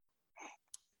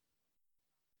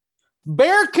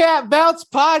Bearcat Bounce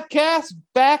Podcast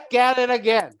back at it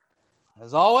again.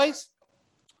 As always,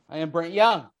 I am Brent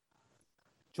Young,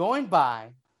 joined by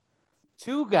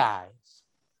two guys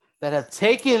that have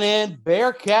taken in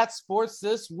Bearcat sports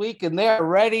this week, and they are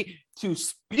ready to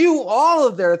spew all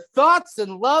of their thoughts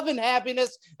and love and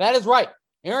happiness. That is right,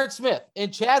 Aaron Smith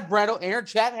and Chad Brendel. Aaron,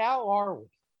 Chad, how are we?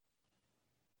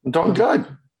 I'm doing good.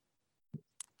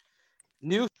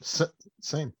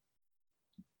 Same.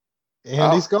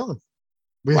 Andy's gone.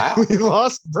 We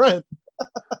lost Brent.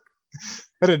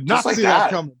 I did not see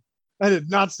that coming. I did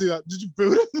not see that. Did you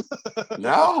boot him?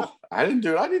 No, I didn't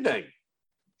do anything.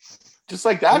 Just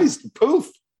like that, he's poof.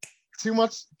 Too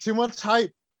much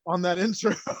hype on that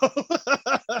intro.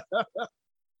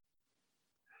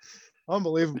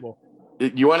 Unbelievable.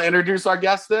 You want to introduce our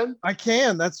guest then? I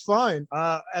can. That's fine.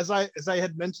 As I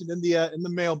had mentioned in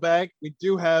the mailbag, we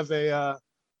do have a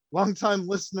longtime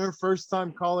listener, first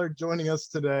time caller joining us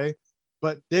today.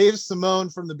 But Dave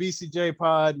Simone from the BCJ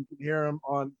Pod, you can hear him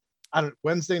on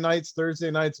Wednesday nights,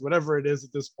 Thursday nights, whatever it is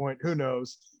at this point. Who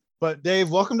knows? But Dave,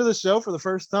 welcome to the show for the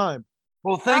first time.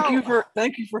 Well, thank you for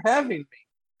having me.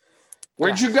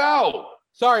 Where'd you go?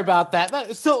 Sorry about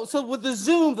that. So with the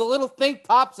Zoom, the little thing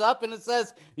pops up and it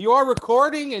says you are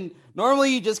recording, and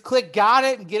normally you just click got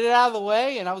it and get it out of the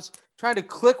way. And I was trying to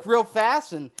click real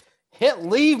fast and hit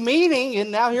leave meeting,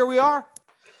 and now here we are.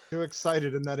 Too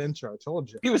excited in that intro. I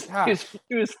told you. He was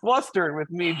flustered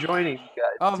with me joining you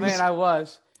guys. Oh man, I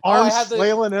was. Arms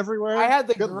flailing everywhere. I had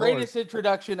the greatest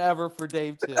introduction ever for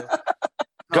Dave too.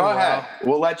 Go ahead.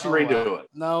 We'll let you redo it.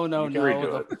 No.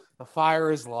 The fire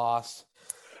is lost.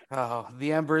 Oh,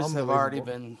 the embers have already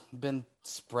been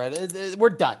spread. We're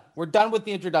done. We're done with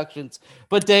the introductions.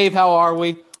 But Dave, how are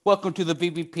we? Welcome to the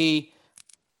BBP.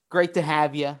 Great to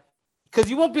have you. Because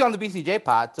you won't be on the BCJ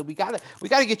pod, so we gotta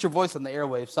get your voice on the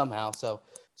airwaves somehow. So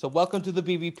welcome to the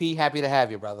BBP. Happy to have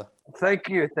you, brother. Thank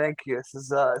you. This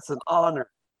is it's an honor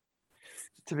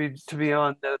to be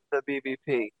on the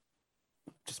BBP.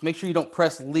 Just make sure you don't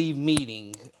press leave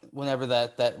meeting whenever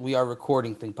that we are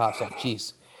recording thing pops up.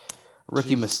 Jeez.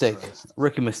 Rookie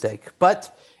mistake.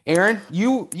 But Aaron,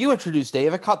 you introduced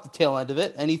Dave. I caught the tail end of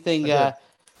it. Anything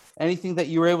that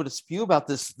you were able to spew about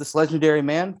this legendary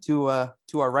man to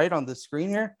our right on the screen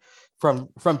here from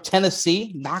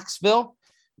Tennessee, Knoxville,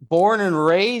 born and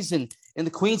raised in the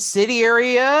Queen City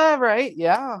area, right?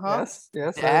 Yeah. Uh-huh.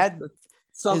 Yes. Dad,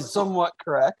 somewhat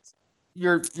correct.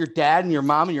 Your dad and your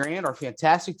mom and your aunt are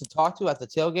fantastic to talk to at the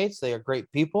tailgates. They are great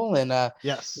people. And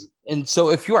yes. And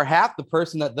so if you are half the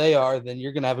person that they are, then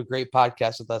you're going to have a great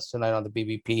podcast with us tonight on the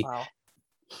BBP. Wow.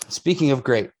 Speaking of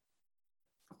great,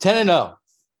 10-0.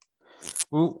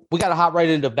 We got to hop right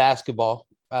into basketball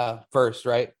first,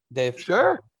 right, Dave?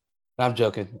 Sure. I'm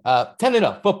joking.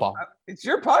 10-0 football. It's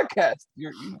your podcast.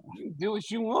 You do what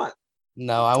you want.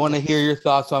 No, I want to hear your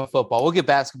thoughts on football. We'll get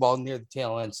basketball near the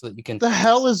tail end so that you can. The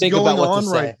hell is think going about what on to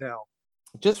say. right now?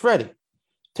 Just ready.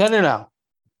 10-0.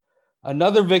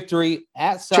 Another victory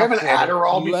at South. Did you have an Florida,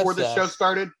 Adderall USF. before the show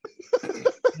started?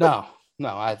 No.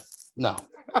 I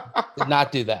did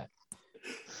not do that.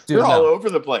 You're all over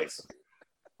the place.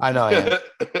 I know I am.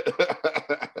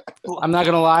 I'm not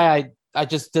gonna lie. I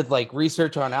just did like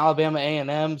research on Alabama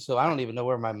A&M, so I don't even know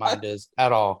where my mind is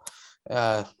at all.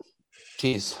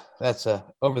 Geez, that's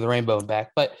over the rainbow and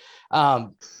back. But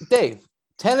Dave,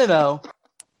 10-0,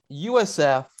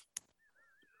 USF,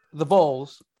 the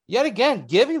Bulls, yet again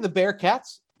giving the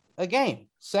Bearcats a game.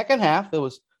 Second half, it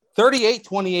was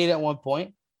 38-28 at one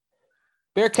point.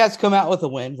 Bearcats come out with a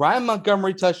win. Ryan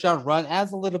Montgomery touchdown run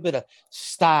adds a little bit of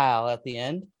style at the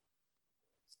end.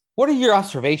 What are your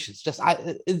observations?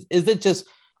 Is it just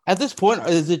at this point, or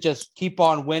is it just keep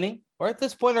on winning? Or at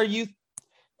this point, are you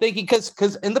thinking,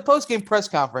 because in the post-game press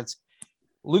conference,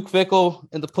 Luke Fickell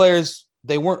and the players,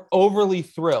 they weren't overly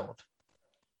thrilled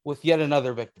with yet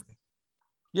another victory.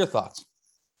 Your thoughts?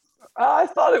 I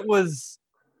thought it was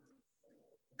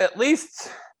at least,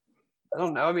 I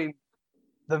don't know. I mean,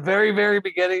 the very, very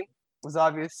beginning was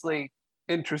obviously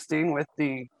interesting with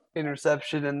the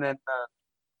interception and then,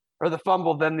 or the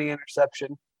fumble, then the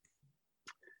interception.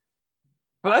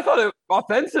 But I thought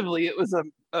offensively, it was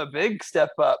a big step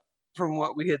up from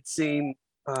what we had seen,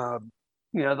 the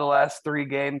last three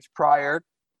games prior.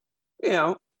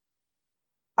 We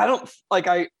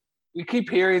keep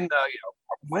hearing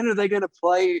when are they going to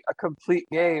play a complete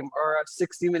game or a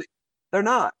 60-minute? They're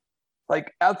not.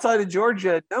 Like, outside of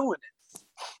Georgia, no one is.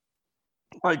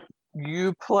 Like,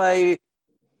 you play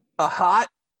a hot,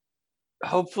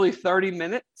 hopefully 30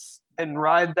 minutes and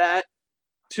ride that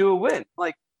to a win.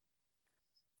 Like,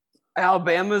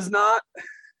 Alabama's not.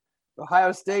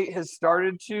 Ohio State has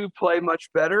started to play much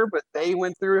better, but they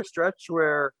went through a stretch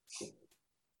where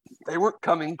they weren't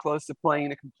coming close to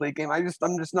playing a complete game. I'm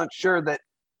just not sure that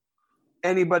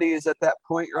anybody is at that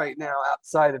point right now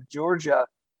outside of Georgia.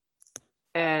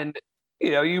 And,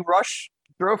 you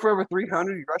throw for over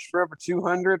 300, you rush for over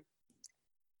 200.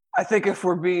 I think if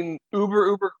we're being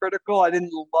uber critical, I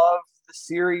didn't love the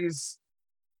series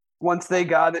once they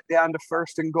got it down to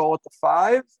 1st and goal at the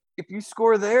 5. If you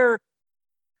score there,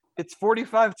 it's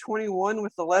 45-21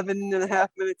 with 11 and a half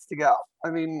minutes to go. I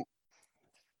mean,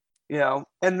 and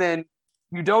then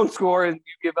you don't score and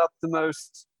you give up the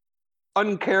most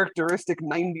uncharacteristic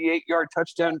 98-yard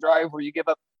touchdown drive where you give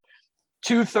up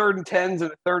 2 3rd and 10s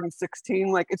and a 3rd and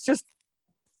 16. Like, it's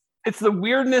the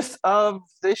weirdness of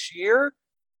this year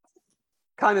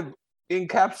kind of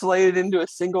encapsulated into a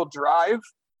single drive.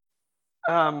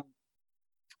 But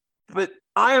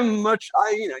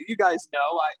you guys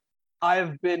know, I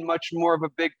have been much more of a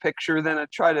big picture than I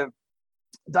try to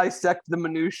dissect the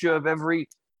minutia of every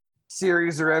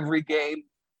series or every game.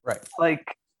 Right.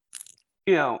 Like,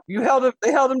 they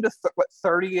held him to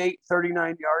 38,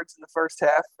 39 yards in the first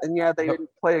half. And yeah, they didn't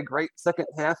play a great second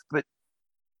half, but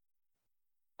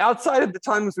outside of the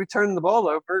times we turned the ball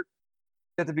over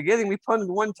at the beginning, we punted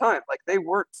one time. Like, they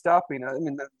weren't stopping. I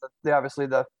mean, obviously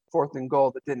the 4th and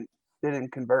goal that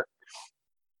didn't convert.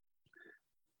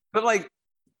 But like,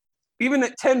 even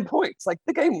at 10 points, like,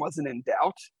 the game wasn't in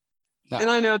doubt. No. And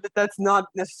I know that that's not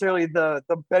necessarily the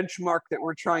benchmark that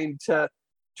we're trying to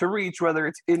reach, whether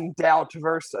it's in doubt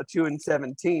versus a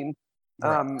 2-17.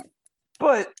 Right.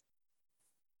 But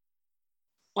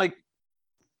like,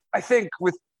 I think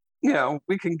with,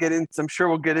 we can get into, I'm sure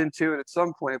we'll get into it at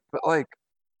some point, but like,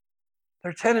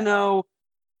 they're 10-0,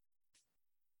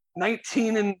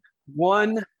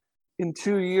 19-1 in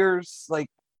 2 years. Like,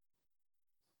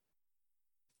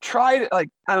 I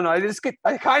don't know.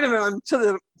 I'm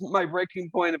to my breaking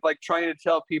point of like trying to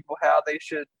tell people how they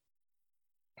should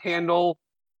handle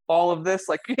all of this.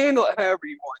 Like, you handle it however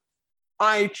you want.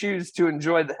 I choose to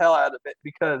enjoy the hell out of it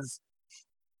because,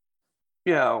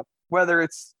 whether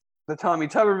it's the Tommy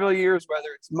Tuberville years, whether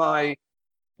it's my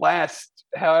last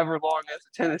however long as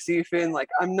a Tennessee fan, like,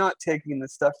 I'm not taking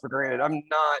this stuff for granted. I'm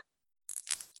not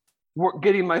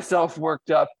getting myself worked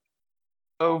up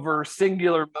over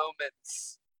singular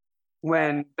moments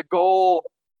when the goals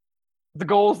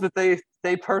that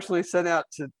they personally set out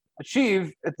to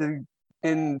achieve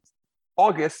in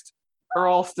August are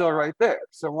all still right there.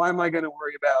 So why am I going to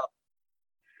worry about,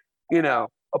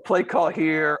 a play call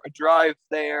here, a drive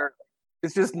there?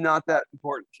 It's just not that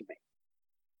important to me.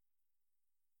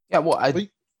 Yeah, well,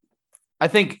 I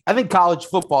think college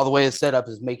football, the way it's set up,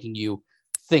 is making you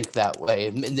think that way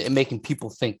and making people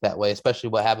think that way, especially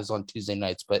what happens on Tuesday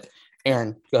nights. But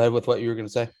Aaron, go ahead with what you were going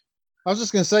to say. I was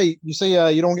just going to say, you say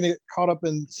you don't want to get caught up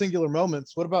in singular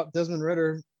moments. What about Desmond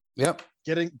Ridder? Yep.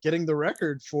 Getting the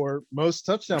record for most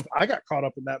touchdowns. I got caught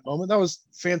up in that moment. That was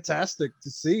fantastic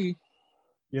to see.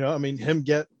 Him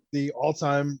get the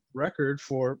all-time record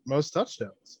for most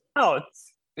touchdowns. Oh,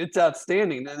 it's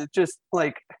outstanding. And it just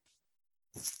like,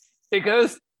 it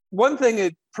goes, one thing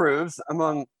it proves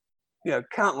among,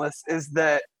 countless is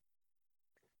that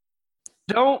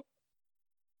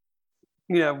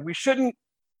we shouldn't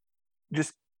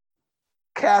just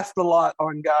cast a lot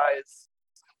on guys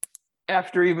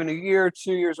after even a year,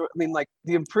 2 years. I mean, like,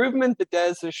 the improvement that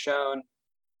Dez has shown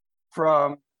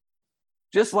from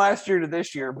just last year to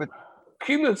this year, but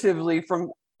cumulatively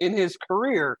from in his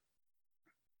career,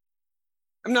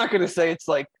 I'm not going to say it's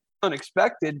like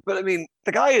unexpected, but I mean,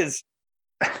 the guy is,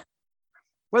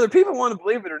 whether people want to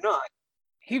believe it or not,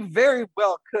 he very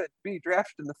well could be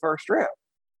drafted in the first round.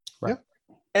 Right.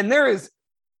 And there is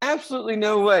absolutely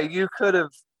no way you could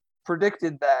have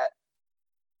predicted that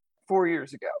 4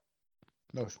 years ago.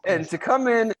 No. And to come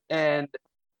in and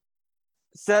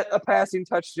set a passing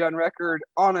touchdown record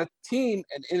on a team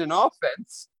and in an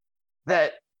offense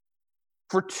that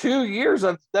for 2 years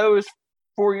of those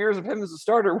 4 years of him as a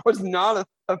starter was not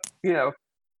a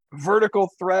vertical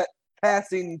threat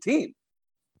passing team.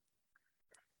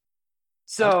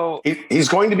 So he's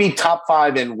going to be top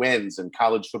 5 in wins in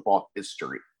college football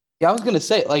history. Yeah, I was going to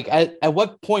say, like, at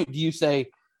what point do you say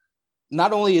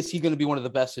not only is he going to be one of the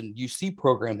best in UC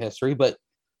program history, but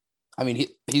I mean,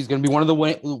 he's going to be one of the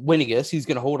winningest. He's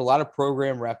going to hold a lot of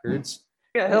program records.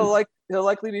 Yeah, he'll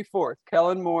likely be 4th.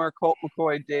 Kellen Moore, Colt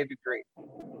McCoy, David Green.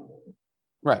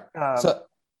 Right. So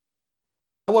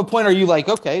at what point are you like,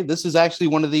 okay, this is actually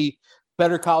one of the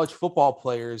better college football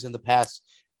players in the past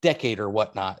decade or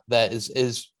whatnot that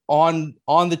is on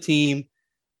the team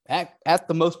at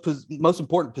the most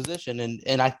important position,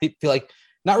 and I feel like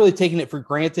not really taking it for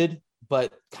granted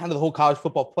but kind of the whole college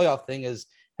football playoff thing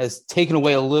has taken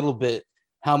away a little bit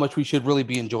how much we should really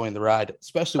be enjoying the ride,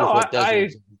 especially with what Des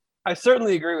was. I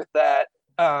certainly agree with that.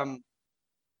 I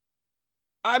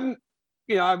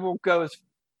won't go as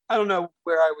I don't know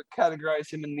where I would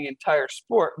categorize him in the entire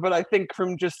sport, but I think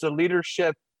from just a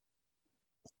leadership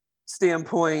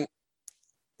standpoint,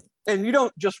 and you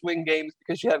don't just win games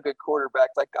because you have good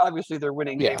quarterbacks. Like obviously they're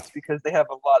winning games because they have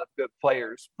a lot of good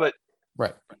players, but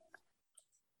right.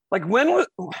 Like they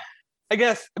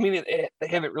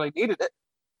haven't really needed it,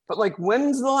 but like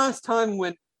when's the last time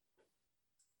when,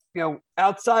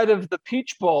 outside of the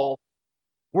Peach Bowl,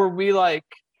 were we like,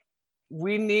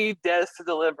 we need Des to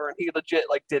deliver, and he legit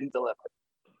like didn't deliver?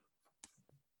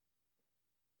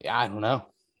 Yeah, I don't know.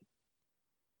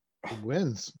 He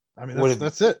wins. I mean,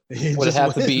 that's it. Would it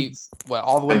have to be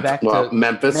all the way back to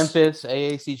Memphis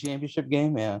AAC championship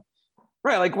game? Yeah.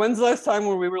 Right. Like, when's the last time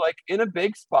where we were like in a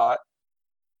big spot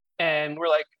and we're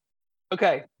like,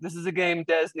 okay, this is a game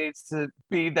Des needs to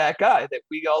be that guy that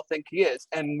we all think he is,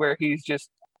 and where he's just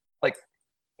like,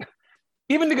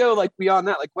 even to go like beyond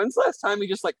that, like when's the last time he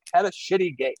just like had a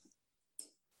shitty game?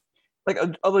 Like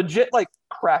a legit like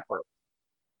crapper.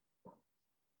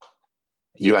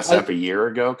 USF a year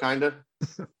ago, kind of.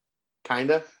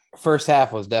 First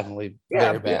half was definitely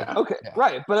very bad. Yeah. Okay,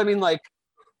 right. But I mean, like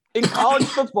in college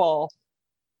football,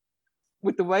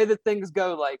 with the way that things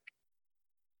go, like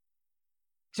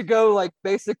to go like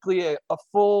basically a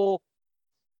full,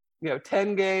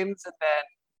 10 games and then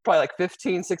probably like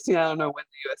 15, 16, I don't know when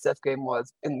the USF game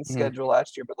was in the schedule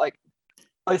last year, but like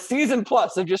a season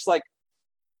plus of just like,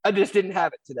 I just didn't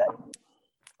have it today.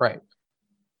 Right.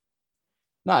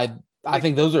 No, I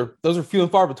think those are few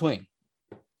and far between.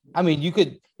 I mean, you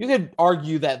could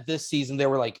argue that this season there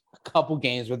were like a couple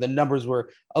games where the numbers were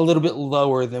a little bit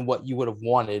lower than what you would have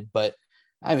wanted, but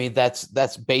I mean that's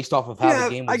based off of how the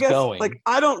game was going. Like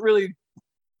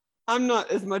I'm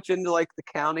not as much into like the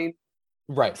counting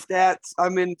stats.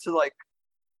 I'm into like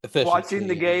watching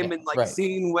the game and like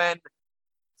seeing when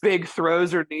big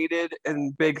throws are needed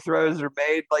and big throws are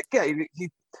made. Like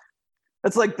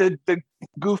that's like the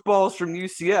goofballs from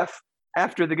UCF.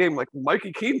 After the game, like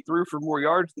Mikey Keene threw for more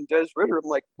yards than Des Ridder. I'm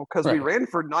like, because we ran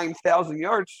for 9,000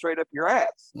 yards straight up your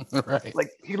ass. Right.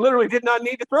 Like he literally did not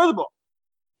need to throw the ball.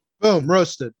 Boom,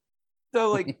 roasted.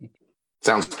 So like,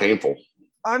 sounds painful.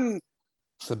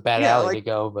 It's a bad alley to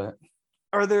go, but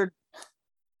are there?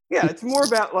 Yeah, it's more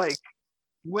about like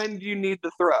when do you need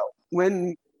the throw?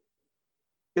 When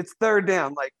it's third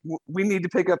down, like we need to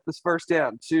pick up this first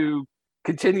down to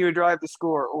continue to drive the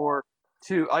score or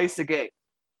to ice a game.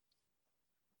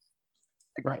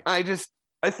 Right. I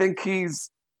think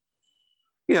he's,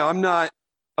 I'm not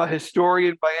a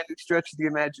historian by any stretch of the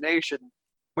imagination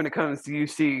when it comes to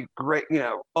UC great,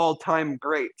 all-time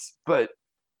greats, but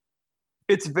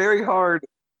it's very hard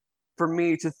for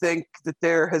me to think that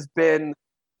there has been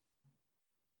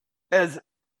as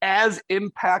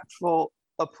impactful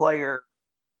a player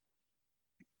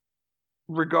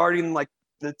regarding like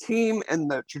the team and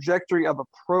the trajectory of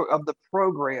the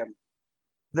program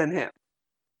than him.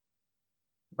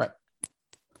 Right.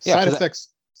 Yeah,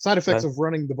 side effects of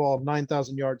running the ball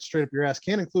 9,000 yards straight up your ass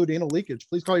can include anal leakage.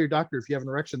 Please call your doctor if you have an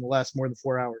erection that lasts more than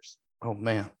 4 hours. Oh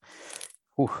man.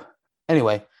 Whew.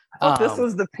 Anyway, this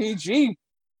was the PG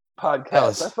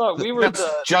podcast. I thought we were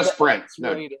just Brent.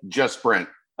 No, just Brent.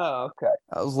 Oh, okay.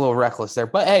 I was a little reckless there,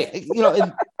 but hey,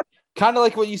 kind of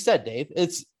like what you said, Dave.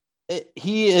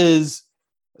 He is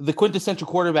the quintessential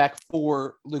quarterback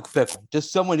for Luke Fickell.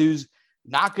 Just someone who's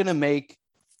not going to make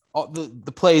all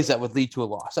the plays that would lead to a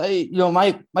loss.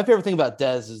 My favorite thing about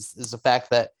Des is the fact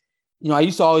that, I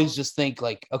used to always just think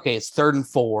like, okay, it's 3rd and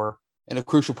 4 in a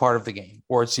crucial part of the game,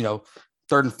 or it's, 3rd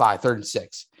and 5, 3rd and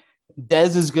 6.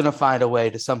 Des is going to find a way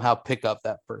to somehow pick up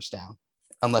that first down,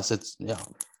 unless it's, we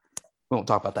won't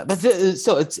talk about that. But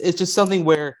so it's just something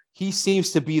where he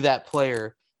seems to be that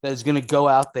player that is going to go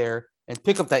out there and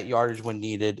pick up that yardage when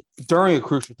needed during a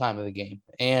crucial time of the game.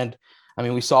 And I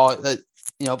mean, we saw that,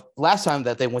 last time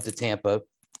that they went to Tampa,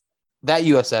 that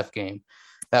USF game,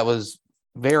 that was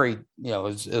very, it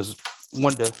was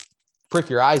one to prick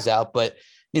your eyes out. But,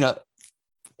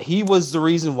 he was the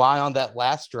reason why on that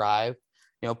last drive,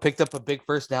 picked up a big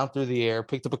first down through the air,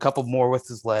 picked up a couple more with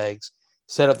his legs,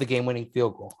 set up the game-winning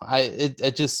field goal.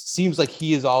 It just seems like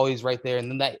he is always right there. And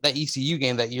then that ECU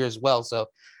game that year as well. So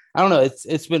I don't know.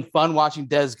 It's been fun watching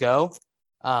Des go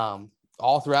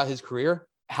all throughout his career.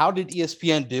 How did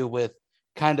ESPN do with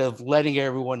kind of letting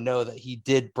everyone know that he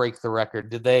did break the record?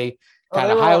 Did they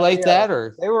kind of highlight that,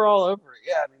 or they were all over it?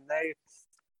 Yeah, I mean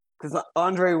because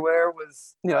Andre Ware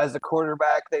was, as a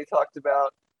quarterback, they talked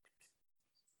about,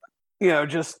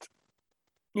 just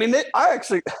I mean, it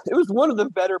was one of the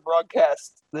better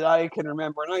broadcasts that I can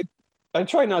remember, and I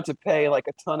try not to pay like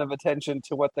a ton of attention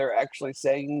to what they're actually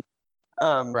saying.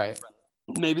 Right.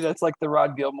 Maybe that's like the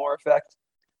Rod Gilmore effect,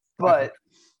 but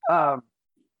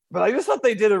but I just thought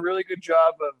they did a really good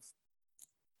job of.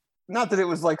 Not that it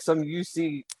was like some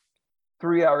UC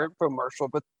 3-hour infomercial,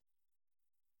 but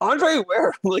Andre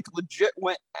Ware like legit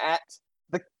went at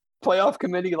the playoff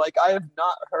committee like I have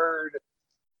not heard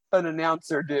an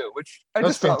announcer do, which I That's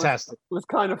just thought fantastic. was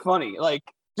kind of funny. Like,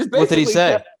 just What did he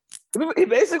say? He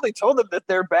basically told them that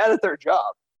they're bad at their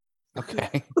job.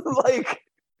 Okay. Like,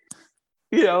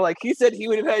 like he said he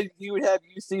would have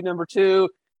UC number 2.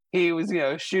 He was,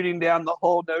 shooting down the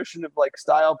whole notion of like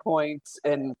style points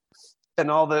and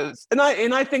all those. And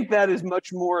I think that is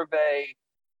much more of a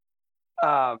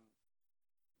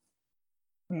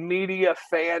media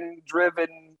fan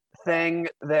driven thing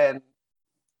than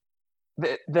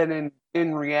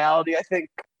in reality. I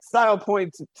think style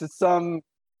points to some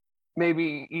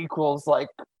maybe equals like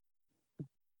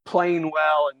playing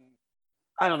well, and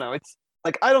I don't know. It's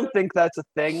like I don't think that's a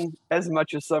thing as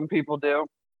much as some people do.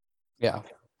 Yeah.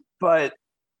 But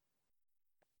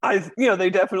they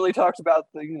definitely talked about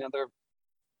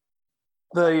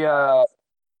the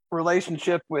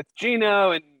relationship with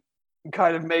Gino and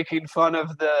kind of making fun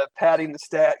of the padding the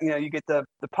stat. You get the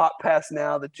pop pass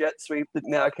now, the jet sweep that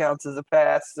now counts as a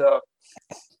pass. So,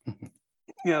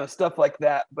 stuff like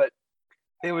that. But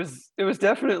it was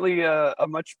definitely a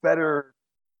much better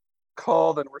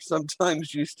call than we're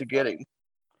sometimes used to getting.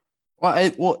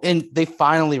 Well, and they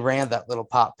finally ran that little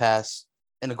pop pass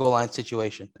in a goal line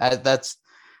situation. I've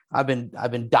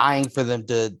been dying for them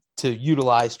to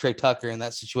utilize Trey Tucker in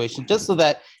that situation, just so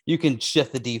that you can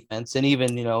shift the defense, and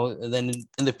even then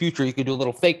in the future you could do a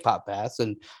little fake pop pass,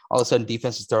 and all of a sudden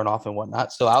defense is thrown off and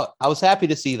whatnot. So I was happy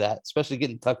to see that, especially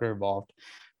getting Tucker involved.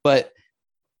 But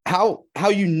how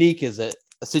unique is it,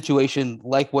 a situation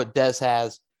like what Des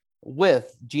has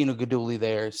with Gino Guidugli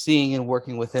there, seeing and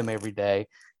working with him every day,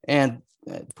 and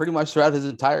pretty much throughout his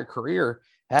entire career,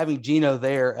 having Gino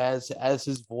there as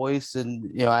his voice,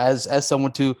 and as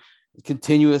someone to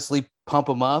continuously pump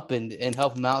him up and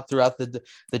help him out throughout the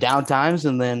down times,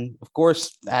 and then of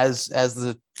course as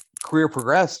the career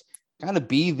progressed, kind of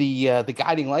be the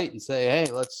guiding light and say,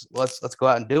 hey, let's go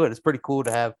out and do it. It's pretty cool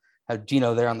to have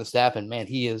Gino there on the staff, and man,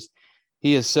 he is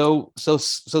so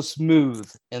smooth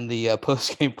in the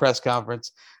post game press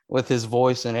conference with his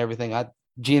voice and everything.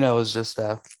 Gino is just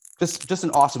an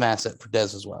awesome asset for Des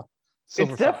as well.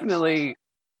 It's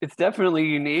definitely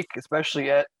unique, especially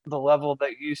at the level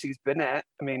that UC's been at.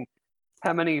 I mean,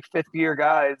 how many fifth-year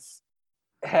guys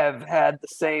have had the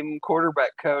same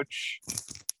quarterback coach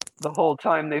the whole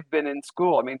time they've been in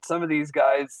school? I mean, some of these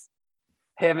guys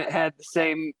haven't had the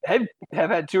same have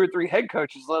had 2 or 3 head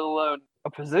coaches, let alone a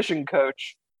position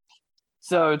coach.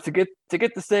 So to get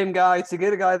the same guy, to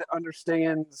get a guy that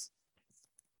understands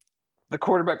the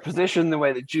quarterback position the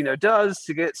way that Gino does,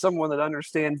 to get someone that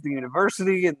understands the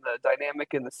university and the dynamic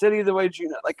in the city the way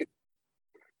Gino, like,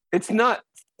 it's not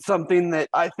something that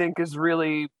I think is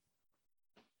really,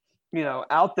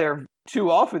 out there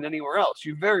too often anywhere else.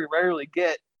 You very rarely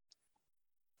get,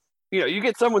 you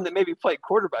get someone that maybe played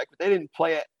quarterback, but they didn't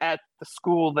play it at the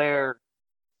school they're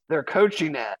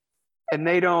coaching at. And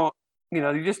they don't,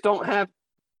 you just don't have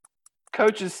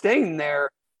coaches staying there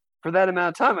for that amount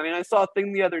of time. I mean, I saw a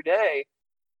thing the other day,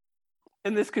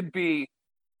 and this could be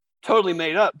totally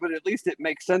made up, but at least it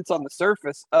makes sense on the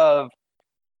surface of,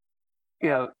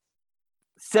 70%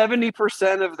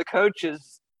 of the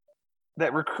coaches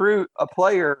that recruit a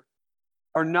player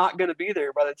are not going to be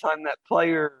there by the time that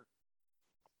player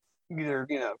either,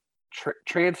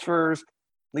 transfers,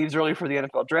 leaves early for the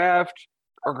NFL draft,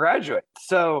 or graduates.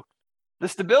 So the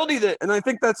stability and I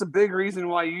think that's a big reason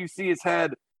why UC has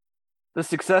had the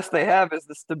success they have, is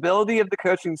the stability of the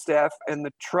coaching staff and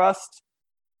the trust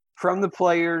from the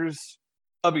players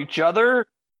of each other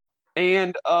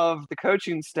and of the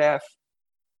coaching staff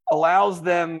allows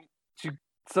them to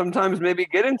sometimes maybe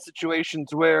get in situations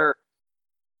where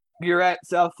you're at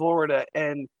South Florida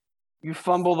and you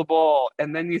fumble the ball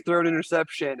and then you throw an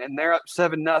interception and they're up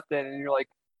 7-0 and you're like,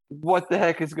 what the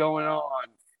heck is going on?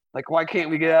 Like, why can't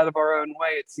we get out of our own way,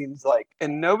 it seems like?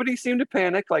 And nobody seemed to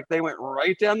panic. Like, they went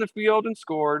right down the field and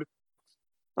scored.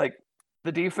 Like,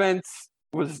 the defense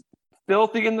was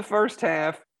filthy in the first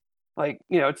half. Like,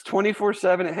 it's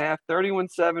 24-7 at half,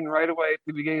 31-7 right away at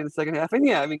the beginning of the second half. And,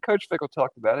 yeah, I mean, Coach Fickle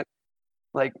talked about it.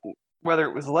 Like, whether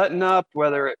it was letting up,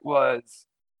 whether it was,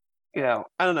 I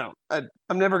don't know.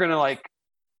 I'm never going to, like,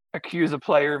 accuse a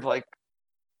player of, like,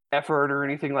 effort or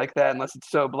anything like that unless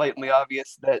it's so blatantly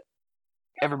obvious that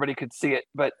everybody could see it.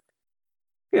 But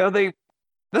they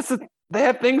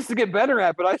have things to get better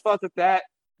at. But I thought that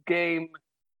game,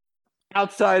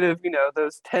 outside of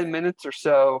those 10 minutes or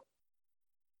so,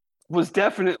 was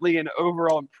definitely an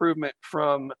overall improvement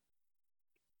from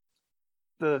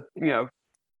the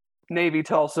Navy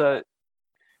Tulsa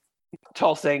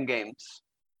Tulane games.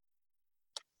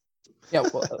 Yeah.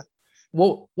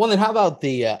 Well, then how about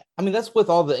the? That's with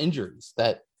all the injuries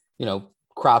that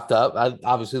cropped up.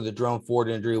 Obviously, the Jerome Ford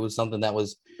injury was something that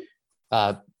was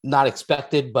not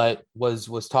expected, but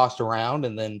was tossed around,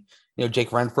 and then Jake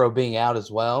Renfro being out as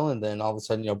well, and then all of a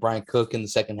sudden Brian Cook in the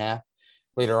second half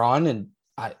later on, and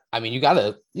you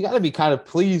gotta be kind of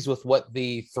pleased with what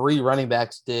the three running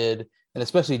backs did, and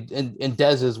especially in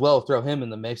Dez as well. Throw him in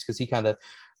the mix because he kind of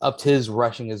upped his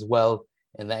rushing as well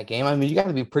in that game. You got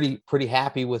to be pretty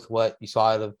happy with what you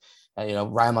saw out of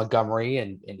Ryan Montgomery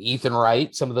and Ethan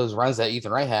Wright. Some of those runs that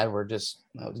Ethan Wright had were just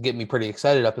getting me pretty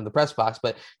excited up in the press box.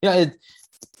 But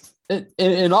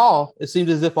in all, it seemed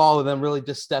as if all of them really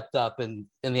just stepped up in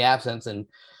the absence. And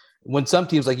when some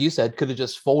teams, like you said, could have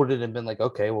just folded and been like,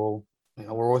 okay, well,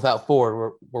 we're without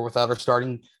Ford, we're without our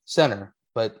starting center.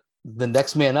 But the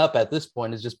next man up at this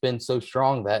point has just been so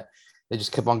strong that they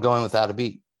just kept on going without a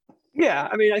beat. Yeah,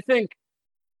 I think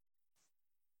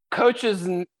coaches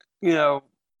and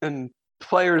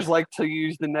players like to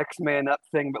use the next man up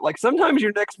thing, but sometimes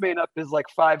your next man up is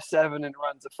 5'7" and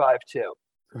runs a 5'2".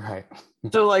 Right.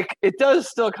 So it does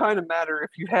still kind of matter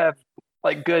if you have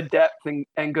good depth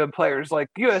and good players.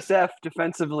 USF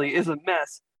defensively is a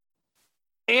mess,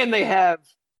 and they have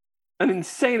an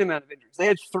insane amount of injuries. They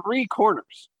had 3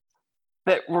 corners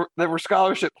that were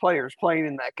scholarship players playing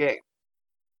in that game.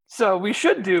 So we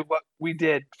should do what we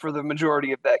did for the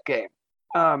majority of that game.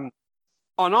 On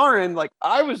our end,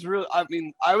 I was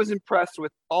impressed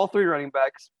with all 3 running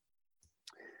backs.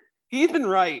 Ethan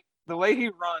Wright, the way he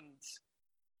runs,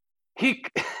 he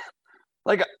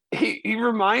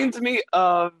reminds me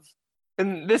of,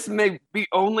 and this may be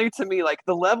only to me,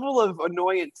 the level of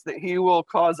annoyance that he will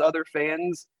cause other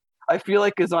fans, I feel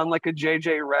is on a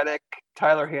JJ Redick,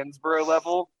 Tyler Hansborough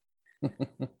level,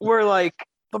 where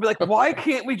they'll be why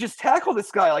can't we just tackle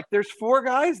this guy? There's 4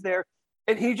 guys there,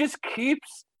 and he just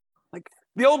keeps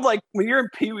the old when you're in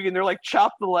Pee Wee and they're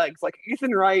chop the legs.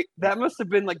 Ethan Wright, that must have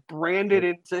been branded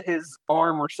into his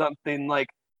arm or something.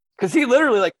 Because he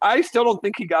literally I still don't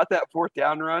think he got that 4th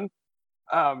down run,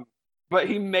 but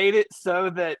he made it so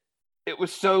that it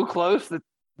was so close that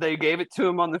they gave it to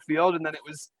him on the field, and then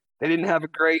they didn't have a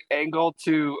great angle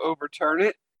to overturn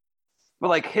it.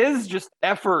 But his just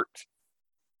effort,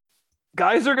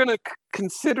 guys are gonna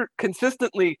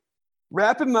consistently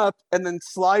wrap him up and then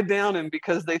slide down him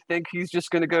because they think he's just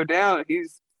going to go down.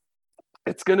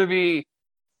 It's going to be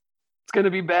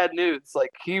bad news.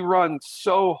 He runs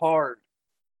so hard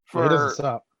He doesn't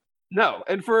stop. No,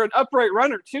 and for an upright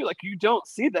runner too. You don't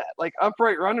see that.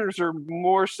 Upright runners are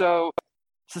more so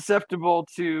susceptible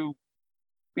to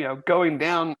going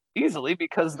down easily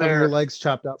because their legs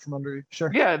chopped out from under you. Sure.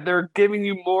 Yeah, they're giving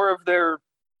you more of their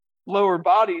lower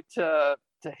body to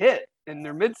hit in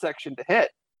their midsection to hit.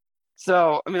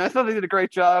 So, I thought they did a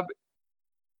great job.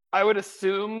 I would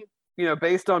assume,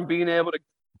 based on being able to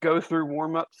go through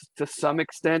warm-ups to some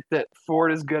extent, that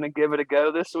Ford is going to give it a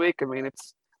go this week.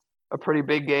 It's a pretty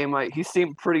big game. He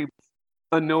seemed pretty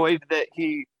annoyed that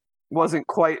he wasn't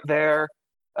quite there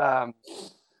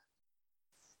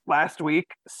last week.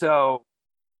 So,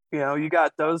 you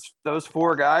got those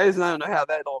 4 guys, and I don't know how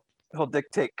he'll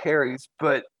dictate carries,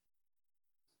 but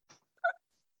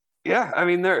yeah,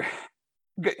 they're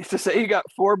to say you got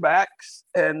 4 backs,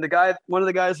 and one of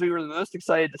the guys we were the most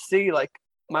excited to see,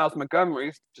 Miles Montgomery,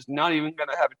 is just not even going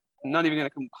to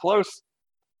come close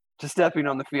to stepping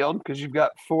on the field because you've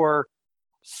got 4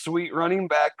 sweet running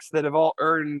backs that have all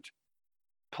earned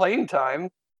playing time.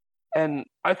 And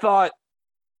I thought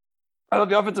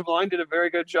the offensive line did a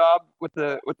very good job with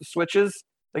the switches.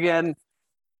 Again,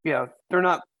 they're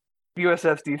not,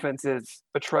 USF's defense is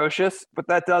atrocious, but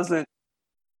that doesn't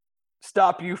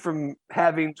stop you from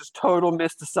having just total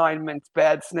missed assignments,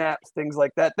 bad snaps, things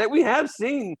like that we have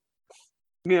seen,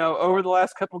 over the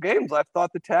last couple games. I've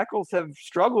thought the tackles have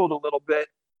struggled a little bit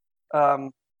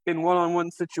in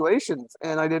one-on-one situations,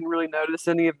 and I didn't really notice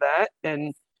any of that.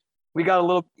 And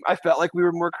I felt like we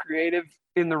were more creative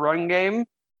in the run game,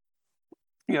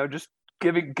 just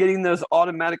getting those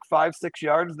automatic 5-6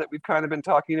 yards that we've kind of been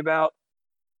talking about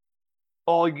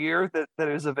all year that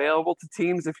is available to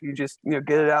teams if you just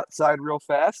get it outside real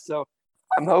fast. So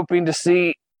I'm hoping to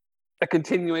see a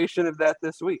continuation of that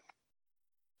this week.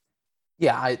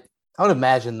 Yeah, I would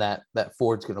imagine that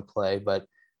Ford's going to play, but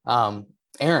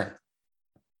Aaron,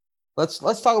 let's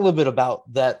talk a little bit about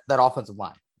that offensive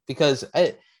line. because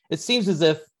it seems as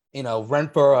if,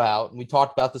 Renfroe out, and we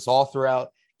talked about this all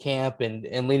throughout camp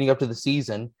and leading up to the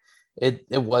season. It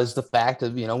was the fact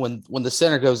of, when the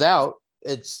center goes out,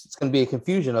 it's going to be a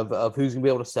confusion of who's going to be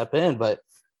able to step in. But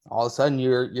all of a sudden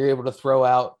you're able to throw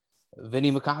out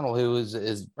Vinny McConnell, who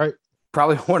is right.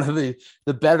 Probably one of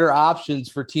the better options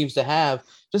for teams to have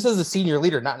just as a senior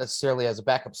leader, not necessarily as a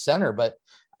backup center. But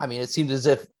I mean, it seemed as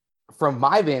if from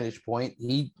my vantage point,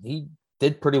 he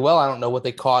did pretty well. I don't know what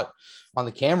they caught on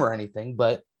the camera or anything,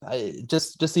 but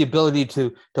just the ability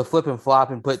to flip and flop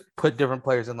and put different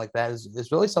players in like that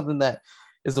is really something that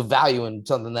is of value and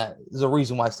something that is a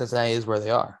reason why Cincinnati is where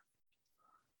they are.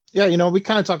 Yeah, we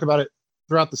kind of talked about it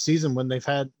throughout the season when they've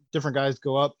had different guys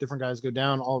go up, different guys go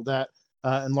down, all of that.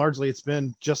 And largely it's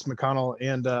been just McConnell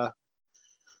and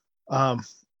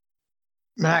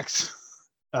Max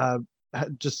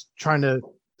just trying to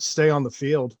stay on the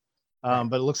field.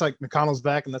 But it looks like McConnell's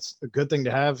back, and that's a good thing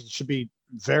to have. He should be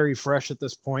very fresh at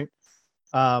this point.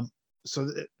 You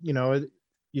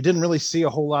didn't really see a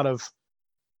whole lot of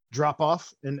drop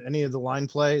off in any of the line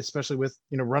play, especially with,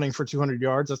 running for 200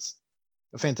 yards. That's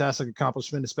a fantastic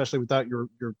accomplishment, especially without your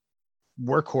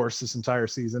workhorse this entire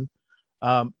season.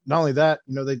 Not only that,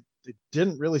 they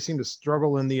didn't really seem to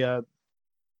struggle in the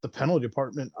penalty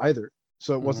department either.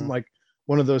 So it wasn't like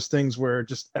one of those things where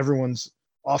just everyone's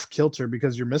off kilter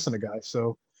because you're missing a guy.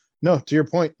 So no, to your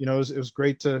point, it was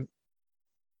great to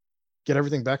get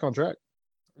everything back on track.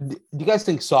 Do you guys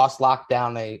think Sauce locked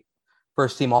down a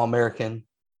first team All-American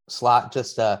slot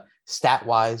just stat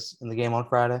wise in the game on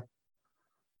Friday?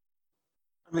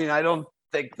 I mean, I don't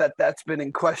think that's been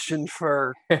in question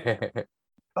for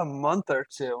a month or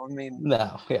two. I mean,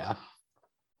 no, yeah.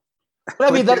 But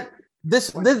I mean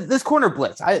this corner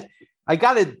blitz, I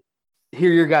gotta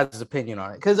hear your guys' opinion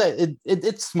on it because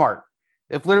it's smart.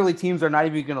 If literally teams are not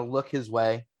even going to look his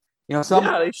way,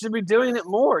 they should be doing it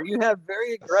more. You have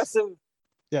very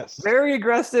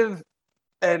aggressive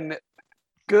and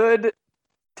good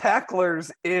tacklers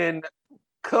in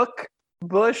Cook,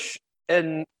 Bush,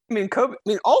 and Kobe.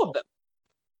 All of them.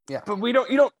 Yeah, but you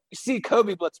don't see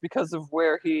Kobe blitz because of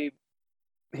where he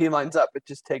lines up. It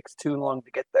just takes too long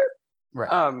to get there.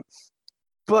 Right.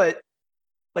 But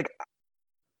like,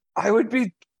 I would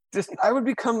be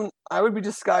disguising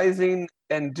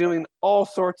and doing all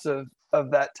sorts of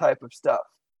that type of stuff.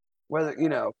 Whether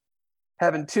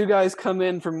having two guys come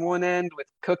in from one end with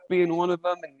Cook being one of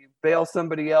them, and you bail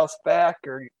somebody else back,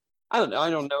 or I don't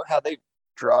know how they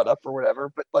draw it up or whatever.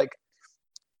 But like,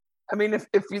 I mean, if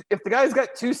the guy's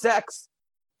got 2 sacks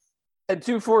and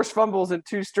 2 forced fumbles in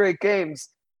 2 straight games,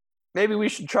 maybe we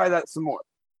should try that some more.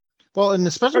 Well, and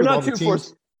especially with all the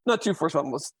teams, not 2 forced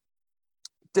fumbles.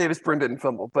 Davis Brin didn't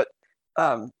fumble, but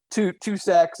 2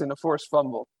 sacks and a forced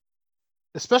fumble.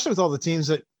 Especially with all the teams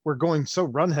that were going so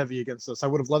run heavy against us, I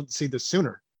would have loved to see this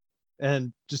sooner,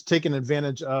 and just taking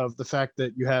advantage of the fact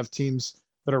that you have teams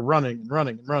that are running.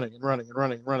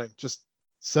 Just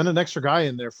send an extra guy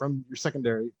in there from your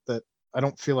secondary that I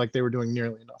don't feel like they were doing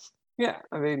nearly enough. Yeah,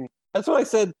 I mean, that's what I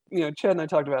said. Chad and I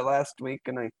talked about it last week,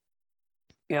 and I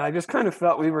just kind of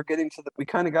felt we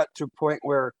kind of got to a point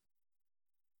where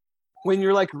when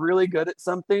you're like really good at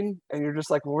something and you're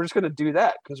just like, well, we're just going to do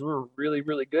that because we're really,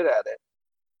 really good at it.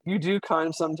 You do kind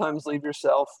of sometimes leave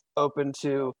yourself open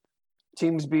to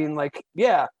teams being like,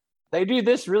 yeah, they do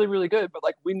this really, really good, but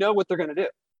like we know what they're going to do.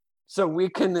 So we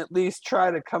can at least try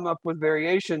to come up with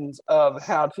variations of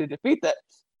how to defeat that.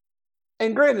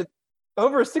 And granted,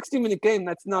 over a 60-minute game,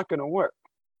 that's not going to work.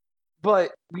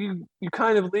 But you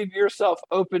kind of leave yourself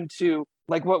open to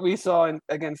like what we saw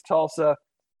against Tulsa,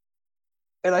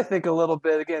 and I think a little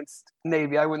bit against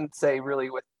Navy. I wouldn't say really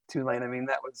with Tulane. I mean,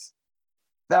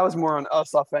 that was more on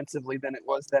us offensively than it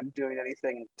was them doing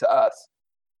anything to us.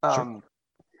 Sure.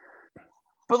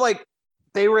 But like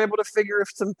they were able to figure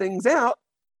some things out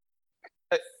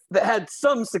that had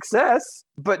some success,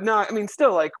 but not. I mean,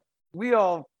 still, like we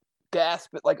all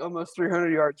gasped at like almost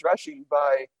 300 yards rushing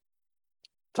by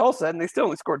Tulsa, and they still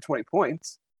only scored 20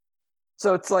 points.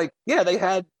 So it's like, yeah, they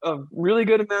had a really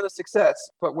good amount of success,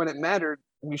 but when it mattered,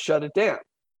 we shut it down.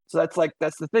 So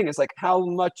that's the thing. It's like how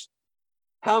much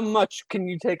can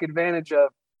you take advantage of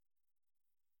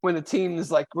when the team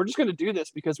is like, we're just going to do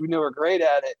this because we know we're great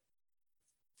at it.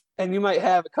 And you might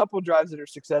have a couple drives that are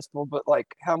successful, but like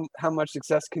how much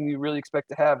success can you really expect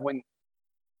to have when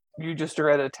you just are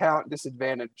at a talent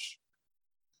disadvantage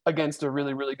against a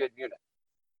really, really good unit?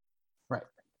 Right.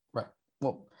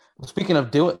 Well, speaking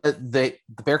of doing the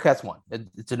Bearcats won.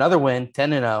 It's another win,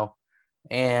 10-0.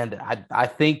 And I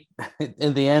think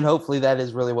in the end, hopefully that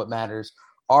is really what matters.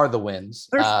 are the wins.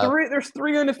 There's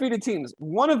three undefeated teams.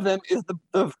 One of them is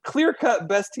the clear-cut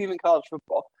best team in college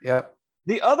football. Yep.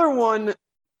 The other one,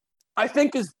 I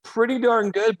think, is pretty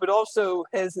darn good, but also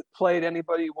hasn't played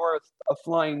anybody worth a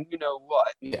flying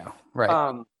you-know-what. Yeah,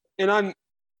 right.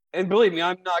 And believe me,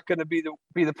 I'm not going to be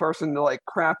the person to, like,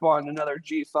 crap on another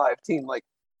G5 team. Like,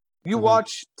 you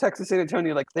watch Texas San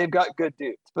Antonio, like, they've got good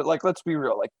dudes. But, like, let's be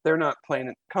real. Like, they're not playing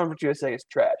it. Conference USA is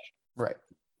trash. Right.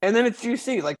 And then it's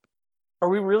GC. Like, are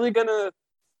we really going to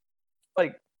 –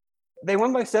 like, they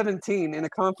won by 17 in a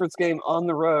conference game on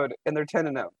the road, and they're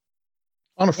 10-0.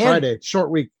 On a Friday, short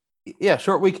week. Yeah,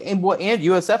 short week. And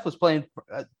USF was playing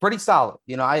pretty solid.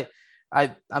 You know,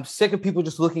 I'm sick of people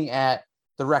just looking at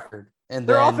the record. And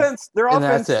their offense,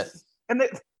 that's it. And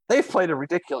they've played a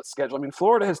ridiculous schedule. I mean,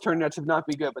 Florida has turned out to not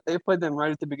be good, but they've played them right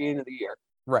at the beginning of the year.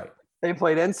 Right. They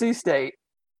played NC State.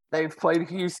 They've played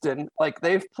Houston. Like,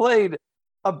 they've played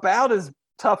about as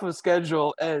tough a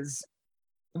schedule as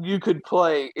you could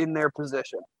play in their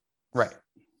position. Right.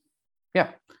 Yeah.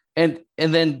 And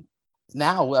then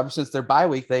now, ever since their bye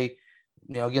week, they,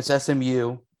 against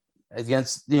SMU,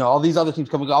 against, all these other teams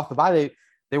coming off the bye,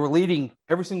 they were leading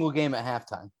every single game at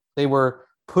halftime. They were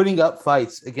putting up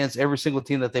fights against every single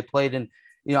team that they played. And,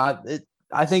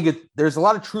 I think there's a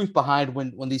lot of truth behind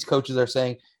when these coaches are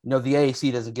saying, the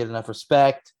AAC doesn't get enough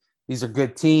respect. These are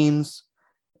good teams.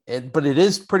 But it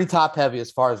is pretty top heavy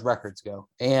as far as records go.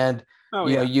 And,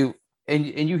 you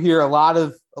hear a lot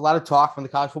of talk from the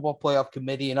College Football Playoff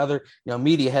Committee and other,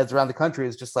 media heads around the country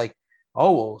is just like,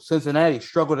 oh, well, Cincinnati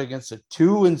struggled against a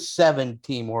 2-7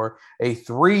 team or a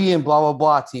 3 and blah, blah,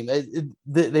 blah team.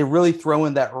 They really throw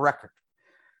in that record.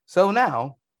 So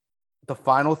now the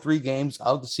final 3 games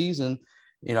of the season,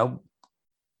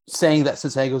 saying that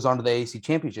Cincinnati goes on to the AAC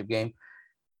championship game,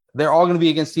 they're all going to be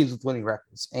against teams with winning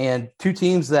records, and 2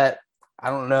 teams that I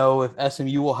don't know if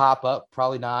SMU will hop up,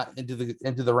 probably not into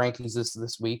the rankings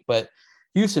this week, but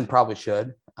Houston probably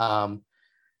should.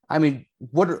 I mean,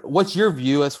 what's your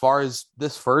view as far as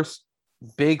this first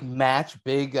big match,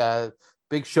 big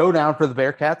showdown for the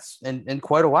Bearcats in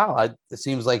quite a while? It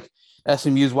seems like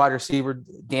SMU's wide receiver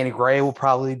Danny Gray will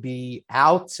probably be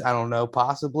out. I don't know,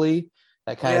 possibly.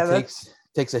 That kind of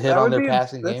takes a hit on their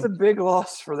passing game. That's a big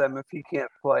loss for them if he can't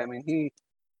play. I mean,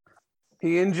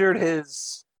 he injured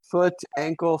his foot,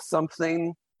 ankle,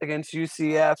 something against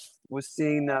UCF. Was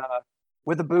seen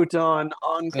with a boot on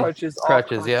crutches.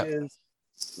 Crutches, yeah.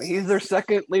 He's their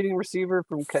second leading receiver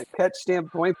from catch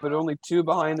standpoint, but only 2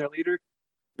 behind their leader.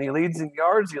 And he leads in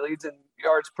yards. He leads in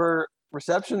yards per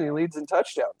reception. And he leads in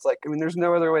touchdowns. Like, I mean, there's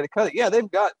no other way to cut it. Yeah, they've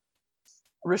got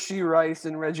Rashee Rice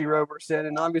and Reggie Roberson,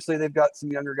 and obviously they've got some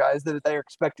younger guys that they're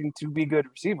expecting to be good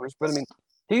receivers. But, I mean,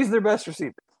 he's their best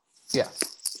receiver. Yeah.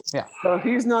 Yeah. So if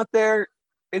he's not there,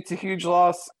 it's a huge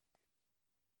loss.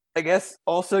 I guess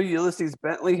also Ulysses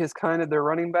Bentley is kind of their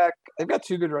running back. They've got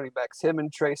 2 good running backs, him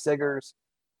and Trey Siggers.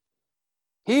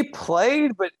 He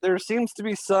played, but there seems to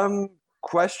be some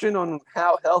question on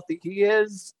how healthy he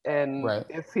is and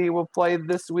if he will play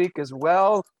this week as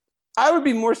well. I would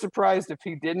be more surprised if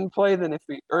he didn't play than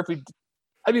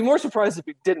I'd be more surprised if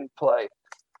he didn't play.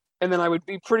 And then I would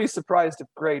be pretty surprised if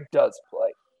Gray does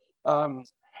play.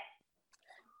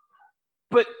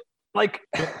 But, like,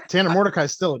 Tanner Mordecai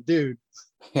is still a dude.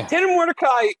 Yeah. Tanner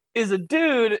Mordecai is a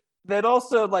dude that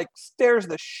also, like, stares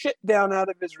the shit down out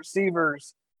of his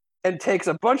receivers and takes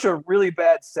a bunch of really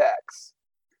bad sacks.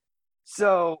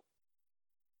 So,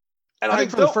 and I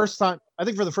think for the first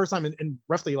time in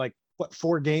roughly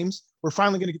 4 games, we're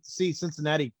finally going to get to see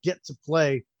Cincinnati get to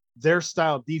play their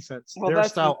style defense,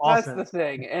 offense. That's the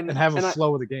thing, and have a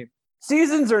flow of the game.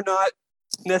 Seasons are not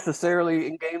necessarily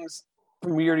in games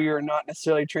from year to year, not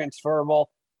necessarily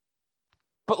transferable,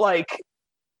 but like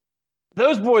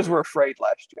those boys were afraid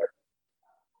last year.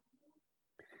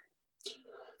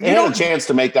 They had a chance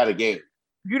to make that a game.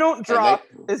 You don't drop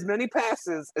as many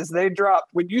passes as they drop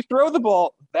when you throw the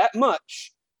ball that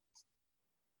much.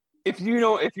 If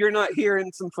you're not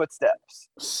hearing some footsteps.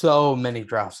 So many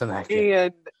drops in that game.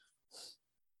 And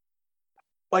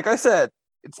like I said,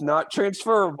 it's not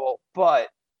transferable, but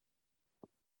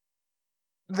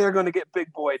they're going to get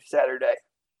big boy Saturday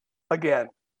again.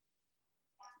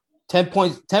 10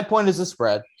 points. 10 point is the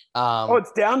spread.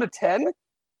 It's down to 10?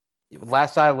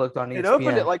 Last I looked on ESPN. It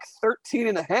opened at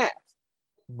 13.5.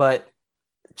 But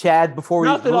Chad, before we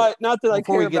get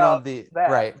on the that,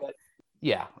 right, but.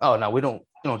 Yeah. Oh no, we don't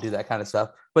do that kind of stuff.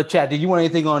 But Chad, did you want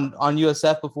anything on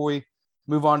USF before we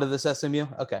move on to this SMU?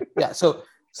 Okay. Yeah. So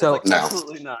no.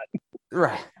 Absolutely not.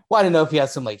 Right. Well, I didn't know if he had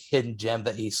some hidden gem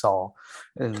that he saw.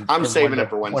 I'm saving it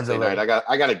for Wednesday night. I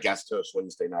got a guest host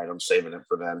Wednesday night. I'm saving it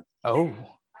for them. Oh.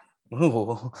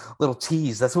 Ooh, little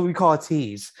tease. That's what we call a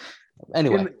tease.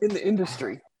 Anyway, in the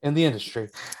industry. In the industry.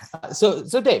 So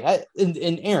Dave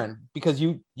and Aaron, because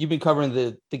you've been covering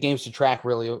the games to track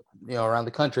really, around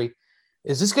the country.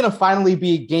 Is this going to finally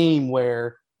be a game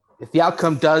where if the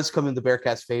outcome does come in the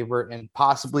Bearcats' favor and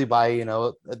possibly by,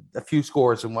 a few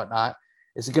scores and whatnot,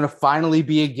 is it going to finally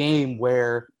be a game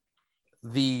where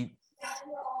the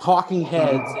talking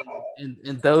heads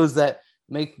and those that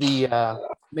make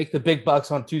the big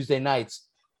bucks on Tuesday nights,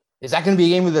 is that going to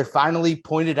be a game where they're finally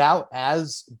pointed out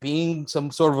as being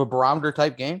some sort of a barometer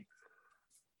type game?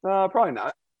 Probably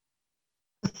not.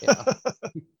 Yeah.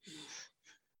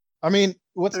 I mean,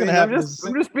 what's going to happen I'm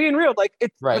just being real. Like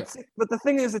it's right. But the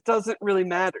thing is, it doesn't really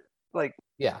matter. Like,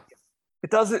 yeah, it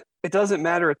doesn't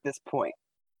matter at this point.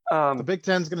 The Big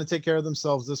Ten's going to take care of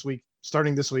themselves this week,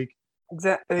 starting this week.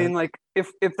 Exactly. I mean, like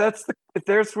if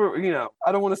there's where,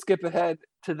 I don't want to skip ahead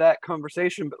to that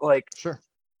conversation, but like, sure,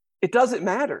 it doesn't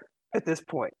matter at this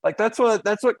point. Like that's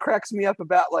what cracks me up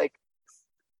about like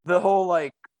the whole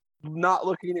like not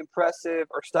looking impressive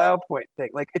or style point thing.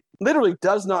 Like it literally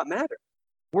does not matter.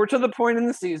 We're to the point in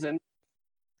the season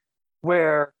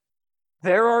where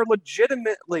there are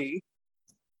legitimately,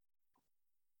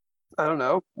 I don't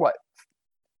know,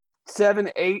 7,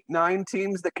 8, 9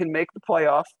 teams that can make the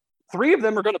playoff. 3 of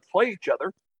them are going to play each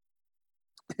other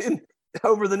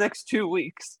over the next 2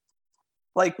 weeks.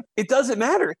 Like, it doesn't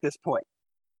matter at this point.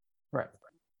 Right.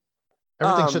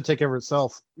 Everything should take care of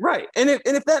itself. Right. And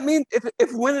if that means,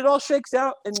 if when it all shakes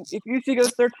out and if UC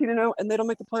goes 13-0 and they don't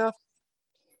make the playoff,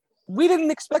 we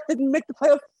didn't expect them to make the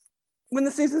playoff when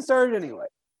the season started anyway.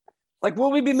 Like,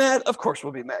 will we be mad? Of course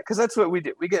we'll be mad because that's what we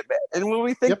do. We get mad. And will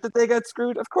we think that they got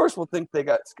screwed? Of course we'll think they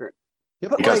got screwed.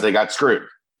 Yep. Because they got screwed.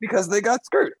 Because they got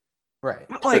screwed. Right.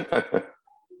 But like,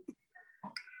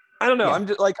 I don't know.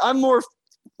 Yeah. I'm more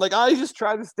like, I just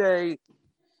try to stay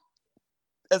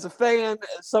as a fan,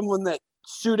 as someone that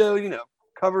pseudo,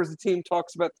 covers the team,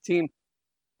 talks about the team.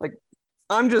 Like,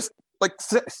 I'm just like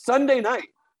Sunday night.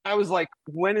 I was like,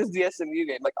 when is the SMU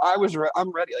game? Like,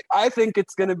 I'm ready. Like, I think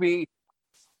it's going to be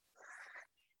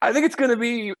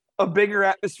a bigger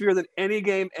atmosphere than any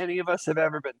game any of us have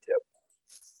ever been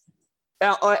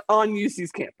to on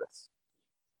UC's campus.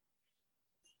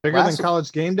 Bigger than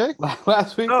College Game Day?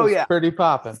 Last week was pretty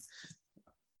popping.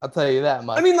 I'll tell you that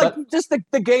much. I mean, like, just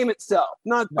the game itself,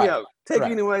 not,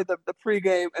 taking away the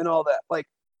pregame and all that. Like,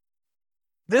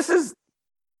 this is,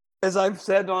 as I've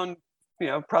said on,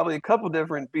 probably a couple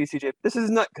different BCJ, this is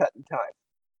nut cutting time.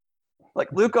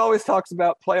 Like, Luke always talks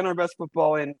about playing our best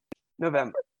football in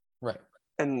November. Right.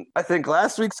 And I think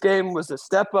last week's game was a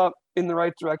step up in the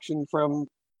right direction from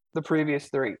the previous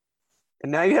 3.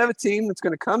 And now you have a team that's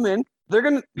going to come in.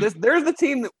 There's the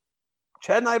team that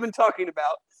Chad and I have been talking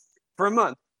about for a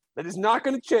month that is not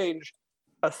going to change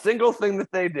a single thing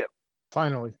that they do.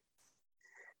 Finally.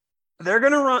 They're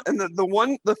going to run. And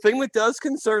the thing that does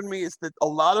concern me is that a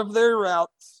lot of their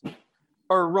routes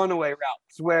are runaway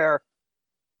routes where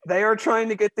they are trying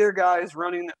to get their guys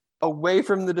running away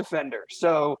from the defender.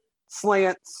 So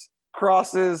slants,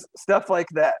 crosses, stuff like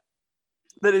that.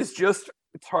 That is just,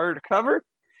 it's harder to cover.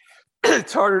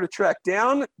 It's harder to track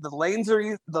down. The lanes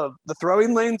are the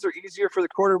throwing lanes are easier for the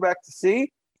quarterback to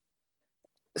see.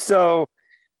 So,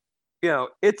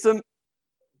 it's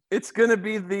going to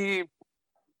be the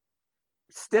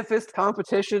stiffest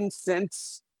competition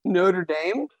since Notre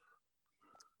Dame.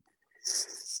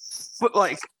 But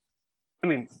like, I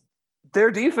mean,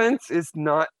 their defense is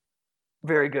not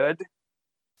very good.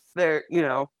 They're,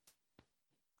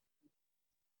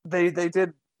 they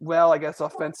did well, I guess,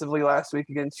 offensively last week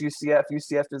against UCF.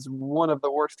 UCF is one of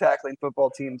the worst tackling football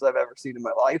teams I've ever seen in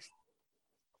my life.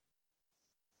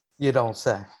 You don't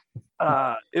say.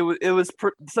 It was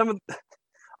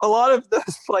a lot of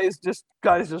those plays,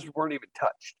 guys just weren't even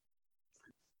touched.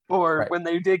 Or when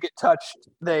they did get touched,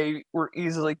 they were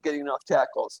easily getting off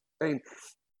tackles. I mean,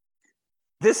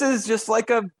 this is just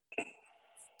like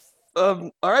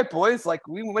all right, boys, like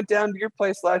we went down to your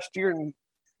place last year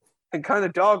and kind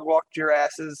of dog walked your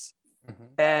asses. Mm-hmm.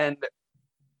 And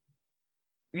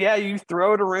you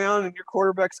throw it around and your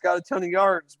quarterback's got a ton of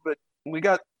yards, but we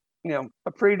got,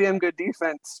 a pretty damn good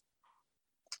defense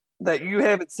that you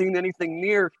haven't seen anything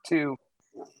near to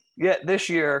yet this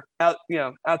year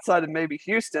outside of maybe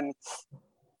Houston.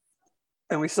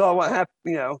 And we saw what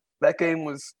happened, that game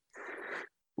was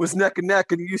neck and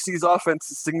neck, and UC's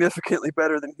offense is significantly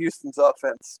better than Houston's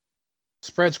offense.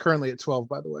 Spread's currently at 12,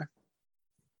 by the way.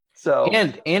 So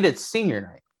and it's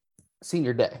senior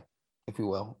day, if you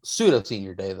will, pseudo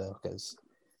senior day though, because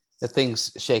if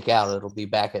things shake out, it'll be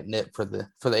back at NIT for the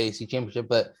AC championship.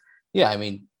 But yeah, I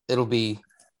mean, it'll be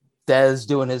Dez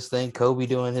doing his thing, Kobe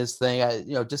doing his thing.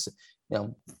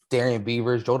 Darian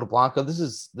Beavers, Joe DeBlanco. This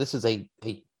is a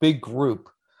big group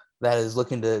that is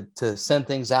looking to send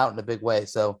things out in a big way.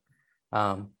 So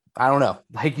I don't know.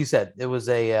 Like you said, it was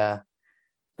that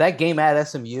game at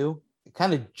SMU. It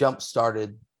kind of jump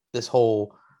started this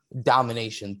whole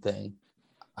domination thing.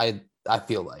 I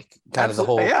feel like kind of the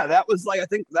whole. Yeah, that was I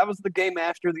think that was the game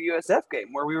after the USF game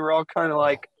where we were all kind of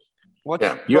like, what's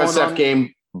USF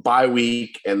game, bye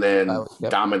week, and then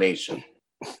domination.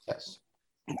 Yes.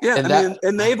 Yeah,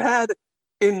 and they've had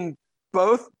in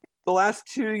both the last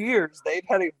 2 years, they've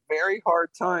had a very hard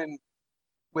time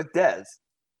with Dez.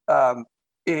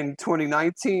 In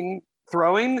 2019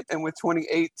 throwing and with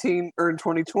 2018 or in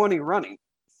 2020 running.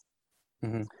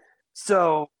 Mm-hmm.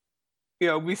 So,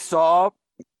 we saw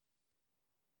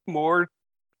more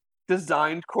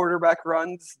designed quarterback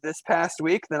runs this past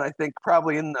week than I think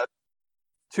probably in the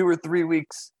 2 or 3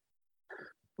 weeks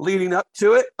leading up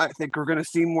to it. I think we're going to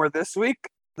see more this week.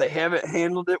 They haven't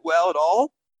handled it well at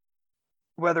all,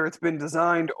 whether it's been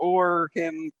designed or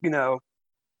him,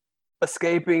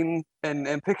 escaping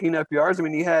and picking up yards. I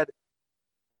mean, he had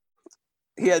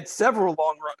several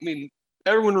long runs. I mean,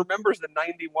 everyone remembers the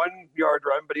 91-yard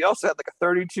run, but he also had like a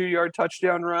 32-yard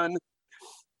touchdown run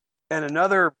and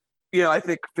another, I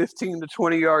think 15 to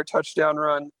 20-yard touchdown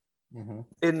run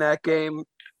in that game.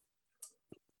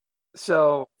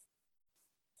 So,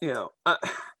 I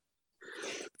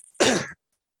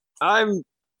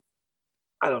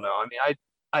don't know. I mean,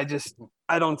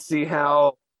 I don't see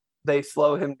how they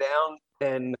slow him down,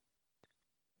 and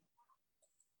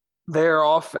their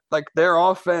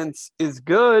offense is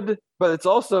good, but there's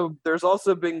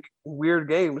also been weird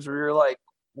games where you're like,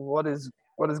 what is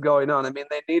going on? I mean,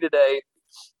 they needed a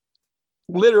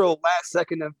literal last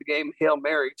second of the game Hail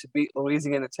Mary to beat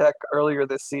Louisiana Tech earlier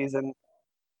this season.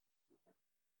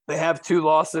 They have 2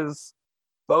 losses.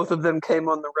 Both of them came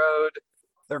on the road.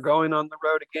 They're going on the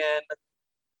road again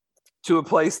to a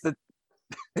place that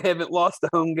they haven't lost a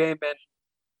home game in,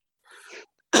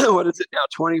 what is it now,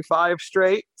 25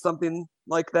 straight, something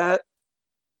like that.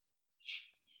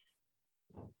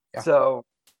 Yeah. So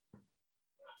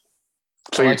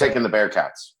you're taking the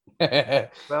Bearcats.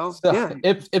 Well, so, yeah.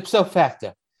 Ipso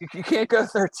facto. You can't go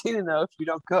 13-0 if you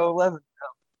don't go 11-0.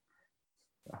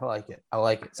 I like it.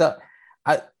 So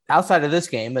outside of this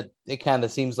game, it kind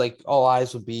of seems like all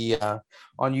eyes would be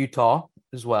on Utah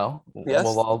as well. Yes.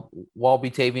 We'll all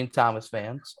be Tavian Thomas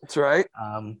fans. That's right.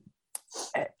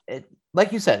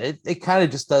 Like you said, it kind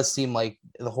of just does seem like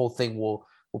the whole thing will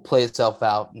play itself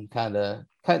out and kind of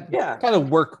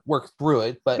work through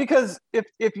it. But because if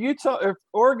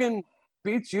Oregon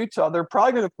beats Utah, they're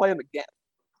probably going to play them again,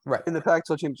 right, in the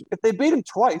Pac-12 championship. If they beat them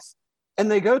twice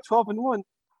and they go 12-1,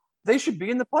 they should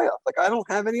be in the playoff. Like, I don't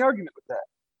have any argument with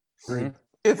that. Mm-hmm.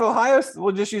 If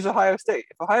we'll just use Ohio State.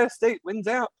 If Ohio State wins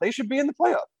out, they should be in the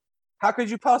playoff. How could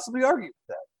you possibly argue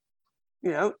with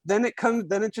that? Then it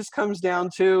just comes down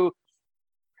to,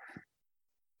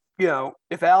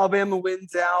 if Alabama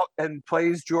wins out and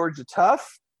plays Georgia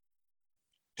tough,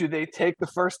 do they take the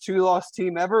first 2-loss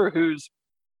team ever whose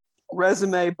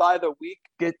resume by the week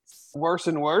gets worse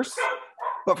and worse,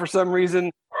 but for some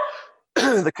reason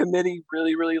the committee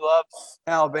really, really loves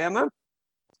Alabama?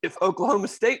 If Oklahoma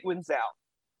State wins out,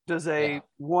 does a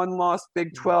 1-loss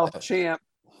Big 12 champ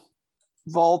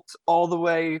vault all the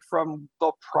way from,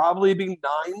 they'll probably be 9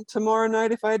 tomorrow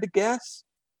night if I had to guess?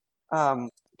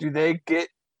 Do they get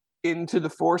into the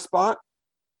 4 spot?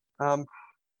 But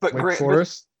Wake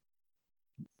Forest?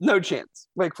 No chance.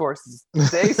 Wake Forest is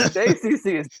the ACC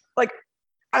is like,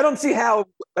 I don't see how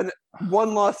a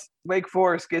 1-loss Wake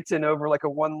Forest gets in over like a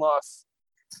 1-loss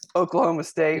Oklahoma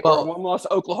State or 1-loss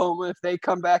Oklahoma if they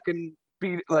come back and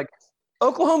beat, like,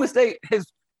 Oklahoma State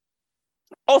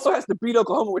also has to beat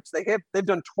Oklahoma, which they've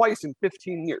done twice in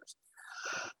 15 years.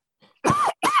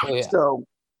 So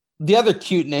the other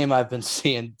cute name I've been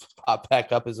seeing pop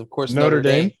back up is, of course, Notre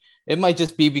Dame. It might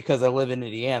just be because I live in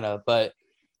Indiana, but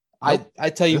nope. I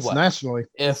tell you what, nationally,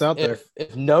 it's out there.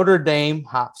 If Notre Dame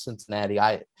hops Cincinnati,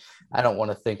 I don't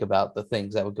want to think about the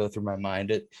things that would go through my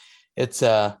mind. It's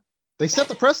they set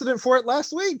the precedent for it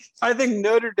last week. I think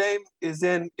Notre Dame is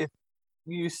in if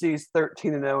UC's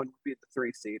 13-0 and would be the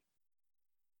 3 seed.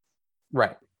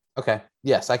 Right. Okay.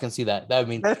 Yes, I can see that. That would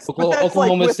mean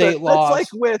Oklahoma State lost.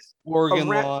 That's like with Oregon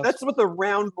lost. That's with a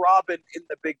round robin in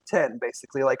the Big Ten,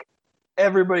 basically. Like,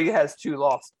 everybody has 2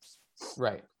 losses.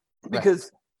 Right.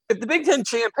 Because if the Big Ten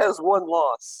champ has 1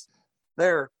 loss,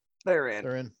 they're in.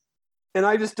 They're in. And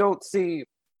I just don't see.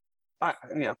 I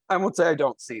won't say I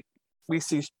don't see. We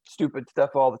see stupid stuff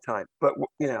all the time, but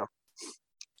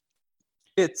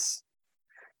it's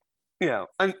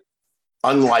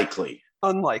Unlikely.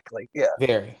 Unlikely, yeah.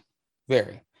 Very,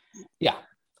 very. Yeah,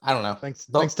 I don't know. Thanks,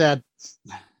 Dad.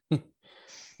 I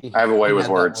have a way He with had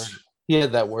that words. word. He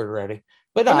had that word ready.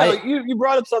 But But no, no, you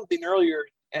brought up something earlier,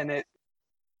 and it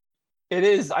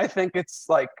is. I think it's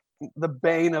like the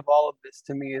bane of all of this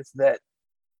to me is that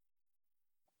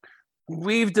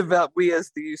we as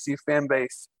the UC fan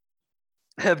base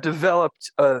have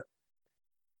developed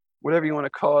whatever you want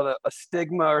to call it, a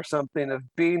stigma or something of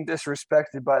being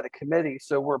disrespected by the committee.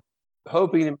 So we're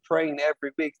hoping and praying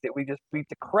every week that we just beat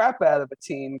the crap out of a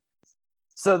team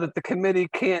so that the committee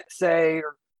can't say,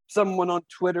 or someone on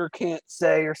Twitter can't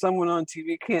say, or someone on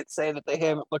TV can't say that they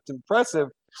haven't looked impressive.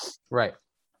 right.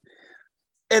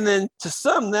 And then to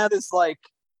some, that is like,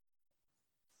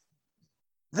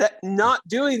 that not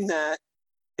doing that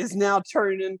is now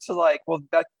turning into like, well,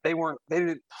 that they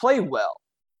didn't play well.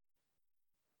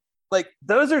 Like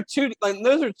those are two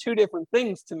different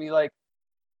things to me. Like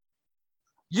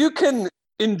you can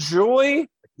enjoy,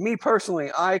 me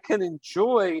personally, I can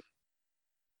enjoy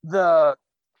the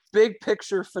big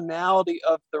picture finality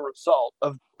of the result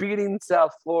of beating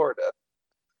South Florida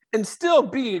and still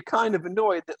be kind of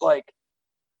annoyed that like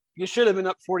you should have been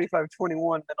up 45-21,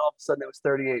 then all of a sudden it was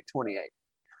 38-28.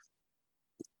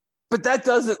 But that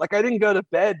doesn't, like, I didn't go to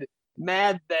bed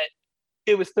mad that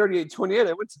it was 38-28.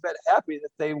 I went to bed happy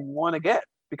that they won again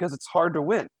because it's hard to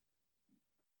win.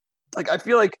 Like, I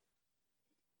feel like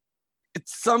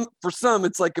for some,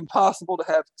 it's like impossible to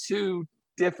have two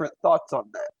different thoughts on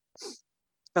that.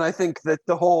 And I think that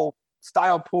the whole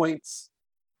style points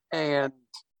and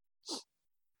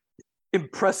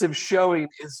impressive showing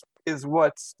is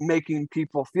what's making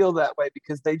people feel that way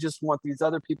because they just want these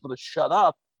other people to shut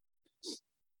up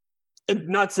and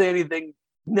not say anything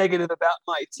negative about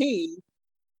my team.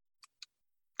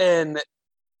 And,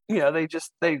 you know,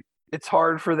 it's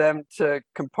hard for them to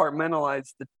compartmentalize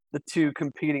the two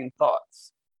competing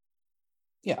thoughts.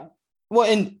 Yeah. Well,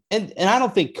 and I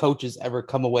don't think coaches ever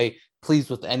come away pleased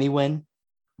with any win,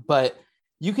 but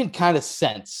you can kind of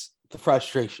sense the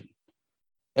frustration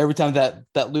every time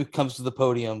that Luke comes to the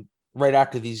podium right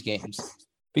after these games,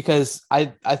 because I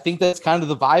think that's kind of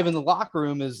the vibe in the locker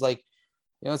room is like,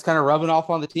 you know, it's kind of rubbing off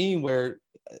on the team where,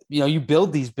 you know, you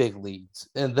build these big leads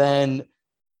and then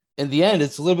in the end,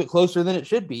 it's a little bit closer than it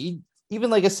should be. Even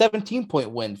like a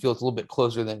 17-point win feels a litlittle bit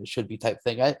closer than it should be type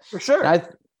thing. For sure. I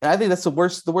think that's the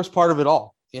worst part of it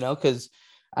all, you know, because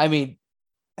I mean,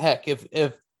 heck, if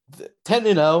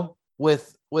 10-0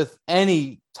 with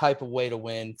any type of way to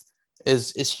win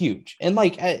is huge. And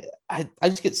like I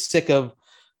just get sick of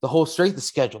the whole strength of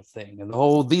schedule thing and the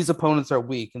whole these opponents are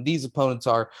weak and these opponents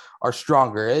are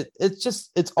stronger.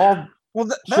 It's all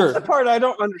that's sure. the part I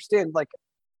don't understand. Like,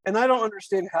 and I don't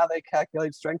understand how they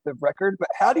calculate strength of record, but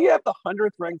how do you have the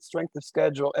 100th ranked strength of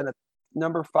schedule and a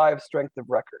number 5 strength of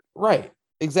record? Right.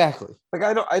 Exactly. Like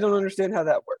I don't understand how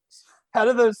that works. How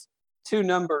do those two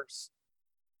numbers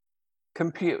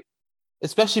compute?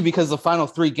 Especially because the final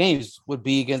 3 games would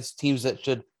be against teams that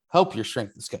should help your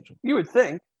strength of schedule. You would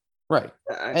think. Right.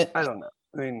 I don't know.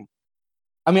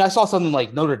 I mean, I saw something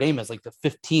like Notre Dame as like the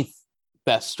 15th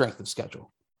best strength of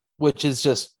schedule, which is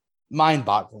just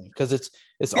mind-boggling because it's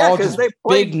all just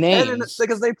big names.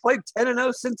 Because they played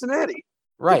 10-0 Cincinnati.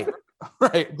 Right.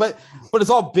 Right. But it's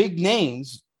all big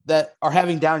names that are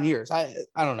having down years. I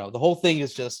don't know. The whole thing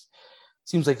is just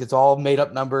seems like it's all made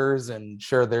up numbers, and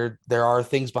sure there are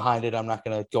things behind it. I'm not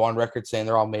going to go on record saying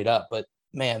they're all made up, but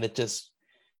man, it just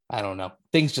I don't know.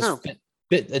 Things just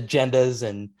fit agendas,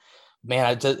 and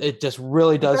man, it just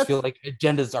really does feel like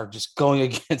agendas are just going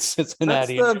against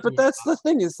Cincinnati. But that's the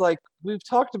thing is like we've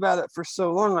talked about it for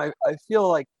so long. I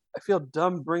feel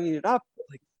dumb bringing it up.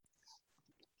 Like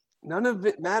none of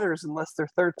it matters unless they're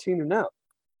 13-0.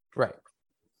 Right.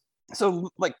 So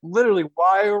like literally,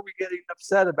 why are we getting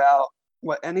upset about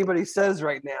what anybody says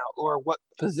right now or what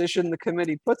position the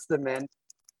committee puts them in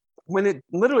when it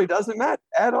literally doesn't matter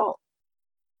at all?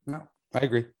 No, I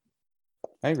agree.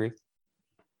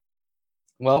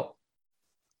 Well,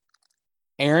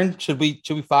 Aaron, should we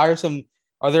fire some?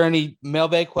 Are there any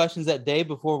mailbag questions that day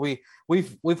before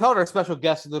we've held our special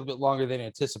guest a little bit longer than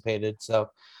anticipated? So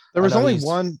there was only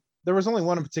one. There was only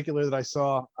one in particular that I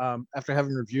saw after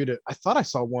having reviewed it. I thought I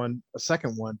saw a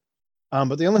second one,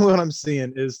 but the only one I'm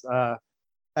seeing is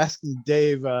asking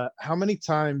Dave, how many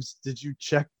times did you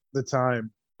check the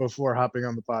time before hopping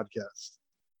on the podcast?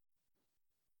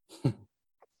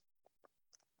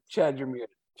 Chad, you're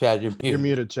muted. You're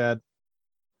muted, Chad.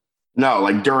 No,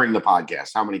 like during the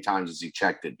podcast, how many times has he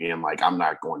checked it? Being like, I'm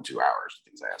not going 2 hours.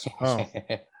 These assholes.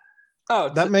 Oh,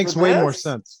 that makes way more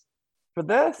sense. For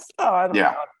this? Oh, I don't know.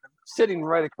 I'm sitting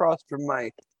right across from my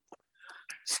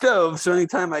stove, so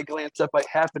anytime I glance up, I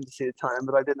happen to see the time,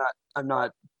 but I'm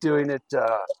not doing it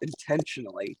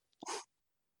intentionally.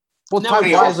 Well, Now, time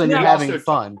flies when you're he having also-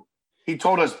 fun. He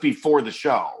told us before the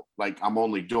show, like, I'm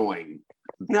only doing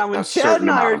Now, when a Chad certain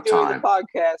and I are amount of doing time. the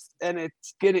podcast, and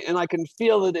it's getting, and I can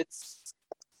feel that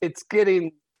it's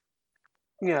getting,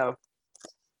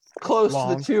 close Long.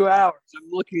 to the 2 hours. I'm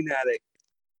looking at it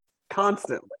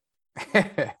constantly.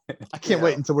 I can't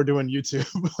wait until we're doing YouTube.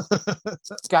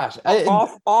 Gosh,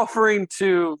 Offering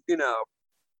to,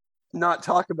 not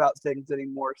talk about things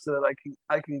anymore, so that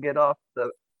I can get off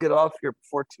here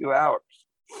before 2 hours.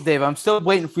 Dave, I'm still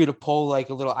waiting for you to pull like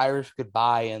a little Irish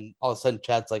goodbye, and all of a sudden,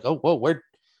 Chad's like, "Oh, whoa,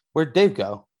 where'd Dave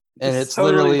go?" And it's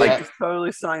totally literally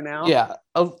totally sign out. yeah,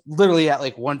 literally at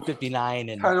like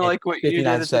 1:59 and Kind of like what you did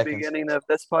at seconds. the beginning of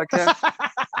this podcast.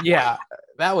 Yeah,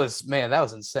 that was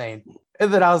insane.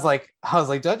 And then I was like,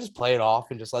 do I just play it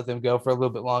off and just let them go for a little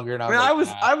bit longer? And I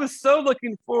was so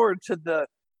looking forward to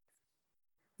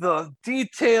the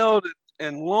detailed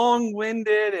and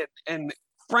long-winded and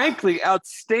frankly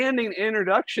outstanding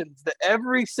introductions that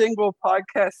every single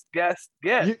podcast guest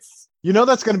gets. You know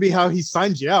that's going to be how he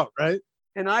signs you out, right?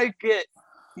 And I get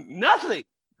nothing,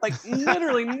 like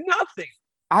literally nothing.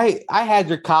 I had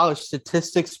your college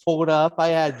statistics pulled up. I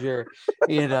had your,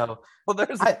 Well,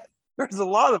 there's a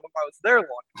lot of them. I was there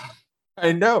long.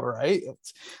 I know, right?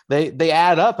 They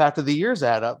add up after the years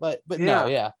add up, but Yeah. no,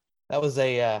 yeah, that was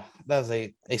a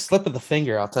slip of the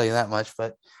finger. I'll tell you that much.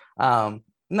 But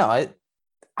no,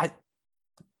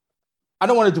 I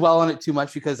don't want to dwell on it too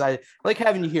much because I like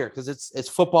having you here because it's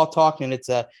football talk and it's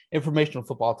informational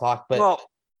football talk. But Well,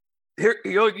 here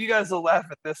you guys will laugh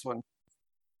at this one.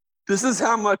 This is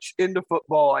how much into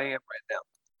football I am right now.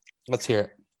 let's hear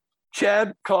it.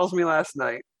 Chad calls me last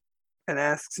night and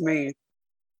asks me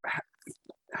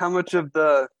how much of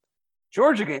the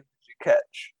Georgia game did you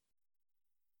catch?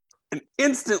 And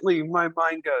instantly my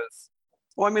mind goes,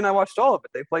 well, I mean, I watched all of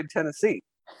it. They played Tennessee.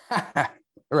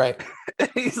 Right.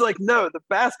 He's like, no, the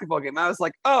basketball game. I was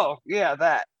like, oh, yeah,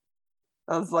 that.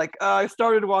 I was like, I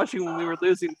started watching when we were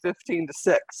losing 15-6.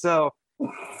 So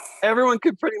everyone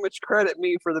could pretty much credit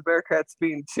me for the Bearcats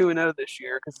being 2-0 this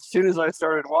year because as soon as I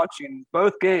started watching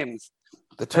both games,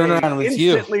 The turnaround they was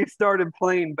you. instantly started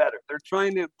playing better. They're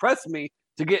trying to impress me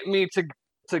to get me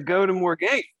to go to more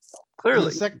games.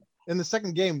 Clearly. In the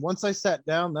second game, once I sat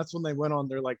down, that's when they went on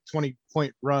their like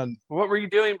 20-point run. What were you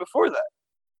doing before that?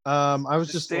 I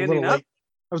was just a standing little up? late.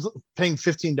 I was paying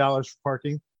 $15 for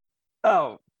parking.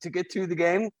 Oh, to get to the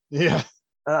game? Yeah.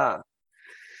 That's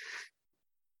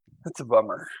a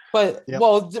bummer. But Yep.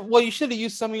 well, you should have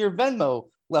used some of your Venmo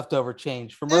leftover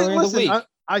change from earlier in the Listen, week.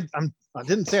 I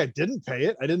didn't say I didn't pay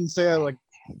it. I didn't say I like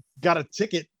got a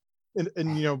ticket and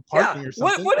parking or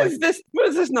something. What is this? What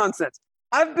is this nonsense?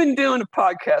 I've been doing a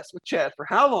podcast with Chad for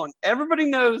how long? Everybody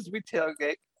knows we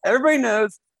tailgate. Everybody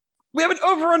knows we have an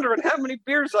over-under on how many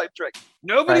beers I drink.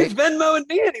 Nobody's Venmoing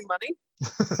me any money.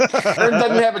 Aaron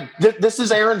doesn't have this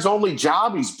is Aaron's only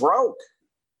job. He's broke.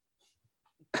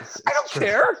 I don't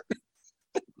care.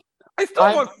 I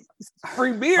still want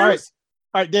free beers.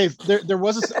 All right, Dave. There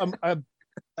was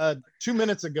 2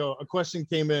 minutes ago a question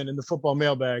came in the football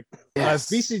mailbag. Yes.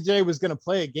 BCJ was going to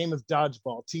play a game of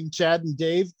dodgeball. Team Chad and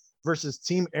Dave versus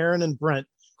Team Aaron and Brent.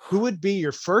 Who would be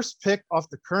your first pick off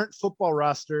the current football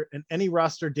roster and any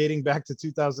roster dating back to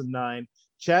 2009?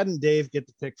 Chad and Dave get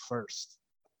to pick first.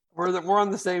 We're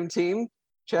on the same team.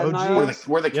 Chad and I OG. are.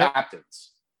 We're the Yep.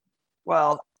 captains.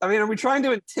 Well, I mean, are we trying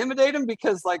to intimidate him?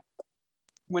 Because like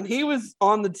when he was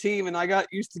on the team and I got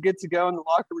used to go in the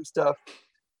locker room and stuff,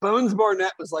 Bones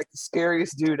Barnett was like the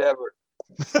scariest dude ever.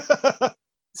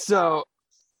 So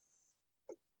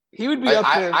he would be up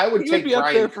there. I would he take be up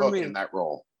Brian there for Cook me. in that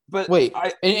role. But Wait,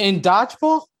 in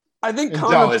dodgeball? I think In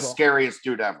Connor, No, dodgeball. as scariest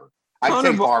dude ever.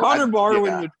 Connor, Connor Barwin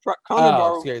yeah. would Connor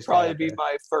Barwin scary would probably guy, be okay.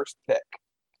 my first pick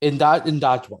In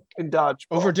dodgeball. in dodgeball.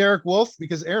 Over Derek Wolf,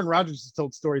 because Aaron Rodgers has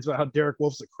told stories about how Derek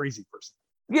Wolf's a crazy person.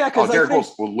 Yeah, Oh, because Derek I think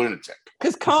Wolf's a lunatic.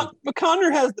 but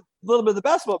Connor has a little bit of the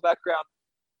basketball background.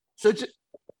 So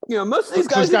most of these So he's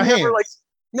guys got have never hands.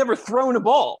 never thrown a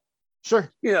ball.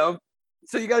 Sure.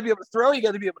 So you got to be able to throw. You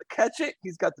got to be able to catch it.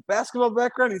 He's got the basketball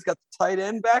background. He's got the tight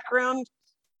end background.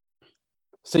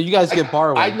 So you guys get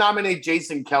Barwin. I'd nominate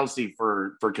Jason Kelsey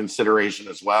for consideration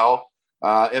as well,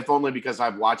 if only because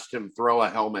I've watched him throw a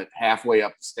helmet halfway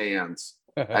up the stands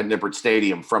at Nippert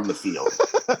Stadium from the field.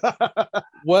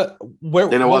 Where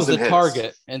And it was the wasn't his.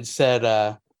 target and said,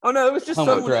 Oh no, it was just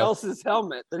Helmet someone draft. else's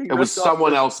helmet that he. It was ripped off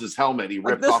someone the- else's helmet. He Like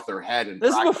ripped this- off their head.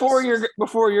 This is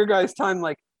before your guys' time.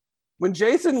 Like when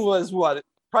Jason was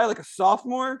probably like a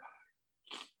sophomore.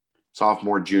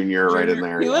 sophomore, junior, right in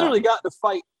there. He literally got to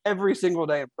fight every single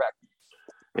day in practice.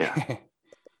 Yeah.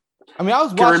 I mean, I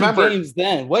was watching games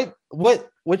then.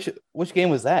 Which game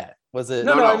was that? Was it?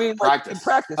 No, I mean practice. Like, in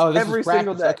practice. Oh, this every was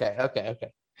practice. single day.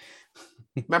 Okay.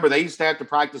 Remember, they used to have to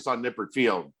practice on Nippert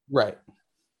Field Right.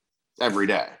 every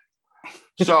day.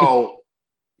 So,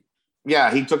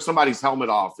 yeah, he took somebody's helmet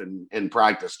off in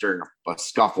practice during a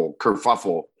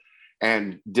kerfuffle,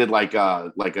 and did like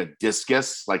a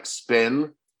discus, like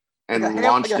spin, and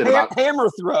launched it about hammer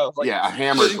throw. a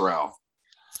hammer throw,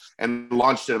 and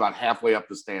launched it about halfway up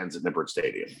the stands at Nippert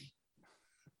Stadium.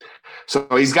 So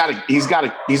he's got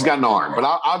an arm, but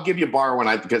I'll give you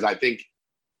Barwin because I think.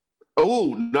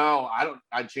 Oh no, I don't.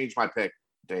 I changed my pick,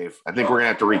 Dave. I think we're gonna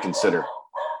have to reconsider.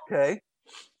 Okay.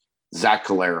 Zach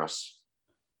Collaros.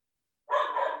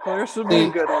 Collaros would be a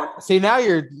good one. See, now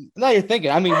you're thinking.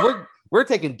 I mean, we're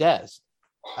taking Dez.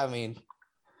 I mean,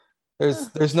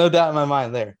 there's no doubt in my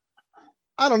mind there.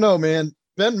 I don't know, man.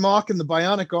 Ben Mock and the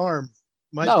bionic arm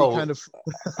might be kind of.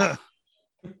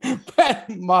 Ben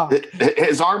Mock.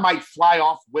 His arm might fly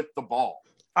off with the ball.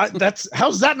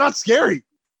 How's that not scary?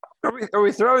 Are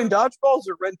we throwing dodgeballs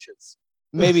or wrenches?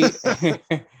 Maybe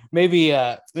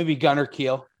Gunner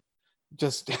Keel.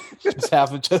 Just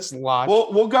have him just launch.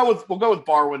 We'll go with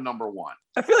Barwin number one.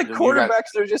 I feel like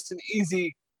quarterbacks are just an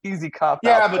easy cop.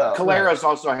 Yeah, but Collaros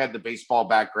also had the baseball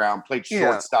background, played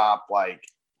shortstop,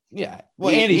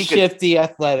 Andy's shifty,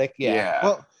 athletic. Yeah.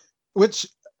 Well, which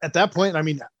at that point, I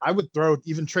mean, I would throw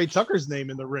even Trey Tucker's name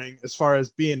in the ring as far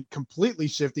as being completely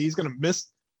shifty. He's gonna miss.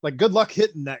 Like, good luck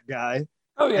hitting that guy.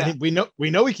 Oh yeah, we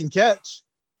know he can catch,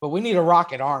 but we need a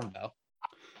rocket arm though.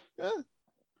 Yeah,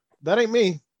 that ain't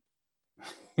me.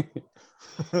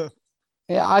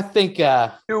 Yeah, I think.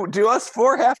 Do us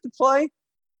four have to play?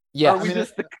 Yeah, are we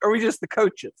just the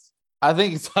coaches? I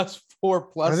think it's us four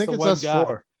plus. I think the it's one us guy.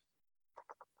 four.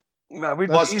 No,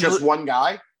 plus just one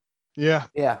guy. Yeah.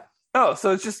 Oh,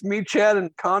 so it's just me, Chad,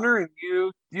 and Connor, and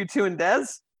you two, and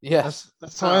Dez. Yes,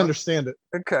 that's how I understand it.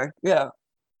 Okay, yeah.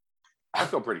 I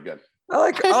feel pretty good. I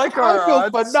like our feel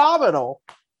odds. phenomenal.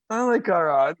 I like our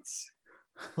odds.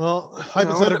 Well,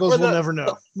 hypotheticals we'll never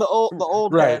know. The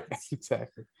old right, heads.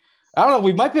 Exactly. I don't know.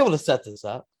 We might be able to set this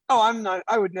up. Oh, I'm not.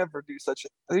 I would never do such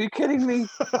a. Are you kidding me?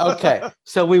 Okay,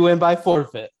 so we win by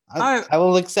forfeit. I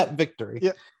will accept victory.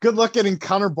 Yeah. Good luck getting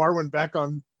Connor Barwin back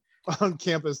on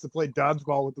campus to play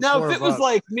dodgeball with the now, four if it of was us.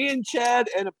 like me and Chad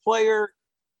and a player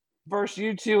versus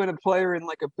you two and a player in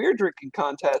like a beer drinking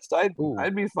contest,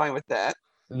 I'd be fine with that.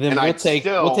 Then we'll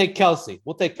take Kelsey.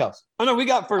 We'll take Kelsey. Oh no, we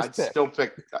got first pick.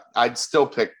 I'd still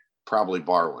pick probably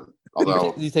Barwin.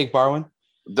 Although you take Barwin?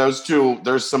 Those two,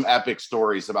 there's some epic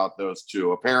stories about those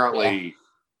two. Apparently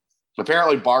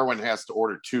Barwin has to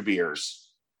order 2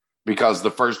 beers because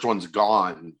the first one's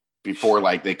gone before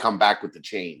they come back with the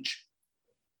change.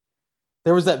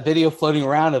 There was that video floating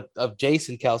around of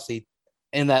Jason Kelsey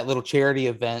in that little charity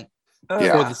event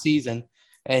before the season,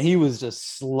 and he was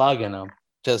just slugging them,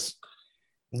 just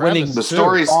winning. The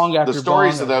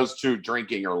stories of those two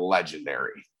drinking are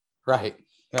legendary. Right.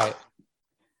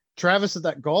 Travis at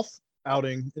that golf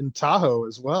outing in Tahoe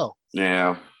as well.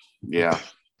 Yeah.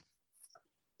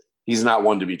 He's not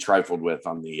one to be trifled with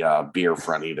on the beer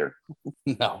front either.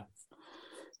 No.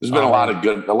 There's been a lot of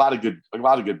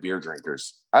good beer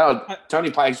drinkers. Tony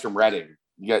Pike's from Reading.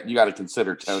 You got to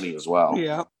consider Tony as well.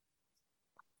 Yeah.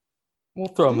 We'll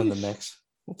throw him in the mix.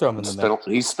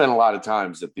 He's spent a lot of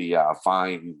times at the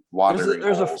fine watering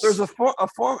holes. There's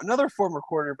another former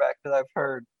quarterback that I've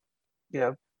heard,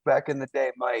 back in the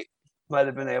day might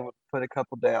have been able to put a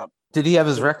couple down. Did he have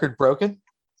his record broken?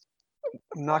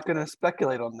 I'm not going to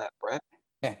speculate on that, Brent.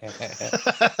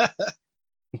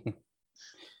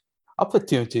 I'll put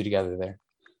 2 and 2 together there.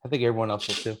 I think everyone else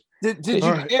will too.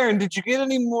 Aaron, did you get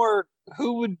any more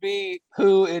who would be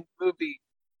who in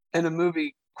a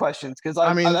movie questions? Because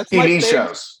that's TV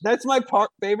shows. That's my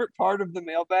favorite part of the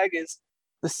mailbag is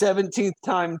the 17th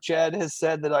time Chad has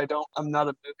said that I'm not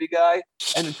a movie guy,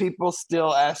 and people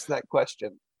still ask that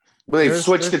question. Well, they've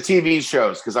switched to TV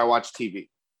shows because I watch TV.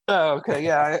 Oh, okay.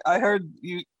 Yeah, I heard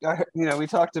you. We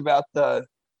talked about the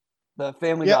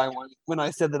Family Guy one when I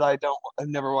said that I've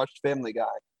never watched Family Guy.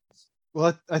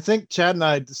 Well, I think Chad and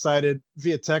I decided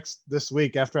via text this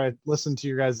week after I listened to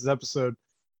your guys' episode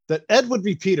that Ed would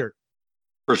be Peter.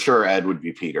 For sure, Ed would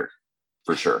be Peter.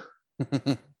 For sure.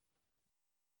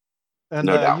 And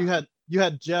no doubt. you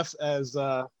had Jeff as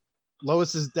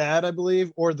Lois's dad, I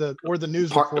believe, or the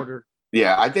news reporter.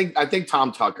 Yeah, I think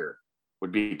Tom Tucker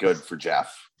would be good for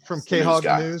Jeff from K-Hog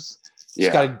News.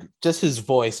 Yeah, just his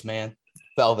voice, man.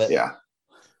 Velvet. Yeah.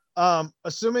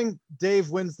 Assuming Dave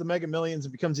wins the Mega Millions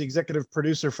and becomes the executive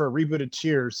producer for a rebooted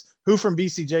Cheers, who from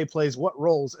BCJ plays what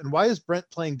roles, and why is Brent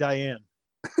playing Diane?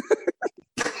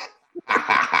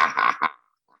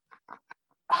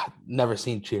 Never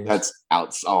seen Cheers. That's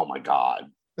out. Oh my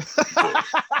god.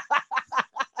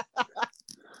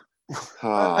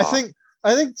 I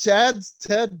think Chad's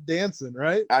Ted Danson,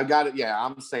 right? I got it. Yeah,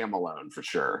 I'm Sam Malone for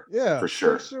sure. Yeah, for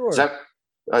sure. For sure. Does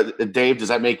that, Dave? Does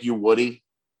that make you Woody?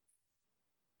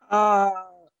 Sure.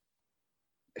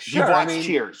 You've watched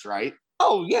Cheers, right?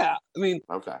 Oh yeah. I mean,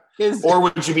 Okay. his Or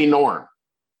would you be Norm?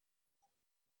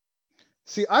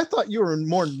 See, I thought you were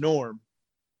more Norm.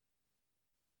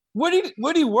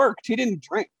 Woody worked. He didn't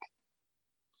drink.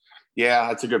 Yeah,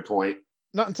 that's a good point.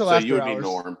 Not until So after you would hours. be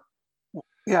Norm.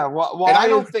 Yeah. Why? And I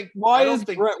don't think. Why I don't is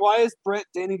think Brent? Why is Brent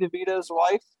Danny DeVito's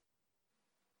wife?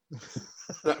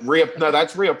 No,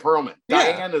 that's Rhea Perlman. Yeah.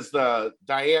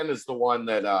 Diane is the one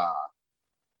that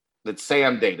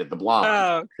Sam dated, the blonde.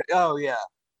 Oh, okay. Oh yeah.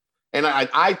 And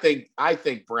I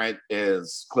think Brent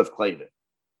is Cliff Clavin.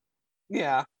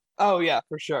 Yeah. Oh yeah,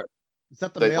 for sure. Is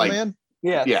that the They, like, mailman?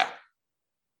 Yeah. Yeah.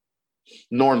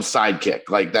 Norm's sidekick.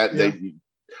 Like that Yeah. they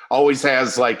always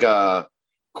has like a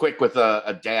quick with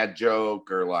a dad joke,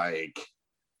 or like,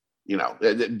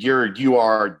 you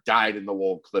are dyed in the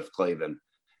wool Cliff Clavin.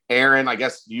 Aaron, I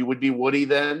guess you would be Woody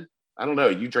then. I don't know.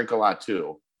 You drink a lot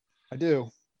too. I do.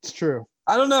 It's true.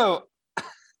 I don't know.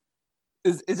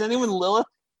 Is anyone Lilith?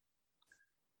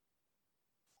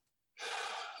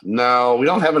 No, we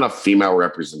don't have enough female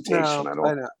representation. No, I don't.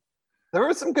 I know. There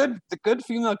were some good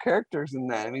female characters in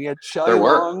that. I mean, you had There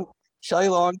were. Shelley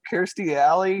Long, Kirstie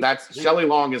Alley. That's Shelley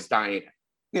Long is Diane.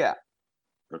 Yeah.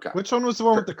 Okay. Which one was the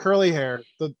one with the curly hair?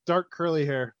 The dark curly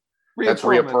hair. That's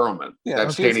Rhea Perlman. Yeah,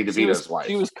 That's she was- Danny DeVito's wife.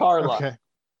 She was Carla. Okay.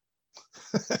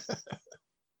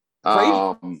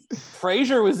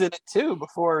 Frasier was in it too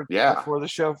before Yeah. the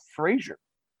show Frasier.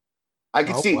 I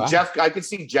could Oh, see wow. Jeff. I could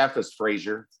see Jeff as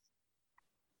Frasier.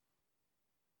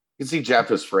 You can see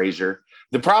Jeff as Frasier.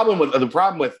 The problem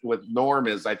with Norm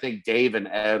is I think Dave and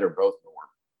Ed are both Norm.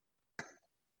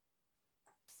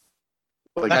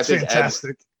 Like That's I think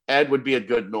fantastic. Ed would be a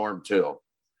good Norm too.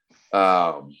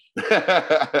 Yeah,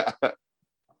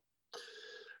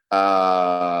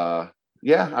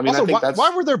 I mean, Also, I think that's why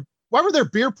were there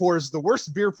beer pours, the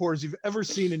worst beer pours you've ever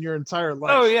seen in your entire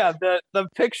life? Oh yeah, the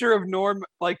picture of Norm,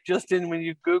 like just in when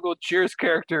you Google Cheers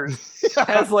characters,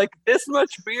 has like this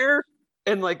much beer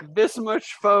and like this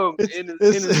much foam in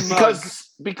his mug.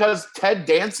 because Ted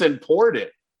Danson poured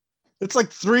it. It's like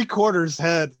 3/4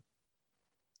 head.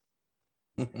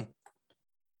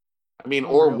 I mean, Oh,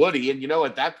 or really? Woody, and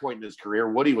at that point in his career,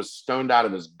 Woody was stoned out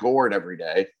of his gourd every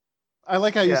day. I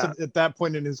like how you Yeah. said at that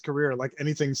point in his career, like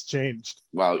anything's changed.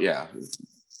 Well, yeah,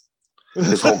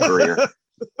 his whole career,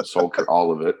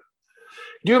 all of it.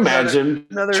 Can you imagine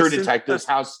Another True sin- Detectives?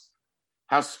 How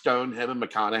stoned him and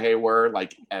McConaughey were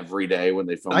like every day when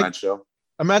they filmed that show.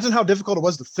 Imagine how difficult it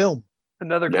was to film.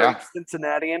 Another Yeah. great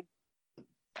Cincinnatian,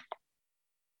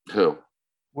 Who?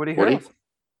 Woody Woody? Harrelson.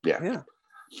 Yeah. Yeah.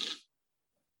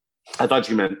 I thought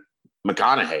you meant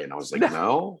McConaughey, and I was like,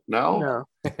 no. No.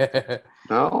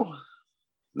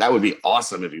 That would be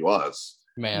awesome if he was.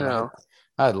 Man, No.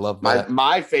 I'd love that.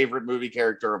 My favorite movie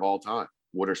character of all time,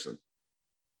 Wooderson.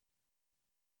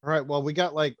 All right. Well, we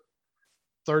got like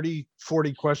 30,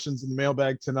 40 questions in the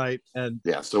mailbag tonight. And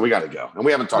Yeah, so we got to go, and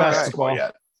we haven't talked Basketball. basketball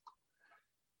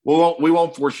yet. We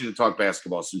won't force you to talk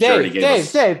basketball since you already gave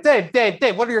us.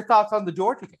 Dave, what are your thoughts on the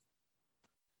Georgia game?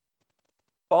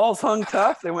 Balls hung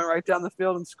tough. They went right down the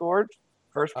field and scored.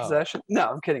 First Oh. possession. No,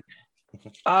 I'm kidding.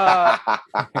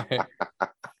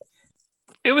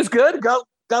 It was good. Got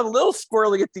a little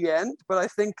squirrely at the end, but I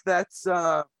think that's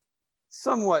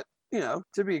somewhat,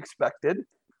 to be expected.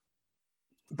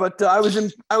 But I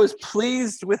was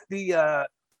pleased with the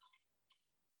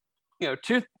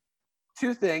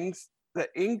two things. The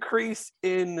increase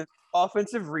in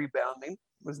offensive rebounding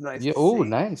was nice. Yeah, to oh, see.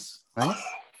 nice.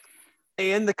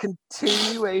 And the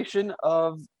continuation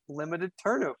of limited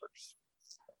turnovers.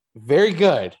 Very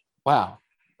good. Wow.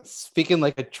 Speaking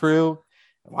like a true.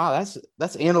 Wow, that's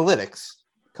analytics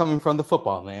coming from the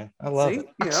football man. I love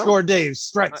it. Score Dave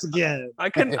strikes again. I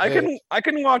can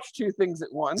watch two things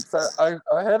at once. I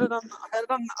had it on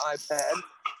the iPad.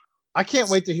 I can't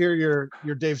wait to hear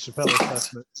your Dave Chappelle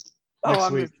assessment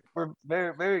next week. We're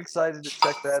very, very excited to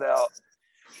check that out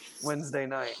Wednesday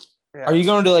night. Yeah. Are you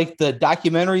going to like the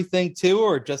documentary thing too,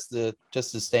 or just the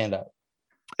stand up?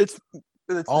 It's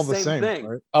All the same thing.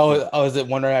 right? Oh, is it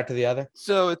one right after the other?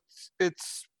 So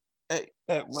it's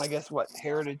I guess what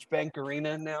Heritage Bank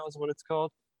Arena now is what it's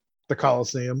called. The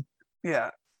Coliseum. Yeah,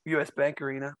 U.S. Bank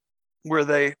Arena.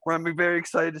 where I'm very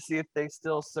excited to see if they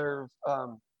still serve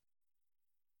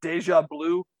Deja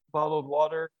Blue bottled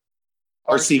water,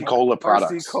 RC Cola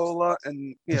products. RC Cola,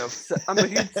 and I'm a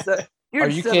huge Are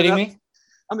you kidding me?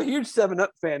 I'm a huge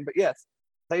 7-Up fan, but yes,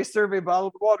 they serve a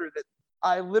bottled water that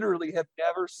I literally have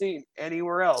never seen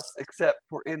anywhere else except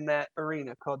for in that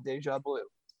arena called Deja Blue.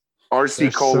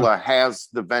 RC Cola has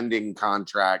the vending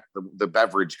contract, the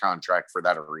beverage contract for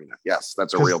that arena. Yes,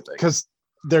 that's a real thing. Because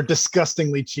they're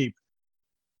disgustingly cheap.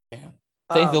 Yeah.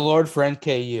 Thank the Lord for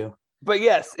NKU. But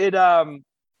yes, it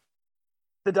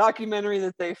the documentary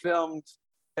that they filmed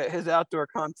at his outdoor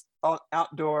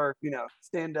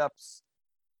stand-ups,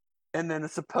 and then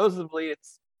supposedly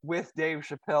it's with Dave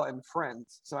Chappelle and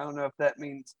friends. So I don't know if that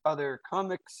means other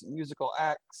comics, musical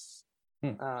acts.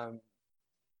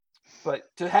 But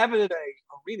to have it at a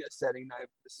arena setting, I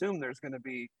assume there's going to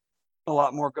be a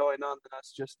lot more going on than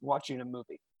us just watching a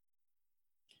movie.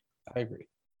 I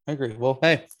agree. Well,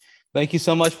 hey, thank you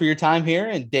so much for your time here.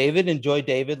 And David, enjoy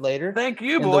David later. Thank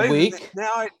you, boys.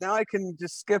 Now I can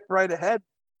just skip right ahead.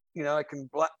 I can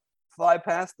fly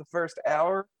past the first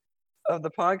hour of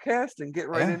the podcast and get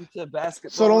right into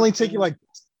basketball. So it'll only take you like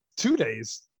 2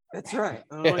 days. That's right.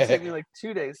 It'll only take me like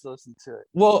 2 days to listen to it.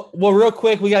 Well, real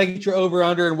quick, we got to get your over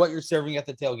under and what you're serving at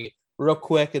the tailgate. Real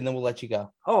quick, and then we'll let you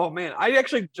go. Oh man, I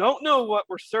actually don't know what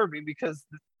we're serving because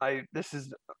this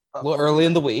is a little early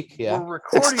in the week. Yeah, we're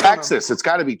recording. It's Texas. It's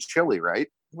got to be chilly, right?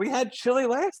 We had chili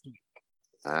last week.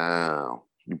 Oh,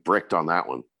 you bricked on that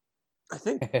one. I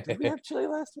think did we have chili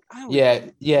last week? Yeah,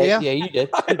 you did.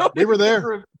 We were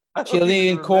there. Chili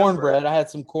and cornbread. I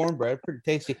had some cornbread, pretty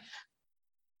tasty.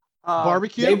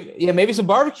 Barbecue? Maybe some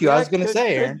barbecue. I was going to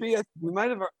say, Aaron. We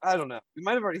might have. I don't know. We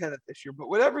might have already had it this year, but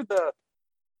whatever the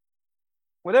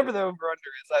over under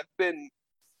is,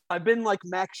 I've been like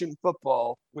Maction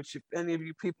football, which if any of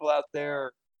you people out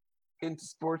there into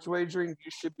sports wagering,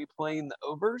 you should be playing the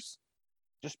overs.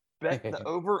 Just bet the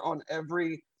over on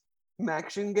every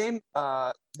Maction game.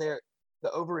 The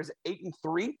over is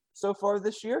 8-3 so far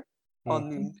this year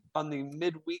on the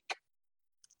midweek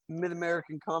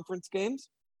Mid-American Conference games.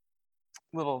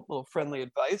 Little friendly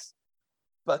advice,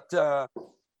 but I'm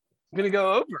gonna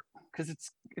go over because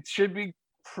it should be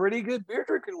pretty good beer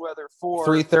drinking weather for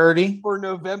 3:30 for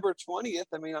November 20th.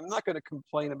 I mean, I'm not going to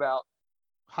complain about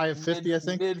high of 50. I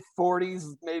think mid 40s,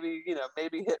 maybe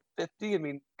hit 50. I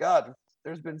mean, God,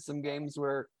 there's been some games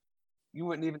where you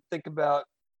wouldn't even think about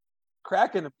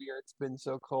cracking a beer. It's been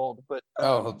so cold. But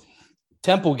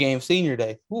Temple game, senior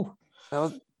day. Whew.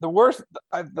 The worst,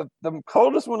 the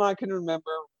coldest one I can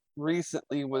remember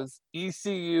recently was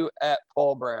ECU at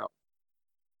Paul Brown.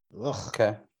 Ugh.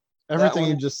 Okay. Everything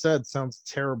you just said sounds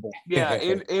terrible. Yeah,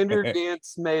 and Andrew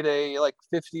Gantz made a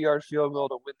 50-yard field goal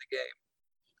to win the game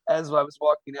as I was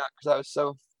walking out because I was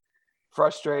so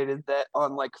frustrated that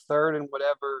on third and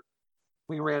whatever,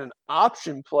 we ran an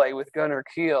option play with Gunnar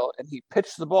Keel, and he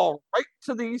pitched the ball right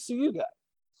to the ECU guy.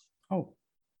 Oh,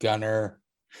 Gunnar.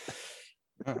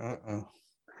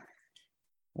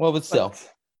 Well, but still.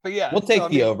 But yeah. We'll take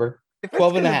the over. If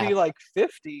 12 it's and a going half.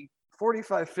 to be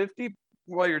 45-50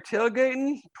 while you're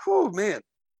tailgating, whew, man,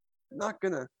 not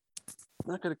gonna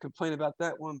complain about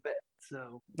that one bit.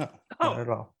 So no, not at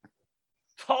all.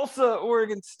 Tulsa,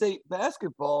 Oregon State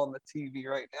basketball on the TV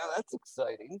right now. That's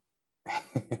exciting.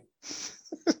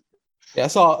 Yeah, I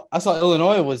saw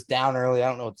Illinois was down early. I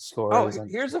don't know what the score is.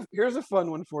 Here's a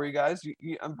fun one for you guys.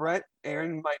 I'm Brett.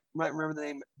 Aaron might remember the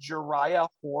name Jariah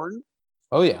Horn.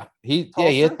 Oh yeah, he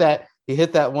hit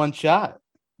that one shot.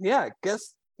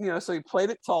 Yeah, so he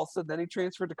played at Tulsa, then he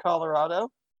transferred to Colorado.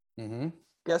 Mm-hmm.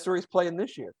 Guess where he's playing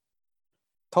this year?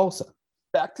 Tulsa.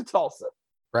 Back to Tulsa.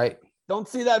 Right. Don't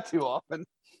see that too often.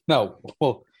 No.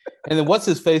 Well, and then what's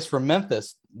his face from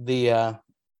Memphis? The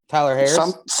Tyler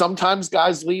Harris. Sometimes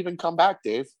guys leave and come back,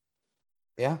 Dave.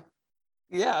 Yeah.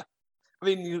 Yeah. I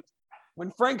mean,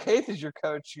 when Frank Haith is your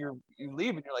coach, you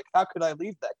leave and you're like, how could I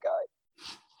leave that guy?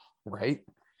 Right.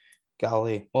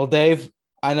 Golly. Well, Dave,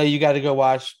 I know you got to go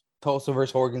watch Tulsa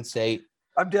versus Oregon State.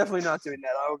 I'm definitely not doing that.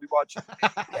 I will be watching the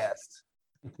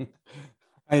podcast.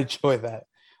 I enjoy that.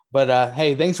 But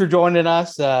hey, thanks for joining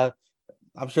us.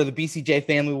 I'm sure the BCJ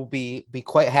family will be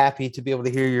quite happy to be able to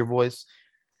hear your voice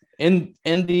in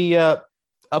the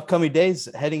upcoming days,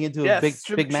 heading into a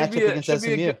big matchup against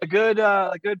SMU. A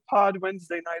good pod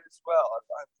Wednesday night as well.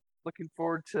 I'm looking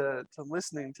forward to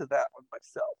listening to that one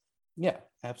myself. Yeah,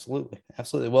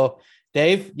 absolutely. Well,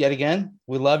 Dave, yet again,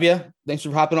 we love you. Thanks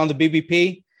for hopping on the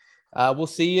BBP. We'll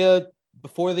see you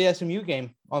before the SMU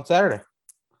game on Saturday.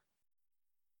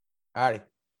 All righty.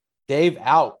 Dave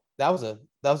out. That was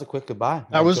a quick goodbye.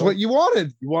 That was what you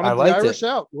wanted. You wanted the Irish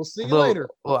out. We'll see you later.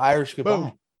 Well, Irish goodbye.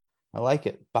 Boom. I like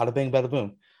it. Bada bing, bada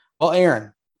boom. Well,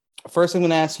 Aaron, first I'm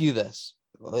going to ask you this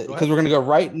because we're going to go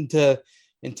right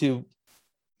into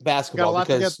basketball. Got a lot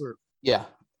to get through. Yeah,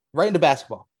 right into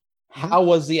basketball. Mm-hmm. How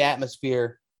was the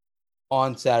atmosphere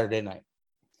on Saturday night?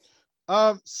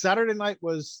 Saturday night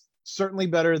was certainly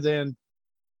better than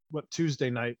Tuesday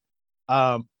night.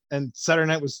 And Saturday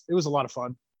night was a lot of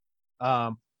fun.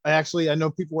 I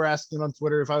know people were asking on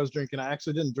Twitter if I was drinking. I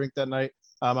actually didn't drink that night.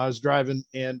 I was driving,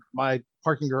 and my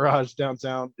parking garage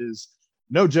downtown is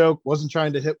no joke. Wasn't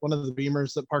trying to hit one of the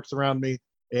Beamers that parks around me,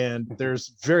 and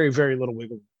there's very, very little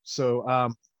wiggle room. So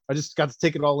I just got to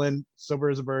take it all in, sober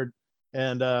as a bird,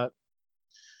 and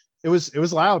it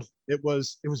was loud. It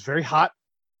was very hot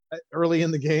early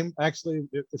in the game. Actually,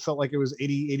 it felt like it was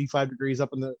 80, 85 degrees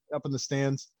up in the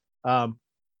stands, up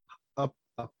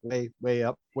way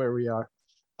up where we are.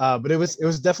 But it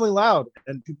was definitely loud,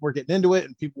 and people were getting into it,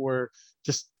 and people were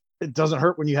just, it doesn't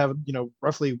hurt when you have,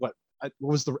 roughly what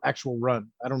was the actual run?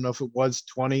 I don't know if it was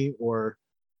 20 or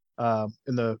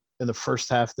in the first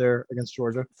half there against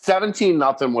Georgia.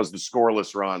 17-0 was the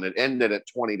scoreless run. It ended at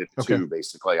 20-2,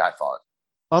 basically, I thought.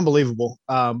 Unbelievable.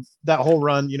 That whole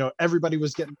run, everybody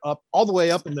was getting up all the way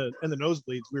up in the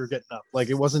nosebleeds. We were getting up. Like,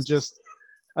 it wasn't just,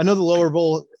 I know the lower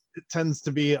bowl, it tends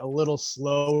to be a little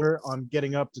slower on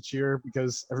getting up to cheer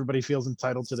because everybody feels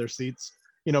entitled to their seats,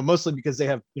 mostly because they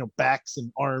have, backs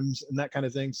and arms and that kind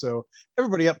of thing. So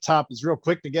everybody up top is real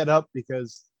quick to get up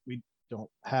because we don't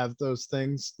have those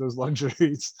things, those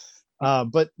luxuries.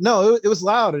 But no, it was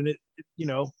loud, and it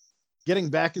getting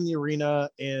back in the arena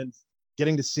and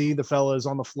getting to see the fellas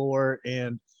on the floor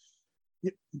and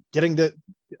I think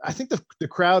the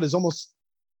crowd is almost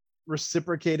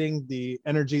reciprocating the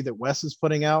energy that Wes is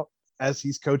putting out as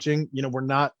he's coaching. We're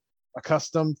not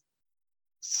accustomed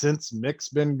since Mick's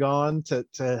been gone to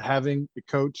having a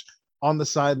coach on the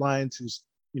sidelines who's,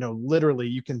 literally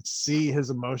you can see his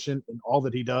emotion in all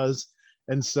that he does.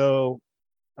 And so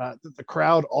the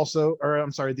crowd also, or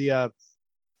I'm sorry, the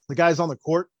guys on the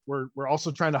court were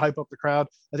also trying to hype up the crowd.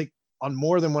 I think on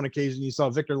more than one occasion, you saw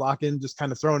Victor Locken just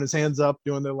kind of throwing his hands up,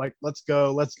 doing the like, let's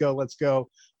go, let's go, let's go.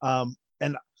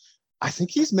 And I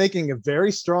think he's making a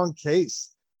very strong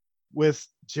case with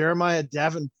Jeremiah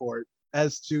Davenport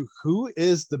as to who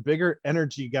is the bigger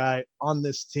energy guy on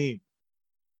this team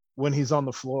when he's on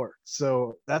the floor.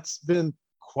 So that's been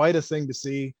quite a thing to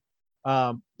see.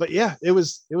 But yeah, it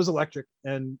was electric.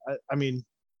 And I mean,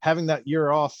 having that year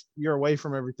away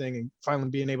from everything and finally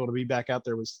being able to be back out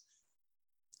there was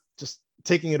just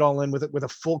taking it all in with a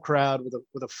full crowd,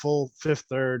 with a full fifth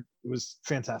third. It was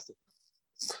fantastic.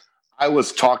 I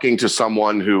was talking to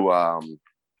someone who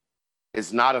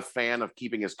is not a fan of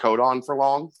keeping his coat on for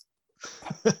long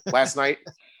last night,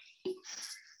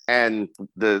 and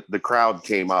the crowd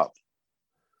came up,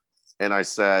 and I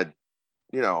said,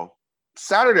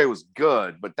 Saturday was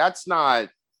good, but that's not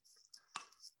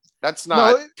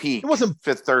peak. It wasn't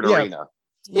Fifth Third Arena.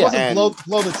 It wasn't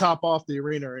blow the top off the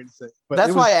arena or anything. But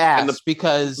that's why I asked,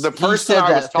 because the person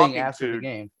I was talking after the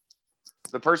game.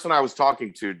 The person I was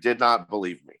talking to did not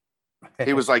believe me.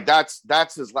 He was like, that's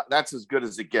as good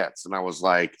as it gets. And I was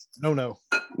like, no.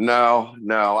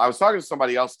 I was talking to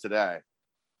somebody else today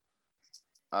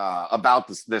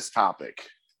about this topic.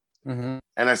 Mm-hmm.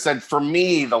 And I said, for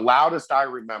me, the loudest I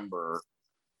remember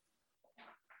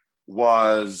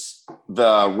was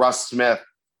the Russ Smith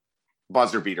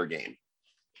buzzer beater game.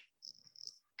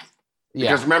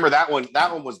 Yeah. Because remember that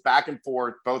one was back and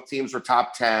forth. Both teams were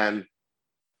top 10.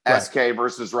 Right. SK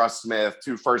versus Russ Smith,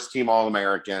 2 first-team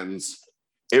All-Americans.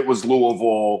 It was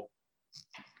Louisville.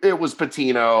 It was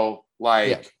Pitino.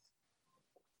 That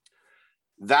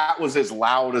was as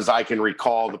loud as I can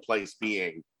recall the place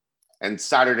being. And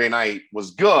Saturday night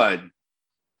was good.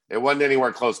 It wasn't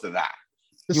anywhere close to that.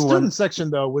 The student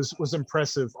section, though, was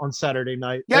impressive on Saturday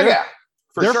night. Yeah.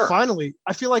 They're sure. Finally,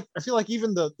 I feel like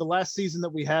even the last season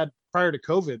that we had prior to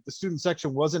COVID, the student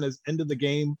section wasn't as into the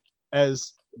game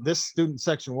as this student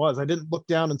section was. I didn't look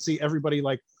down and see everybody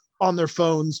on their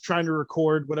phones trying to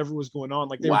record whatever was going on.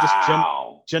 They were just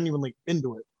genuinely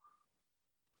into it.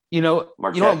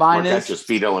 Marquette, what mine Marquette is? Just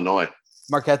beat Illinois.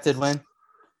 Marquette did win.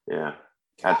 Yeah,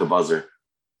 at the buzzer.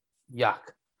 Yuck!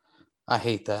 I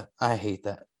hate that.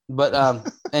 But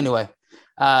anyway,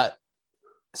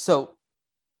 so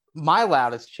my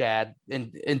loudest, Chad,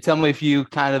 and tell me if you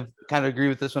kind of agree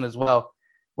with this one as well.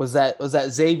 Was that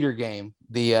Xavier game,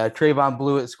 the Trayvon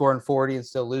Blewett scoring 40 and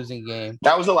still losing game?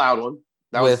 That was a loud one.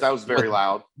 That was very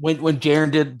loud. When Jaren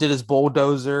did his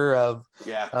bulldozer of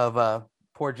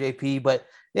poor JP, but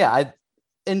yeah,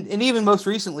 and even most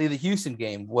recently the Houston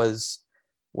game was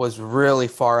really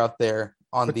far up there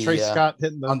on Trey Scott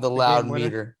hitting on the loud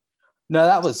meter. No,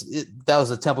 that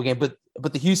was a Temple game, but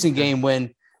the Houston game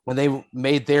when they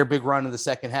made their big run in the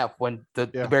second half, when the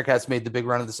Bearcats made the big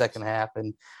run in the second half,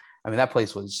 and I mean that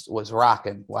place was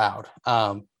rocking loud.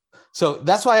 So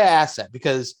that's why I asked that,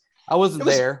 because I wasn't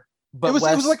there. But it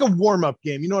was like a warm-up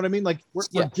game. You know what I mean? Like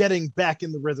we're getting back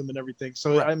in the rhythm and everything.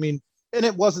 So I mean, and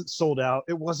it wasn't sold out.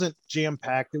 It wasn't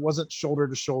jam-packed. It wasn't shoulder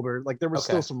to shoulder. Like there was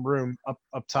still some room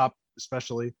up top,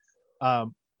 especially.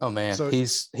 Oh man, so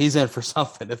he's in for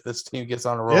something if this team gets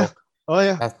on a roll. Yeah. Oh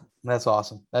yeah, that's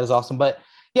awesome. That is awesome. But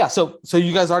yeah, so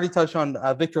you guys already touched on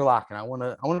Viktor Lakhin. I want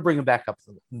to bring him back up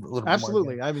a little bit.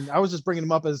 Absolutely. More. I mean, I was just bringing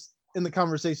him up as in the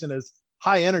conversation as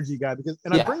high energy guy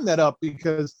I bring that up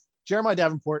because Jeremiah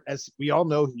Davenport, as we all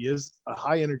know, he is a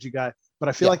high energy guy, but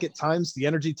I feel like at times the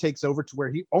energy takes over to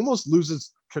where he almost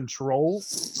loses control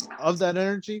of that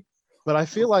energy. But I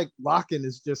feel like Lakhin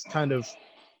is just kind of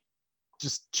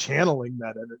just channeling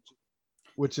that energy,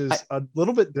 which is a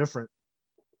little bit different.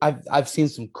 I've seen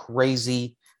some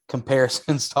crazy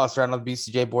comparisons tossed around on the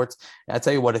BCJ boards. And I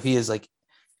tell you what, if he is like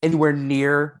anywhere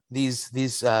near these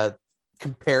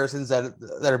comparisons that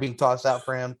are being tossed out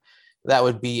for him, that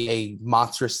would be a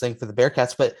monstrous thing for the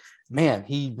Bearcats. But man,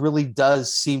 he really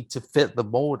does seem to fit the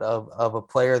mold of a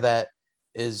player that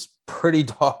is pretty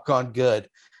doggone good,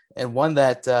 and one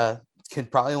that can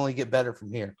probably only get better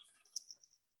from here.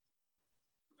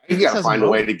 You got to find a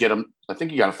way to get him. I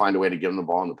think you got to find a way to get him the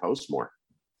ball in the post more.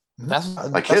 That's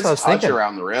his touch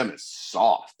around the rim is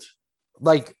soft.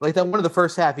 Like that one of the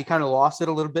first half, he kind of lost it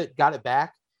a little bit, got it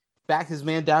backed his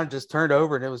man down, just turned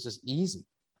over, and it was just easy.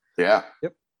 Yeah.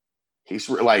 Yep. He's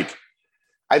like,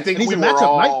 I think he's we a were matchup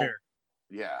all nightmare.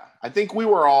 Yeah, I think we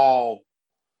were all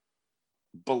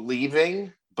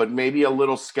believing, but maybe a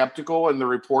little skeptical in the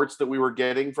reports that we were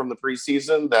getting from the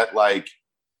preseason that like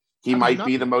he might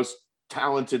be the most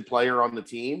talented player on the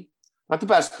team. Not the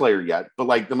best player yet, but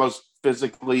like the most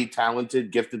physically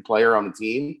talented, gifted player on the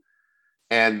team.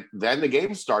 And then the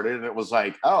game started and it was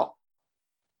like, oh,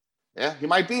 yeah, he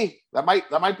might be. That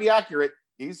might be accurate.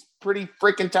 He's pretty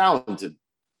freaking talented.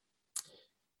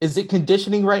 Is it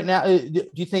conditioning right now? Do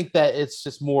you think that it's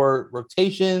just more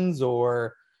rotations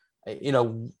or,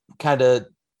 kind of,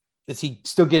 is he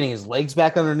still getting his legs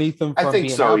back underneath him from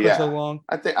being out for so long?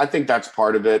 I think that's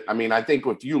part of it. I mean, I think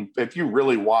if you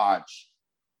really watch,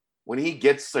 when he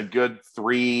gets a good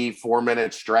 3-4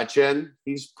 minute stretch in,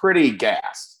 he's pretty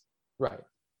gassed. Right.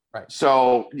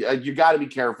 So you got to be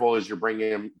careful as you're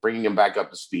bringing him back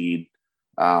up to speed.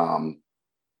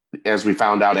 As we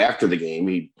found out after the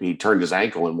game, he turned his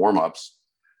ankle in warmups.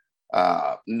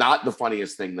 Not the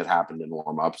funniest thing that happened in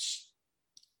warmups.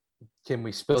 Can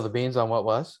we spill the beans on what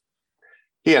was?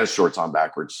 He had his shorts on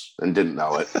backwards and didn't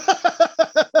know it.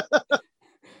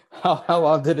 How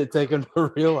long did it take him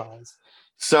to realize?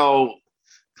 So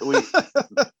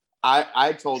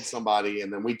I told somebody,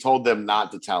 and then we told them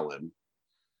not to tell him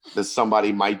that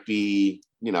somebody might be,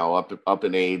 up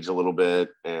in age a little bit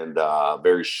and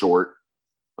very short,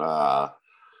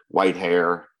 white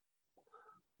hair.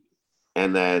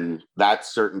 And then that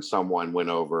certain someone went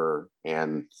over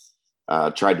and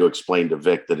tried to explain to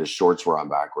Vic that his shorts were on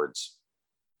backwards.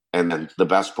 And then the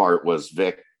best part was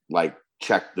Vic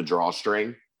checked the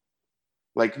drawstring.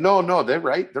 No, they're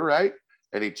right.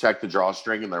 And he checked the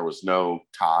drawstring and there was no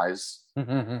ties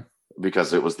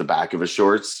because it was the back of his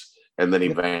shorts. And then he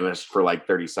vanished for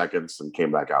 30 seconds and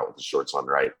came back out with the shorts on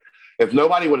right. If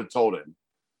nobody would have told him,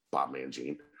 Bob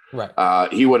Mangine,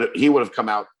 right, he would have come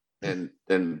out and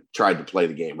tried to play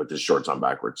the game with his shorts on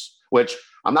backwards, which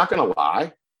I'm not going to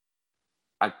lie.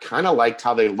 I kind of liked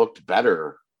how they looked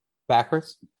better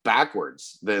backwards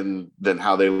than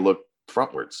how they looked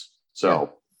frontwards.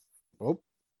 So,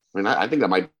 I think that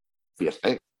might be a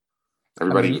thing.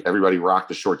 Everybody rocked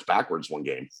the shorts backwards one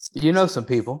game. Some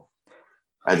people.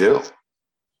 I do.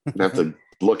 I have to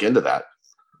look into that.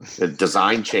 A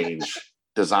design change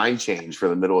for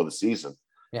the middle of the season.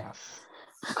 Yeah.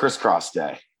 Crisscross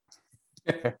day.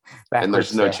 And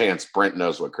there's no chance Brent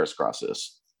knows what crisscross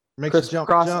is.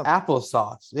 Crisscross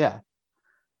applesauce. Yeah.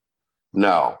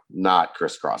 No, not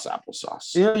crisscross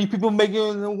applesauce. You people make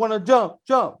you want to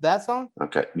jump. That song?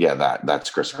 Okay. Yeah, that's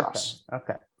crisscross.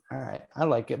 Okay. All right. I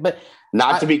like it. But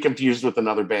not to be confused with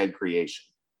another band creation.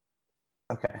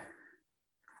 Okay.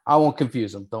 I won't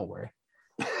confuse them. Don't worry.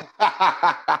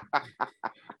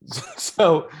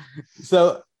 So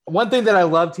one thing that I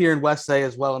loved here in West say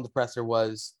as well in the presser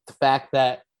was the fact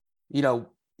that,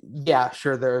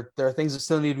 sure, there are things that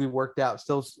still need to be worked out.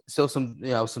 Still some,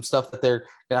 some stuff that they're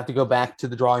gonna have to go back to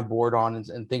the drawing board on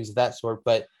and things of that sort.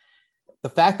 But the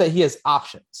fact that he has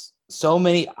options, so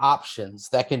many options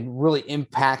that can really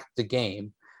impact the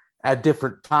game. at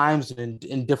different times and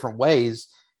in different ways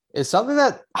is something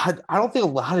that I don't think a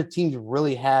lot of teams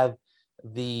really have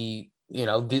the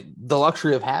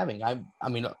luxury of having. I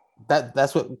mean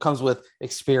that's what comes with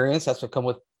experience. That's what comes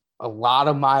with a lot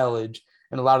of mileage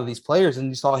and a lot of these players. And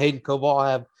you saw Hayden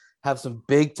Koval have some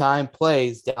big time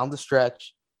plays down the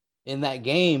stretch in that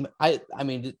game. I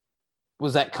mean,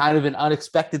 was that kind of an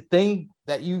unexpected thing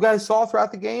that you guys saw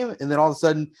throughout the game? And then all of a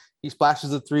sudden he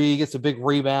splashes a three, gets a big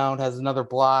rebound, has another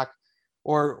block,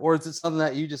 or is it something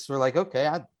that you just were like,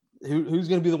 okay, who's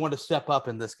going to be the one to step up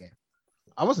in this game?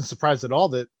 I wasn't surprised at all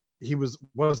that he was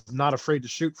not afraid to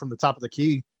shoot from the top of the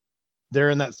key there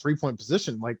in that 3-point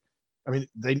position. Like, I mean,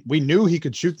 we knew he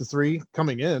could shoot the three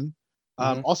coming in.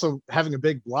 Also having a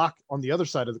big block on the other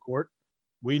side of the court,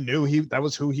 we knew that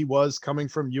was who he was coming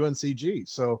from UNCG.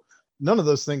 So none of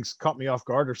those things caught me off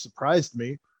guard or surprised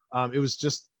me. It was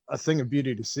just a thing of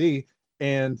beauty to see.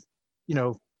 And,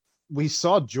 we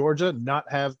saw Georgia not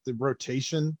have the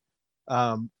rotation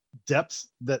depth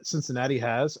that Cincinnati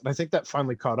has. And I think that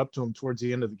finally caught up to him towards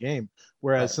the end of the game.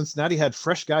 Whereas Cincinnati had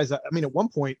fresh guys. I mean, at one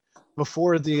point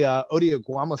before the Odi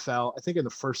Aguama foul, I think in the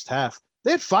first half,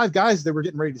 they had 5 guys that were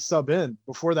getting ready to sub in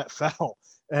before that foul.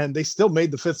 And they still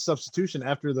made the 5th substitution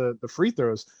after the free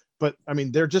throws. But, I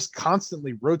mean, they're just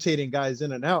constantly rotating guys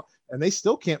in and out, and they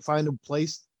still can't find a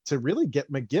place to really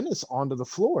get McGinnis onto the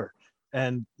floor.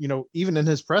 And, even in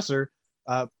his presser,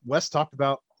 Wes talked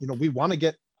about, we want to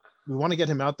get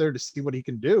him out there to see what he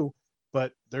can do,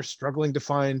 but they're struggling to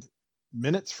find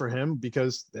minutes for him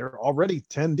because they're already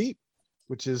 10 deep,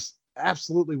 which is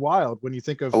absolutely wild when you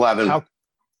think of 11.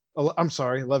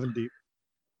 11 deep.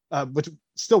 But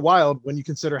still wild when you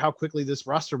consider how quickly this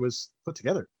roster was put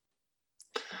together.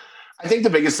 I think the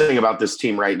biggest thing about this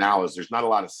team right now is there's not a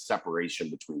lot of separation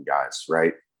between guys,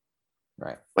 right?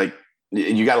 Right. Like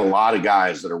you got a lot of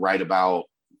guys that are right about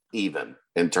even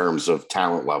in terms of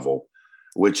talent level,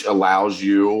 which allows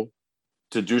you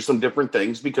to do some different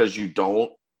things because you're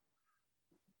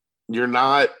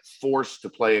not forced to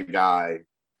play a guy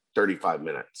 35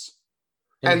 minutes.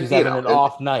 And if he's having an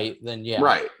off night, then yeah.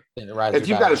 Right. If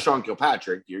you've got a Sean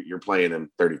Kilpatrick, you're playing him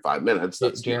 35 minutes.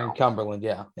 That's Jaron Cumberland,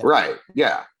 yeah. Right,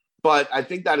 yeah. But I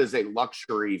think that is a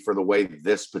luxury for the way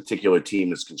this particular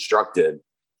team is constructed,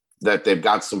 that they've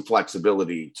got some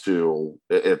flexibility to,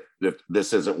 if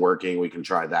this isn't working, we can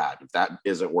try that. If that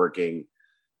isn't working,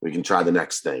 we can try the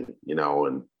next thing,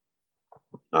 and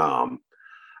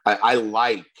I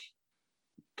like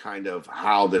kind of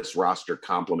how this roster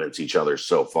complements each other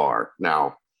so far.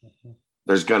 Now,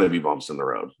 there's going to be bumps in the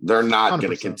road. They're not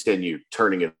going to continue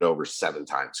turning it over 7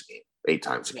 times a game, 8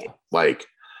 times a game. Like,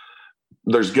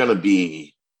 there's going to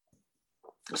be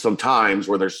some times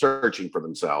where they're searching for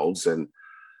themselves and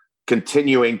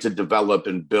continuing to develop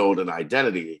and build an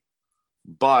identity.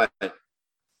 But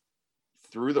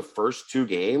through the first 2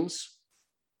 games,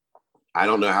 I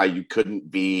don't know how you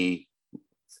couldn't be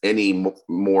any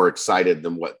more excited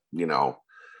than what,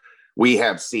 we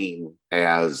have seen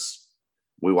as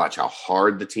we watch how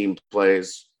hard the team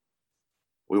plays.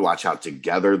 We watch how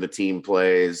together the team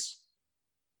plays.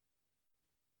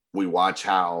 We watch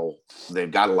how they've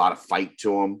got a lot of fight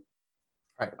to them.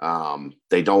 Right.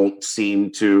 They don't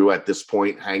seem to, at this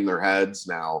point, hang their heads.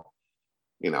 Now,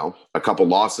 a couple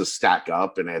losses stack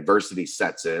up and adversity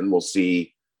sets in. We'll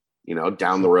see,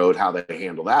 down the road how they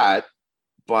handle that.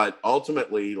 But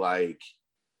ultimately, like,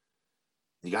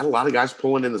 you got a lot of guys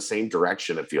pulling in the same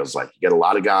direction, it feels like. You get a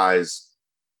lot of guys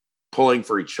pulling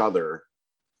for each other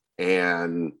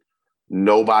and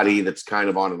nobody that's kind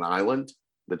of on an island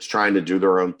that's trying to do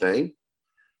their own thing.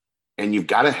 And you've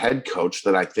got a head coach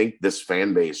that I think this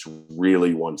fan base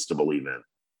really wants to believe in.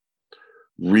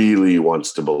 Really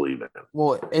wants to believe in.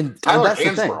 Well, and Tyler that's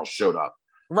Hansbrough showed up.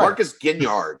 Right. Marcus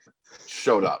Ginyard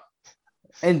showed up.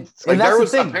 And like, that's there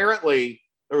was the thing.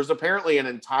 There was apparently an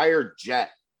entire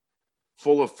jet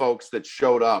full of folks that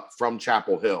showed up from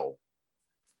Chapel Hill.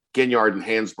 Ginyard and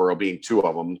Hansborough being 2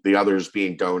 of them, the others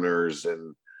being donors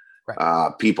and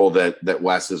people that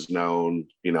Wes has known,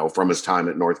 from his time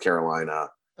at North Carolina.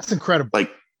 That's incredible.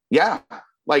 Like, yeah,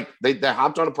 like they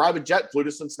hopped on a private jet, flew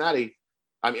to Cincinnati.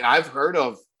 I mean, I've heard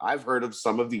of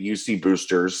some of the UC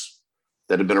boosters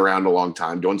that have been around a long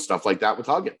time doing stuff like that with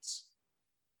Huggins.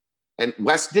 And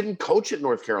Wes didn't coach at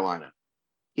North Carolina.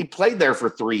 He played there for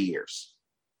 3 years.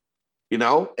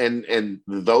 And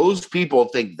those people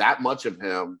think that much of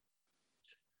him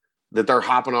that they're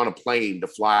hopping on a plane to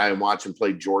fly and watch him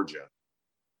play Georgia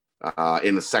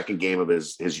in the second game of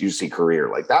his UC career.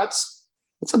 Like, that's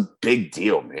a big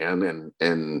deal, man.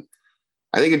 And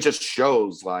I think it just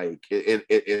shows, like,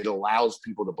 it allows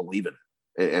people to believe in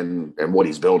it and what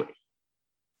he's building.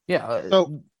 Yeah.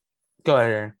 So Go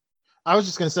ahead, Aaron. I was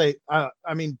just going to say,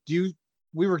 I mean,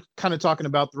 we were kind of talking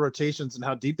about the rotations and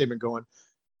how deep they've been going.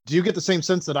 Do you get the same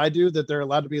sense that I do, that they're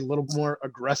allowed to be a little more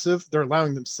aggressive? They're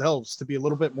allowing themselves to be a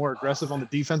little bit more aggressive on the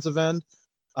defensive end,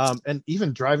 and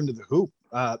even driving to the hoop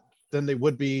than they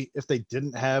would be if they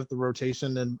didn't have the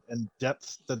rotation and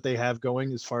depth that they have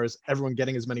going, as far as everyone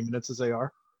getting as many minutes as they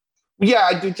are? Yeah,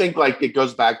 I do think like it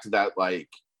goes back to that, like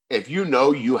if you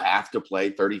know you have to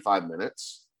play 35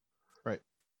 minutes, right?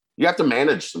 You have to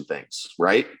manage some things,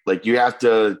 right? Like you have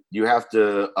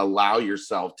to allow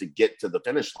yourself to get to the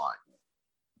finish line.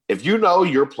 If you know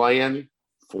you're playing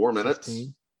 4 minutes,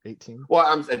 15, 18.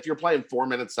 Well, if you're playing 4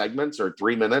 minute segments or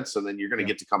 3 minutes, and then you're going to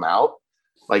get to come out,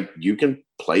 like you can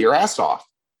play your ass off,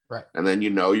 right? And then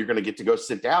you're going to get to go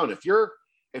sit down. If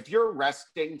you're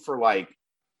resting for like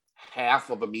half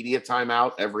of a media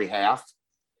timeout every half,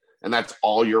 and that's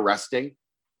all you're resting,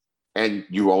 and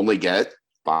you only get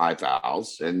 5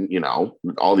 fouls, and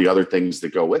all the other things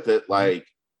that go with it, like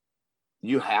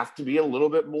you have to be a little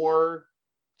bit more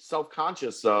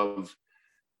self-conscious of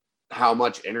how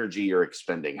much energy you're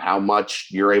expending, how much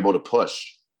you're able to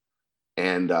push.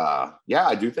 And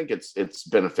I do think it's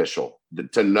beneficial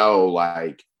to know,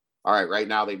 like, all right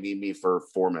now they need me for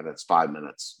 4 minutes, 5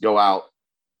 minutes, go out,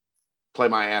 play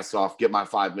my ass off, get my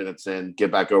 5 minutes in,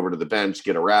 get back over to the bench,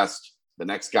 get a rest. The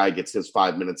next guy gets his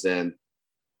 5 minutes in,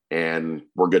 and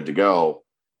we're good to go.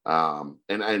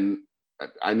 And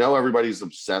I know everybody's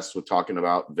obsessed with talking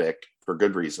about Vic for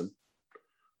good reason.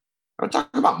 I'm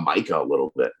talking about Micah a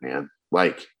little bit, man.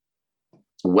 Like,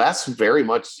 Wes very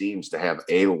much seems to have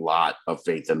a lot of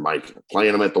faith in Micah,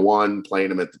 playing him at the 1,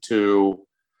 playing him at the 2,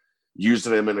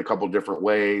 using him in a couple different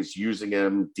ways, using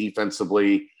him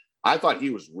defensively. I thought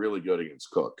he was really good against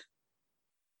Cook.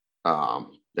 And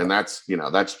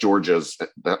that's Georgia's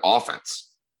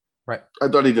offense. Right. I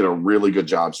thought he did a really good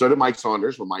job. So did Mike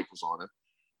Saunders when Mike was on it.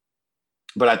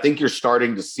 But I think you're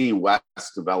starting to see Wes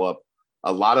develop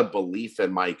a lot of belief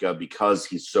in Micah because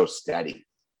he's so steady.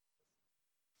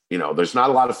 There's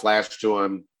not a lot of flash to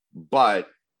him, but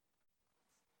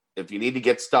if you need to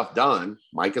get stuff done,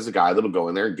 Micah's a guy that'll go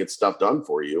in there and get stuff done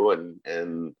for you.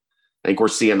 And I think we're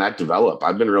seeing that develop.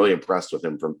 I've been really impressed with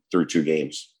him through 2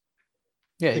 games.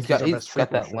 Yeah, he's got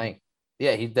that length.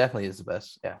 Yeah, he definitely is the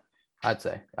best. Yeah, I'd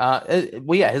say.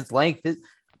 His length.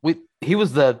 He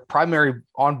was the primary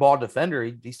on-ball defender.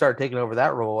 He started taking over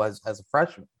that role as a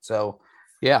freshman. So,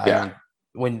 I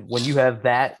mean, when you have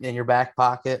that in your back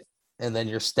pocket and then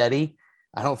you're steady,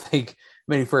 I don't think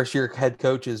many first-year head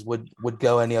coaches would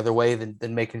go any other way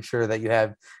than making sure that you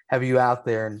have you out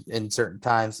there in certain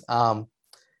times.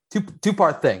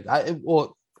 Two-part thing. I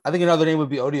think another name would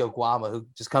be Odi Oguama, who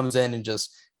just comes in and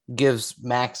just gives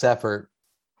max effort,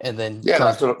 and then he's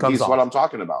what I'm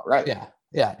talking about, right?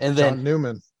 Yeah, and then John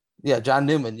Newman. Yeah, John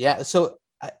Newman. Yeah, so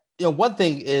one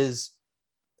thing is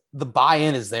the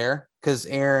buy-in is there, because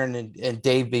Aaron and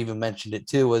Dave even mentioned it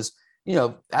too. Was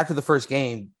after the first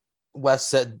game, Wes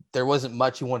said there wasn't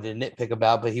much he wanted to nitpick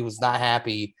about, but he was not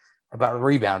happy about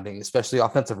rebounding, especially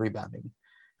offensive rebounding.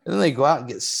 And then they go out and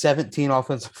get 17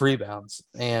 offensive rebounds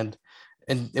and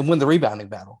win the rebounding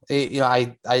battle.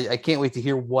 I can't wait to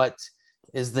hear what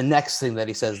is the next thing that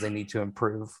he says they need to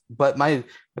improve. But the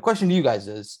question to you guys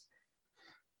is,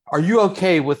 are you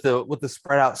okay with the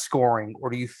spread out scoring, or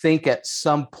do you think at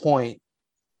some point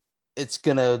it's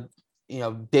gonna,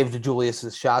 David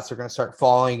DeJulius's shots are gonna start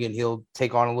falling and he'll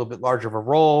take on a little bit larger of a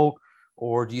role,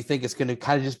 or do you think it's gonna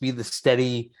kind of just be the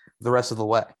steady the rest of the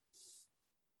way?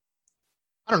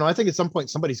 I don't know. I think at some point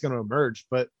somebody's going to emerge,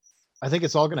 but I think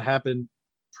it's all going to happen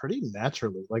pretty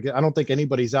naturally. Like, I don't think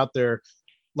anybody's out there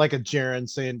like a Jaren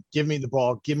saying, give me the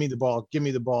ball, give me the ball, give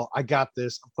me the ball. I got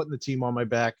this. I'm putting the team on my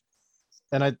back.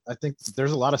 And I think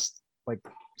there's a lot of like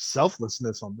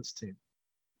selflessness on this team.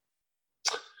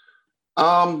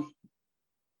 I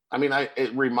mean,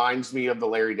 it reminds me of the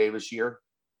Larry Davis year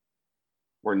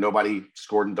where nobody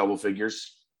scored in double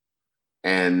figures.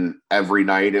 And every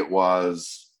night it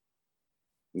was,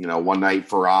 one night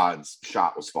Farad's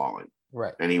shot was falling.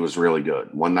 Right. And he was really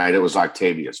good. One night it was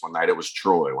Octavius. One night it was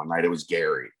Troy. One night it was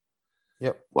Gary.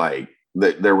 Yep. Like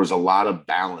there was a lot of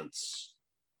balance.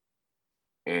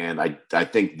 And I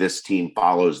think this team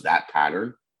follows that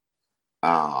pattern.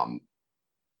 But,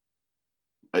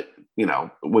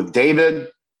 with David,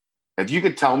 if you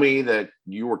could tell me that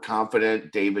you were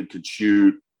confident David could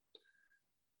shoot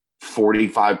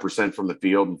 45% from the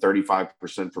field and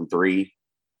 35% from 3,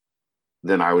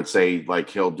 then I would say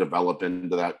like he'll develop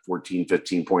into that 14,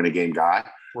 15 point a game guy.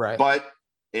 Right. But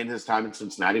in his time in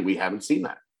Cincinnati, we haven't seen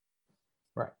that.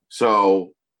 Right.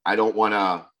 So I don't want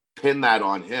to pin that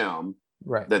on him.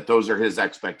 Right. That those are his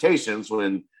expectations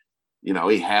when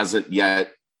He hasn't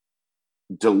yet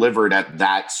delivered at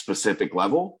that specific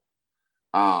level.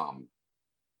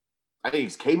 I think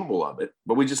he's capable of it,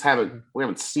 but we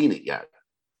haven't seen it yet.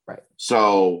 Right.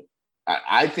 So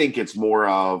I think it's more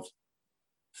of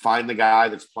find the guy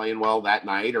that's playing well that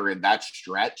night or in that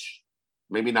stretch.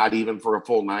 Maybe not even for a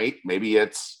full night. Maybe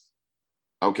it's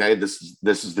okay. This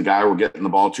is the guy we're getting the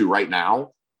ball to right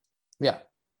now. Yeah.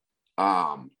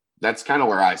 That's kind of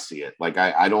where I see it. Like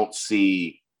I don't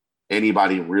see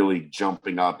anybody really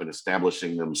jumping up and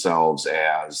establishing themselves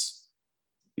as,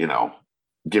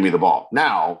 give me the ball.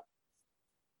 Now,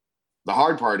 the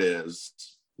hard part is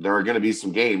there are going to be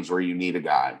some games where you need a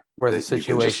guy where the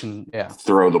situation,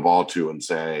 throw the ball to and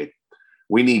say,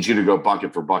 we need you to go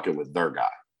bucket for bucket with their guy.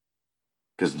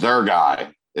 Because their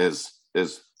guy is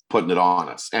putting it on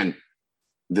us. And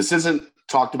this isn't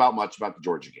talked about much about the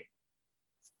Georgia game.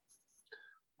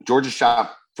 Georgia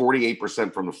shot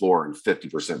 48% from the floor and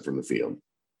 50% from the field.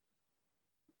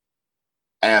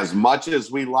 As much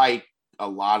as we like a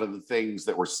lot of the things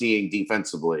that we're seeing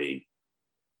defensively,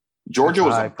 Georgia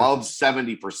was above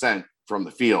 70% from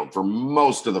the field for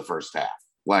most of the first half.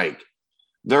 Like,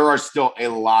 there are still a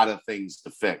lot of things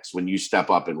to fix when you step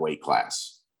up in weight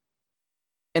class.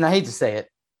 And I hate to say it,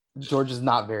 Georgia's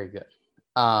not very good.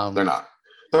 They're not.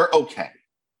 They're okay.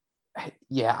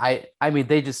 Yeah, I mean,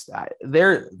 they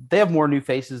have more new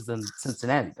faces than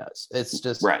Cincinnati does. It's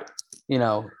just right.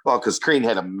 Well, because Crean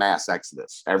had a mass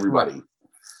exodus. Everybody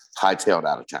hightailed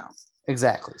out of town.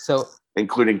 Exactly. So,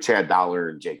 including Chad Dollar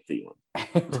and Jake Thielen.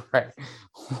 Right.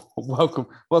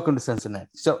 Welcome to Cincinnati.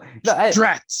 So,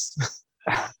 Drats.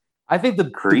 I think the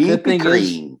good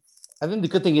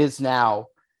thing is now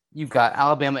you've got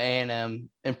Alabama A&M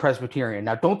and Presbyterian.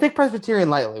 Now, don't take Presbyterian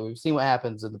lightly. We've seen what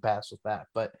happens in the past with that,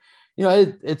 but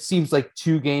it seems like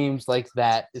 2 games like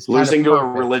that is losing to a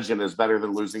religion is better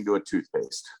than losing to a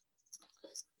toothpaste.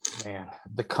 Man,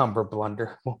 the Cumber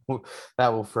blunder that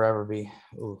will forever be.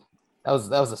 Ooh, that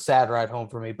was a sad ride home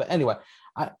for me. But anyway,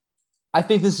 I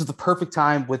think this is the perfect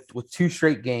time with 2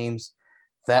 straight games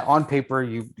that on paper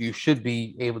you should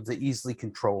be able to easily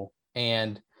control.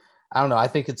 And I don't know. I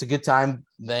think it's a good time.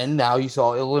 Then now you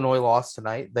saw Illinois lost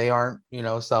tonight. They aren't,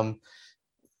 some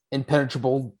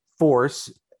impenetrable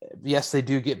force. Yes, they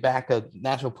do get back a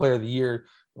National Player of the Year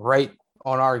right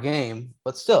on our game,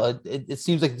 but still, it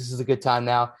seems like this is a good time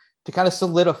now to kind of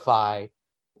solidify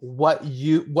what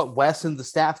Wes and the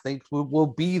staff think will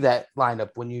be that lineup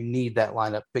when you need that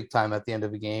lineup big time at the end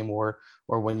of a game or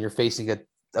when you're facing a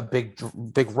big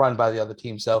run by the other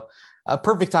team. So a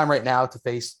perfect time right now to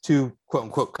face 2 quote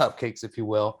unquote cupcakes, if you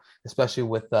will, especially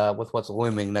with what's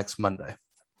looming next Monday.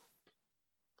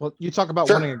 Well, you talk about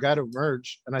wanting a guy to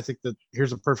emerge, and I think that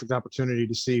here's a perfect opportunity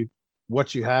to see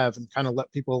what you have and kind of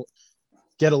let people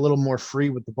get a little more free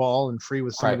with the ball and free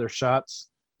with some of their shots.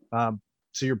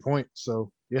 To your point.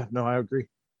 So yeah, no, I agree.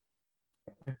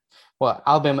 Well,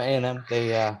 Alabama A&M,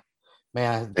 they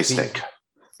stink.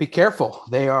 Be careful.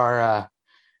 They are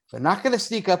they're not going to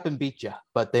sneak up and beat you,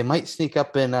 but they might sneak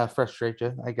up and frustrate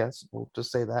you. I guess we'll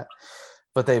just say that.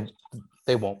 But they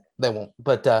won't.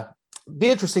 But the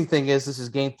interesting thing is this is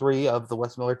game 3 of the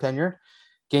Wes Miller tenure.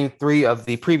 Game 3 of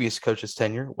the previous coach's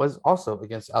tenure was also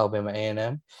against Alabama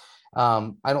A&M.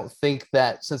 I don't think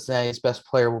that Cincinnati's best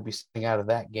player will be sitting out of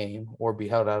that game or be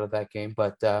held out of that game,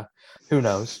 but who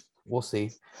knows? We'll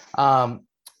see.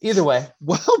 Either way,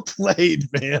 well played,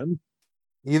 man.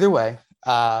 Either way,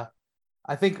 I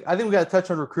think we got to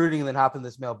touch on recruiting and then hop in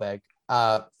this mailbag.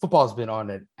 Football's been on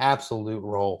an absolute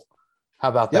roll. How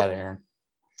about that, Aaron?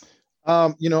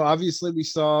 Obviously we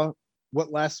saw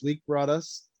what last week brought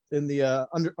us in the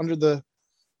under the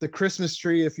Christmas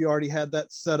tree. If you already had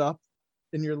that set up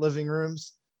in your living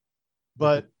rooms,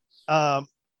 but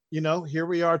here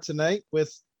we are tonight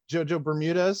with JoJo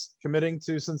Bermudez committing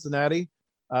to Cincinnati,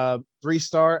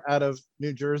 3-star out of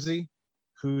New Jersey,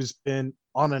 who's been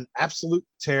on an absolute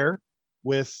tear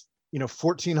with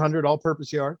 1,400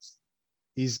 all-purpose yards.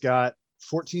 He's got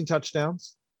 14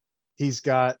 touchdowns. He's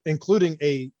got, including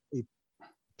a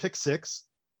pick 6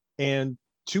 and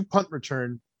 2 punt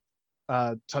return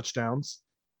touchdowns.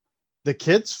 The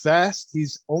kid's fast.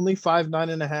 He's only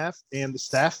 5'9.5", and the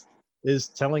staff is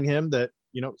telling him that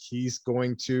he's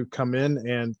going to come in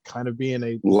and kind of be in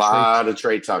a lot of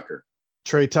Trey Tucker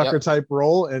type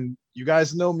role. And you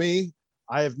guys know me,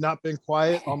 I have not been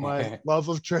quiet on my love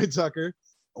of Trey Tucker.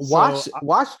 Watch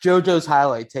JoJo's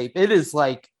highlight tape. It is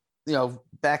like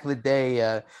back in the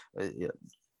day,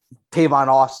 Tavon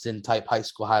Austin type high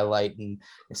school highlight and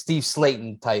Steve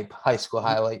Slayton type high school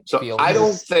highlight. So I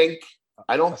don't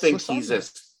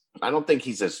think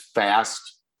he's as fast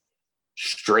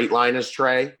straight line as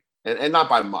Trey, and not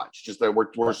by much, just that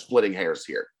we're splitting hairs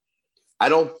here. I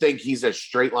don't think he's as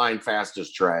straight line fast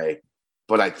as Trae,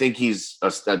 but I think he's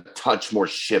a touch more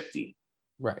shifty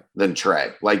than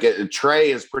Trae. Like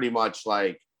Trae is pretty much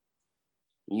like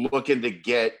looking to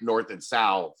get north and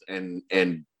south and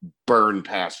burn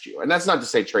past you. And that's not to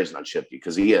say Trae's not shifty,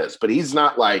 because he is, but he's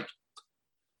not like,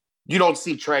 you don't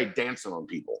see Trae dancing on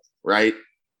people, right?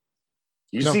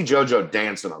 You see JoJo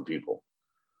dancing on people.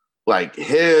 Like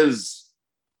his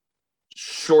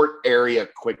short area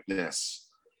quickness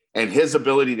and his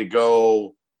ability to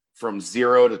go from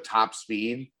 0 to top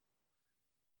speed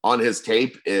on his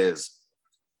tape is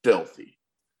filthy.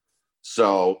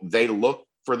 So they look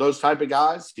for those type of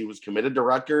guys. He was committed to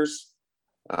Rutgers.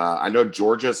 I know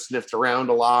Georgia sniffed around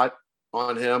a lot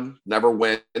on him. Never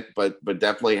went, but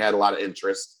definitely had a lot of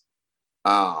interest.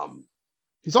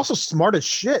 He's also smart as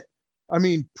shit. I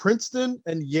mean, Princeton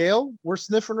and Yale were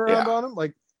sniffing around on him.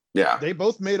 Like, they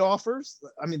both made offers.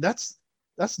 I mean, that's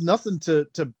nothing to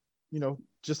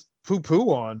just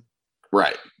poo on.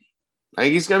 Right. I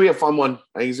think he's gonna be a fun one.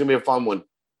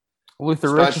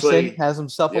 Luther Richardson has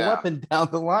himself a weapon down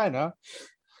the line, huh?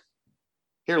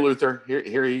 Here, Luther.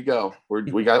 Here you go.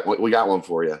 We got one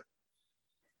for you,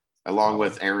 along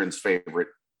with Aaron's favorite,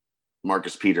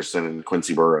 Marcus Peterson and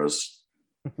Quincy Burrows.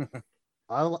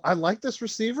 I like this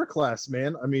receiver class,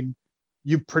 man. I mean,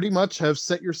 you pretty much have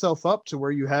set yourself up to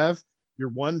where you have your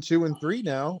 1, 2, and 3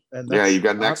 now, and you've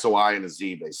got an X, a Y, and a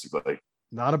Z, basically.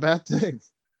 Not a bad thing.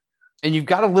 And you've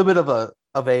got a little bit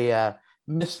of a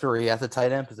mystery at the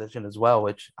tight end position as well,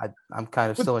 which I'm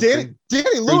kind of still intrigued.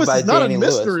 Danny Lewis is not a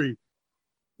mystery. Lewis.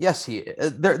 Yes, he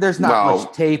is. There's not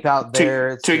much tape out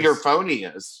there. Your phone, he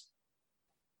is.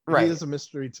 Right. He is a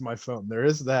mystery to my phone. There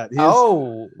is that.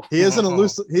 He is an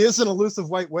elusive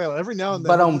white whale. Every now and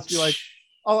then, I'll just be like,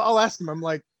 I'll ask him. I'm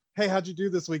like, hey, how'd you do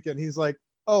this weekend? He's like,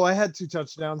 oh, I had 2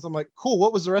 touchdowns. I'm like, cool.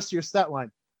 What was the rest of your stat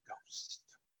line? Ghost.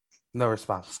 No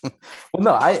response. Well,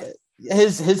 no,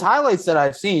 his highlights that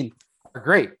I've seen are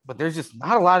great, but there's just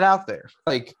not a lot out there.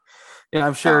 Like,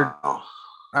 I'm sure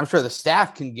the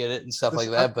staff can get it and stuff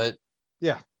like that, but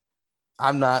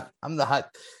I'm not.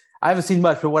 I haven't seen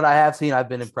much, but what I have seen, I've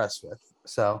been impressed with.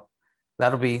 So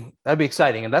that'll be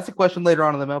exciting, and that's a question later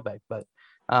on in the mailbag. But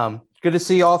good to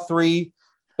see all 3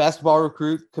 basketball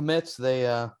recruit commits. They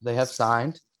have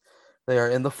signed. They are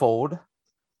in the fold.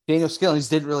 Daniel Skillings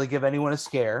didn't really give anyone a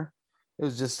scare. It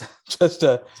was just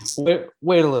a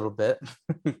wait a little bit.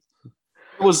 It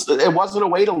wasn't a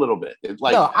wait a little bit.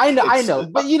 No, I know,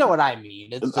 but you know what I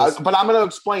mean. But I'm going to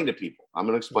explain to people.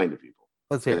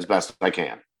 Let's hear as best I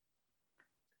can.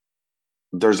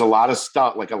 There's a lot of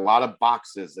stuff, like a lot of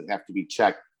boxes that have to be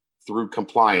checked through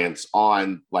compliance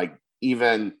on, like,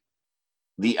 even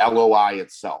the LOI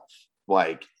itself.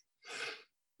 Like,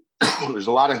 there's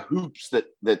a lot of hoops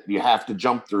that you have to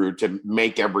jump through to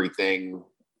make everything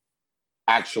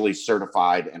actually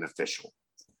certified and official.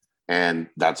 And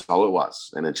that's all it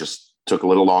was. And it just took a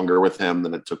little longer with him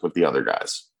than it took with the other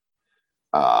guys.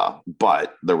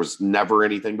 But there was never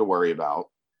anything to worry about.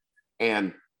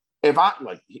 And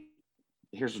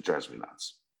here's what drives me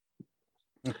nuts.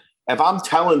 If I'm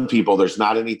telling people there's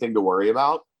not anything to worry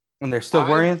about, and they're still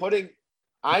worrying,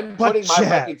 I'm putting my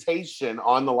reputation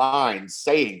on the line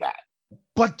saying that.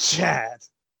 But Chad,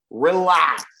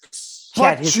 relax.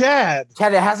 Chad,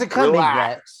 it hasn't come in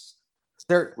yet.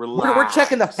 We're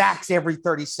checking the facts every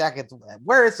 30 seconds.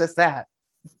 Where is this at?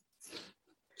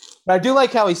 But I do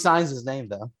like how he signs his name,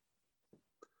 though.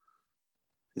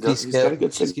 He's got a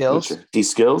good signature.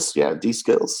 D-Skills? Yeah,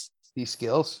 D-Skills.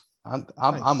 D-Skills.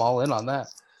 I'm all in on that.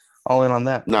 All in on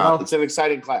that. No, it's an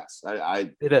exciting class.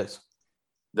 It is.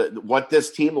 What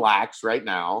this team lacks right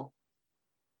now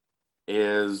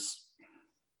is,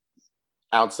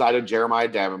 outside of Jeremiah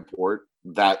Davenport,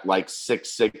 that like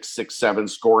 6'6", 6'7"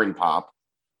 scoring pop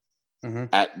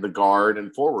at the guard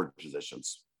and forward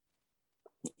positions.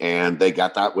 And they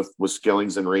got that with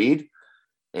Skillings and Reed.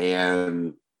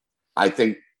 And I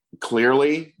think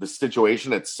clearly the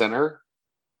situation at center,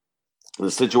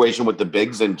 the situation with the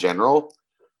bigs in general,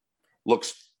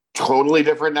 looks totally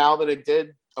different now than it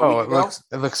did a week ago.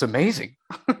 It looks amazing.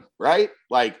 Right?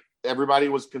 Like, everybody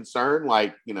was concerned,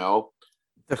 like, the Koval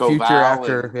future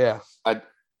after,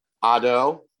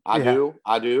 Adu.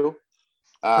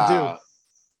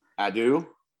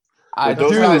 With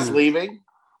those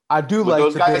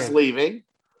guys leaving,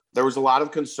 there was a lot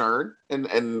of concern,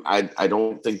 and I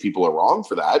don't think people are wrong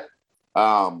for that.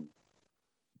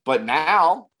 But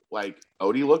now, like,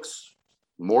 Odie looks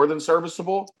more than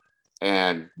serviceable,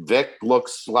 and Vic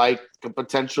looks like a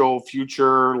potential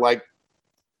future, like,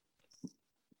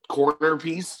 cornerstone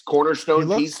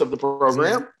piece of the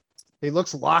program. He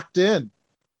looks locked in.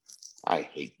 I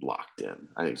hate locked in.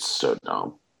 I think it's so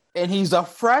dumb. And he's a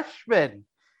freshman.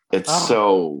 It's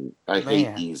I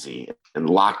hate easy. And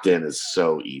locked in is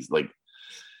so easy. Like,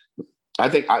 I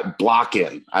think block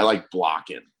in. I like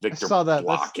block in. Victor, I saw that.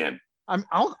 Block in. I'm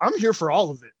here for all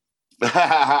of it.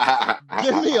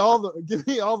 Give me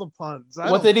all the puns.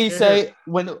 What did he say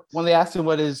when they asked him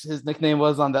what his nickname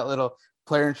was on that little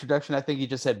player introduction? I think he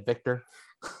just said Victor.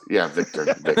 Yeah, Victor.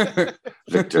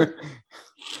 Victor.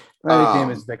 My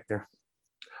nickname is Victor.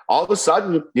 All of a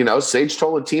sudden, Sage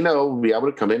Tolentino will be able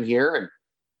to come in here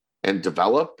and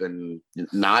develop and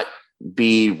not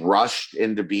be rushed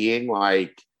into being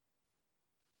like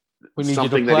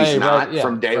something that he's not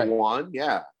from day one.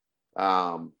 Yeah.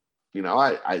 I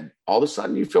all of a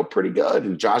sudden you feel pretty good.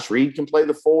 And Josh Reed can play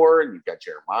the 4, and you've got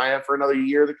Jeremiah for another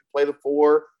year that can play the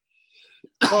 4.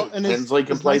 Well, and Hensley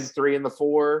can play the 3 and the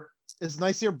 4. Is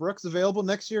Nysier Brooks available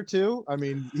next year too? I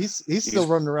mean, he's still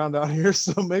running around out here,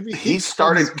 so maybe he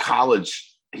started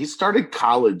college. He started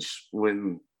college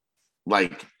when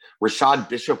like Rashad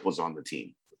Bishop was on the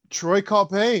team. Troy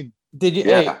Calpain. Did you?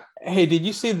 Yeah. Hey, did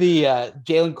you see the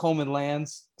Jalen Coleman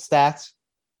Lands stats?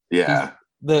 Yeah.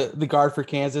 The guard for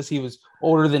Kansas. He was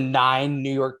older than 9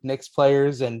 New York Knicks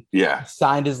players, and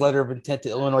signed his letter of intent to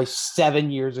Illinois 7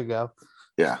 years ago.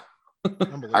 Yeah.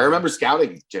 I remember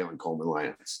scouting Jalen Coleman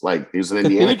Lance. Like, he was an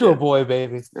Indiana Cathedral boy,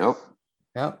 baby.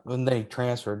 Yep. And then he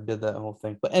transferred, did that whole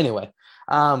thing. But anyway,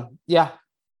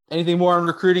 anything more on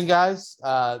recruiting, guys?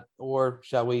 Or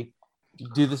shall we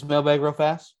do this mailbag real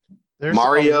fast? There's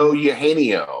Mario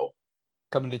Eugenio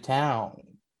coming to town.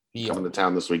 Coming to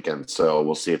town this weekend. So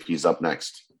we'll see if he's up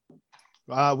next.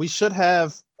 We should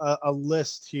have a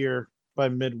list here by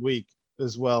midweek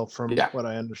as well, from what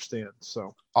I understand.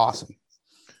 So awesome.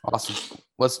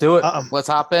 Let's do it. Let's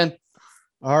hop in.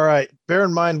 All right. Bear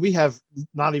in mind, we have,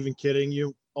 not even kidding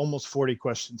you, almost 40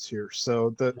 questions here.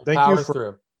 So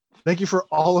thank you for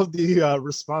all of the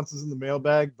responses in the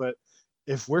mailbag. But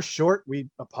if we're short, we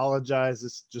apologize.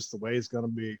 It's just the way it's going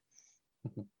to be.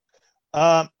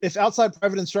 If outside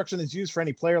private instruction is used for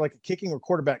any player, like a kicking or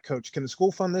quarterback coach, can the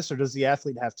school fund this, or does the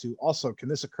athlete have to? Also, can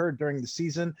this occur during the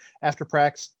season, after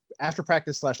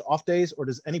practice/off days, or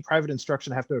does any private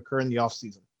instruction have to occur in the off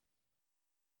season?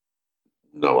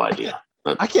 No idea.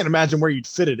 I can't imagine where you'd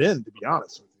fit it in, to be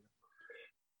honest with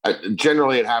you.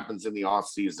 Generally, it happens in the off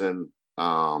season.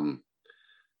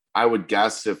 I would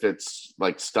guess if it's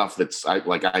like stuff that's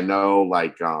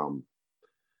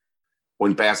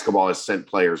when basketball has sent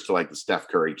players to like the Steph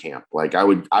Curry camp, like I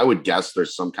would guess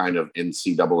there's some kind of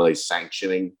NCAA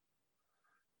sanctioning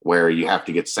where you have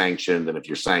to get sanctioned, and if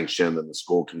you're sanctioned, then the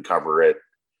school can cover it.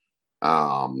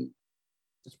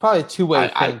 It's probably a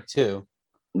two-way thing too.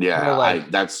 Yeah,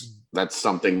 that's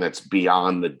something that's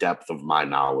beyond the depth of my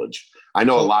knowledge. I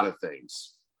know a lot of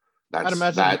things. I'd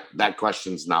imagine that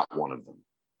question's not one of them.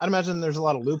 I'd imagine there's a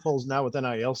lot of loopholes now with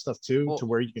NIL stuff too, to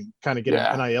where you can kind of get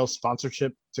an NIL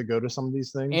sponsorship to go to some of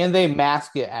these things. And they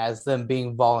mask it as them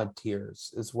being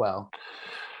volunteers as well.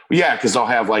 Yeah, because they'll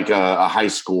have like a high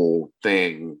school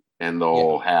thing, and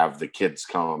they'll have the kids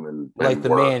come and like the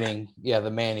work.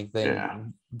 the Manning thing. Yeah.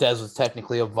 Des was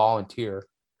technically a volunteer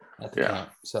at the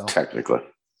camp. So technically.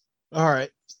 All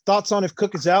right. Thoughts on if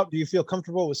Cook is out? Do you feel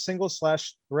comfortable with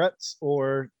singles/threats,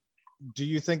 or do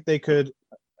you think they could?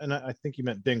 And I think you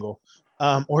meant Dingle.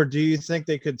 Or do you think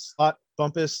they could slot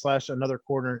Bumpus / another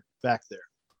corner back there?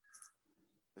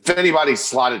 If anybody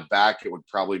slotted back, it would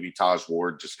probably be Taj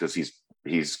Ward, just because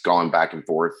he's gone back and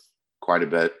forth quite a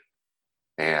bit.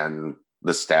 And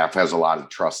the staff has a lot of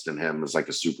trust in him as like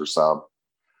a super sub.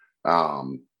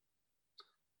 I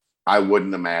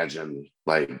wouldn't imagine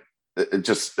a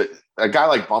guy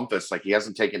like Bumpus, like he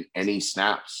hasn't taken any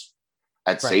snaps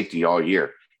at safety all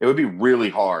year. It would be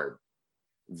really hard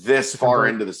this far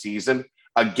into the season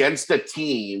against a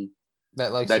team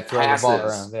that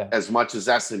passes as much as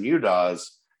SMU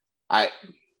does. I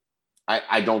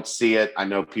don't see it. I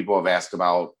know people have asked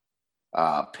about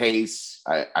pace.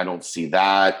 I don't see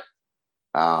that.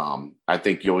 I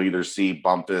think you'll either see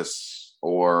Bumpus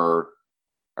or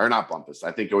not Bumpus.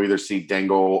 I think you'll either see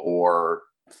Dingle or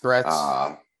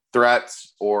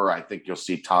threats, or I think you'll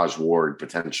see Taj Ward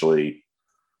potentially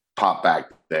pop back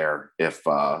there if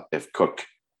Cook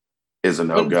is a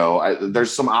no-go.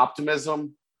 There's some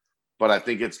optimism, but I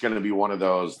think it's going to be one of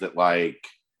those that like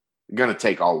going to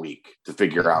take all week to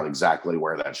figure out exactly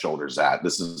where that shoulder's at.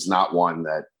 This is not one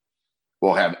that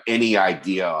we'll have any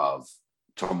idea of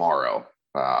tomorrow.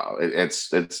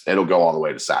 It'll go all the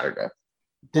way to Saturday.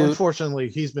 Dude. Unfortunately,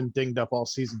 he's been dinged up all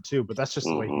season too, but that's just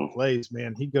the way he plays,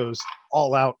 man. He goes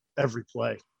all out every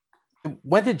play.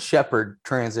 When did Shepard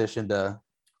transition to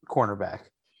cornerback.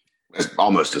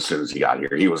 Almost as soon as he got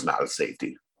here, he was not a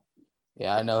safety.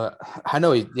 Yeah, I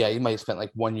know. He might have spent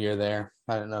like 1 year there.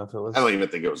 I don't know if it was. I don't even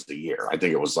think it was a year. I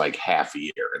think it was like half a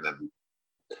year. And then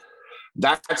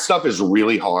that stuff is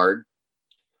really hard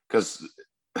because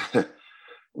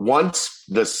once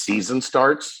the season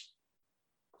starts,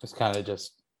 it's kind of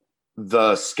just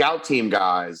the scout team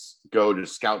guys go to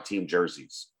scout team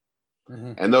jerseys.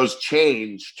 Mm-hmm. And those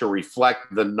change to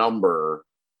reflect the number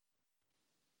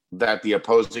that the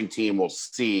opposing team will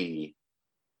see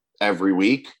every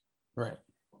week. Right.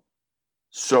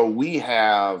 So we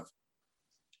have,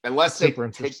 unless they Super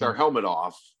take their helmet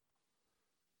off,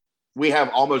 we have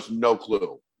almost no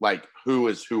clue, like who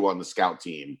is who on the scout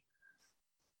team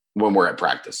when we're at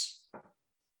practice.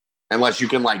 Unless you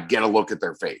can like get a look at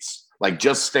their face. Like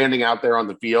just standing out there on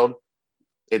the field,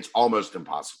 it's almost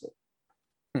impossible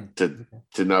to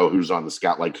know who's on the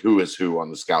scout, like who is who on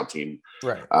the scout team.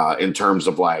 Right. In terms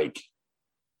of like,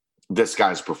 this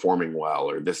guy's performing well,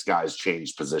 or this guy's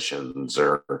changed positions,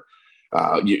 or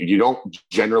you don't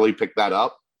generally pick that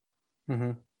up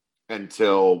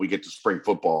until we get to spring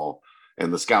football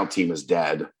and the scout team is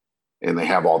dead and they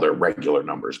have all their regular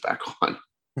numbers back on.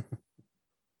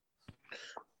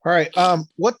 All right.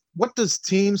 What does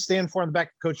team stand for on the back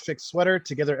of Coach Fick's sweater?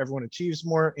 Together, everyone achieves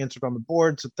more. Answered on the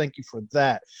board. So thank you for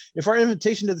that. If our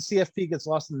invitation to the CFP gets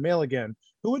lost in the mail again,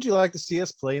 who would you like to see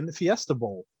us play in the Fiesta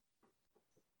Bowl?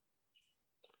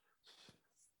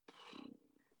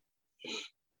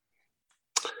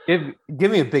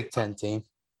 Give me a Big Ten team.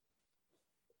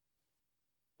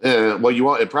 Well, you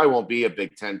won't. It probably won't be a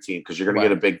Big Ten team because you're going to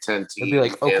get a Big Ten team. It'd be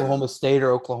like Oklahoma State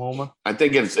or Oklahoma. I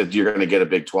think you're going to get a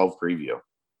Big 12 preview.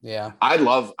 Yeah, I'd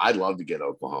love to get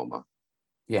Oklahoma.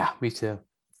 Yeah, me too.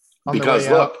 Because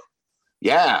look,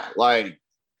 yeah, like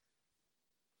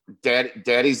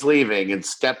daddy's leaving and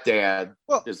stepdad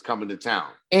is coming to town,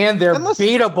 and they're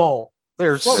beatable.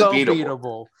 They're so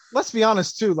beatable. Let's be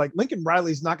honest too. Like Lincoln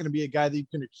Riley's not going to be a guy that you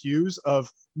can accuse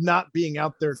of not being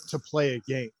out there to play a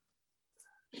game.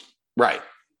 Right.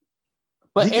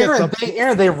 But Aaron,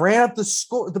 they ran up the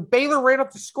score. The Baylor ran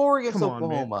up the score against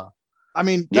Oklahoma. Man. I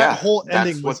mean, that whole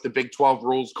ending that's what the Big 12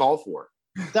 rules call for.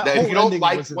 That whole ending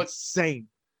was insane.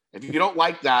 If you don't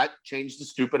like that, change the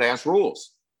stupid ass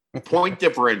rules. Point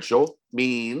differential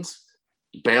means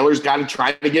Baylor's got to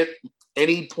try to get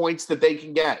any points that they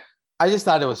can get. I just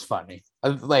thought it was funny.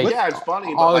 It's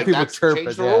funny, all but the people chirping.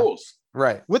 Change the rules.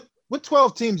 Right. With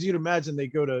 12 teams, you'd imagine they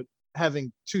go to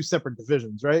having two separate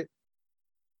divisions, right?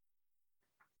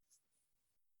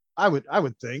 I would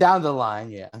think. Down the line,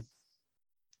 yeah.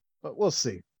 But we'll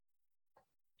see.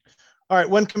 All right.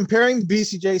 When comparing the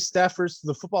BCJ staffers to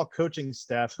the football coaching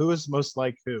staff, who is most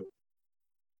like who?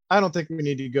 I don't think we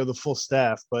need to go the full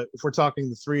staff, but if we're talking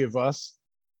the three of us,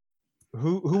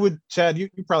 who would, Chad, you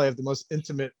probably have the most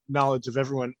intimate knowledge of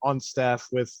everyone on staff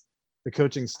with the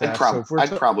coaching staff.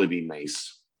 I'd probably be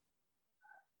Mace.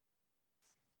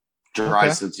 Dry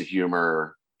sense of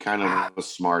humor, kind of a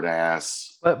smart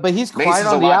ass. But he's quiet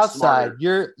on the outside.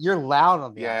 Smarter. You're loud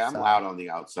on the outside. Yeah, I'm loud on the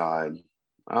outside.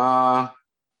 I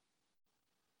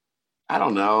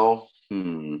don't know.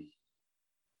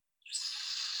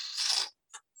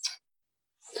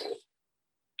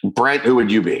 Brent, who would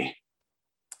you be?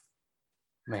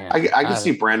 Man, I can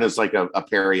see Brent as like a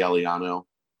Perry Eliano.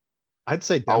 I'd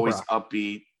say Denbrock. Always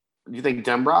upbeat. You think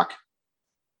Denbrock?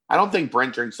 I don't think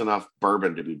Brent drinks enough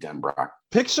bourbon to be Denbrock.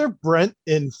 Picture Brent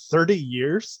in 30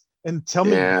 years and tell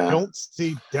me you don't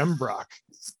see Denbrock.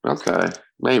 Okay,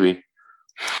 maybe.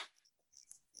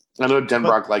 I know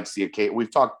Denbrock likes the occasion.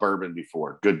 We've talked bourbon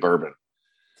before. Good bourbon.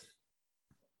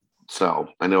 So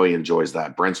I know he enjoys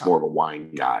that. Brent's more of a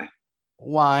wine guy.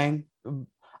 Wine.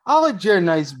 I'll enjoy a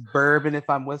nice bourbon if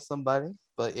I'm with somebody.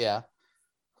 But yeah,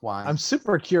 wine. I'm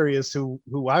super curious who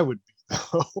I would be,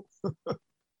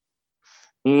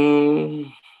 though.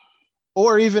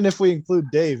 Or even if we include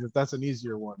Dave, if that's an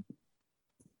easier one.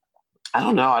 I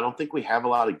don't know. I don't think we have a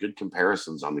lot of good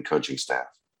comparisons on the coaching staff.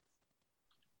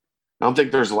 I don't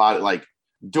think there's a lot of, like,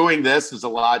 doing this is a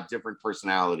lot different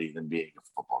personality than being a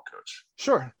football coach.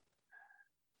 Sure.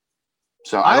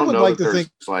 So I don't would know like that to there's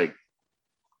think, like.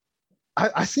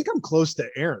 I think I'm close to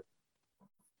Aaron.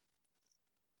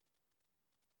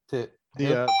 To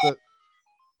the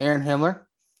Aaron Himmler,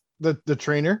 the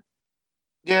trainer.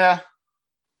 Yeah.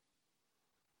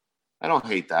 I don't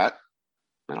hate that.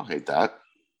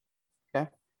 Okay.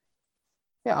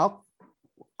 Yeah,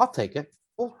 I'll take it.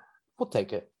 We'll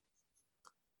take it.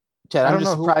 Chad, I'm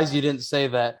just surprised you didn't say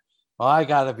that. Well, I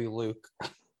gotta be Luke.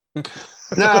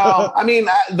 No, I mean,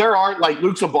 there are, like,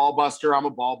 Luke's a ball buster. I'm a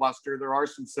ball buster. There are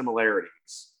some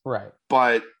similarities. Right.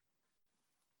 But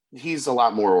he's a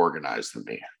lot more organized than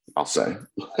me, I'll say.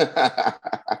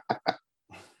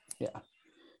 Yeah.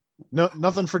 No,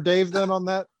 nothing for Dave then on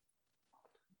that.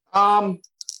 I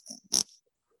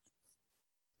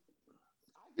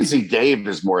can see Dave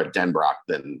is more at Denbrock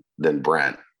than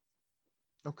Brent.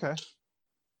 Okay.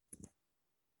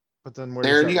 But then where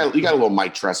Aaron, you got a little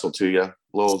Mike Tressel to you, a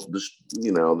little,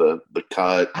 the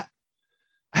cut. I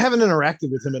haven't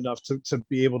interacted with him enough to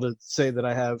be able to say that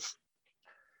I have.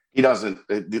 He doesn't.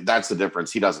 That's the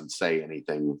difference. He doesn't say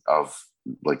anything of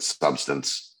like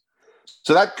substance,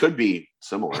 so that could be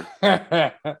similar.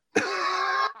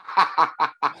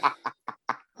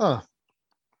 Huh.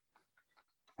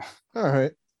 All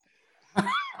right.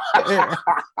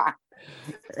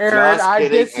 Aaron, Just I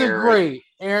kidding, disagree.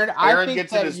 Aaron, I Aaron think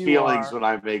gets that in his you feelings are. when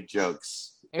I make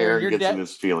jokes. Aaron, Aaron gets in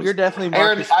his feelings. You're definitely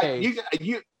Aaron, Marcus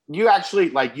Cage. you actually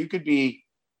like you could be,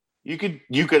 you could.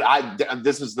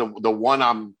 This is the one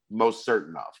I'm most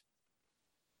certain of.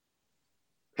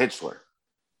 Hitchler,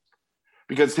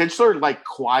 because Hitchler like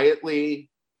quietly,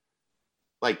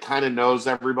 like kind of knows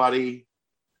everybody,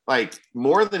 like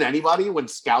more than anybody when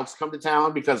scouts come to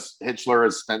town, because Hitchler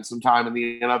has spent some time in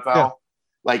the NFL. Yeah.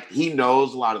 Like he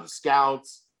knows a lot of the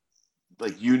scouts.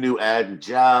 Like you knew Ed and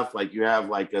Jeff. Like you have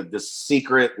like this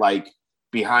secret like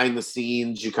behind the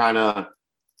scenes. You kind of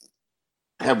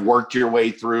have worked your way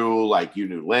through. Like you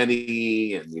knew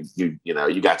Lenny, and you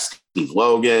got Steve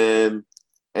Logan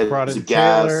and Brought as a in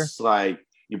Taylor. guest. Like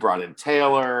you brought in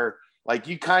Taylor. Like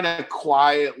you kind of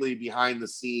quietly behind the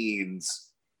scenes,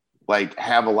 like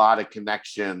have a lot of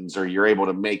connections, or you're able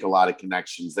to make a lot of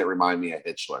connections that remind me of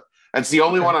Hitchler. That's the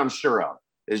only one I'm sure of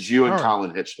is you and All right.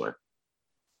 Colin Hitchler.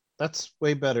 That's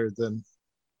way better than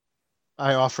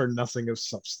I offer nothing of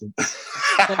substance.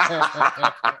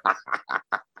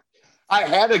 I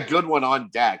had a good one on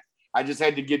deck. I just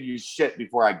had to give you shit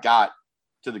before I got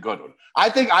to the good one. I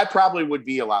think I probably would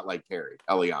be a lot like Terry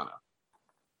Eliano.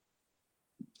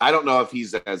 I don't know if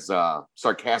he's as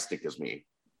sarcastic as me,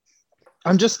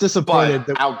 I'm just disappointed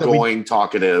but that outgoing,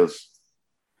 talkative.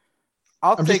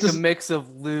 I'll I'm take just a mix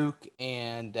of Luke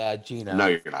and Gino. No,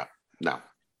 you're not. No.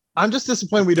 I'm just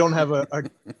disappointed we don't have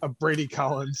a Brady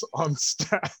Collins on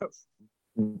staff.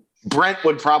 Brent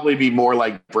would probably be more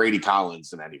like Brady Collins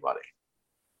than anybody.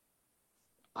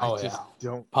 Oh, I just yeah.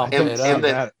 don't. Pump I don't it see up.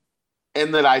 that.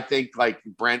 And that I think like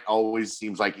Brent always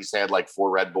seems like he's had like 4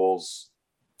 Red Bulls.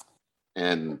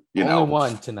 And Only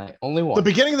one tonight. Only one. The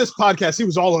beginning of this podcast, he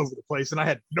was all over the place, and I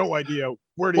had no idea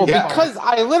where to well, get. because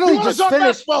I literally You want to just talk finished.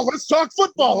 basketball? Let's talk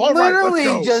football. All right, Literally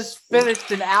let's go. just finished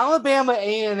an Alabama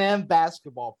A&M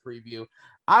basketball preview.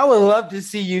 I would love to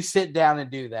see you sit down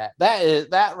and do that.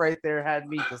 That right there had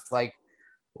me just like,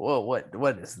 whoa,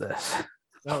 what is this?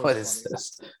 That was What is funny.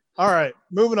 this? All right,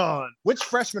 moving on. Which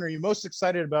freshman are you most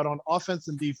excited about on offense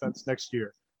and defense next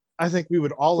year? I think we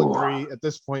would all agree at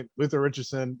this point, Luther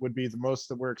Richardson would be the most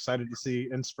that we're excited to see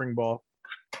in spring ball.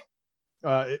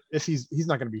 If he's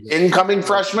not going to be here. incoming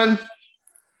freshman.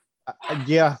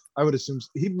 Yeah, I would assume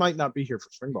he might not be here for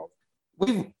spring ball.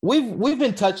 We've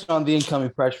been touching on the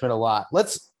incoming freshman a lot.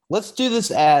 Let's do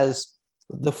this as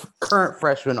the current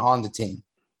freshman on the team.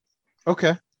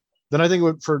 Okay, then I think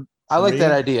I like me-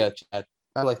 that idea, Chad.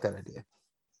 I like that idea.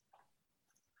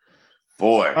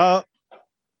 Boy,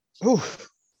 oof.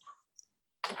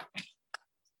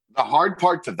 the hard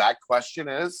part to that question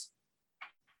is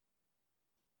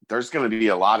there's going to be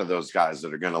a lot of those guys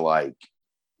that are going to like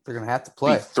They're gonna have to be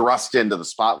play, thrust into the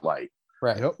spotlight.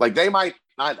 right? Yep. Like they might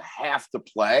not have to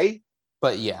play,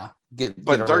 But yeah,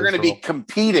 but they're going to be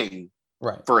competing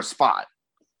right. for a spot.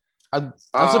 I'm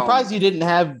surprised you didn't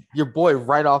have your boy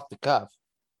right off the cuff.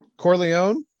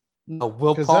 Corleone. No,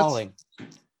 Will 'Cause that's- Pauling.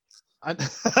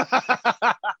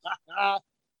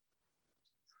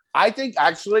 I think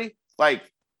actually, like,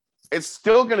 it's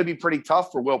still going to be pretty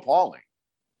tough for Will Pauling.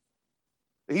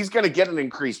 He's going to get an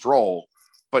increased role,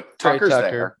 but Trey Tucker's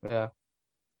Tucker, there. yeah.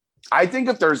 I think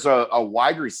if there's a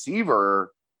wide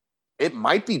receiver, it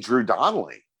might be Drew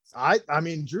Donnelly. I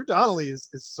mean, Drew Donnelly is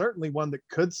certainly one that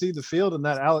could see the field in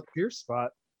that Alec Pierce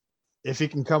spot if he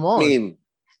can come on. I mean,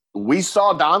 we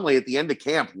saw Donnelly at the end of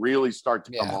camp really start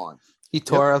to come Yeah. on. He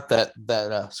tore up that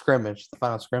scrimmage, the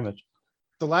final scrimmage.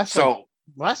 the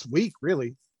last week,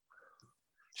 really.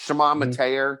 Shimon Mhm.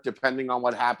 Mateer, depending on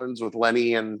what happens with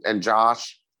Lenny and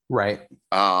Josh. Right.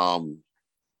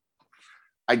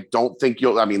 I don't think the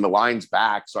line's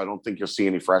back, so I don't think you'll see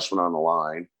any freshmen on the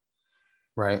line.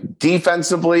 Right.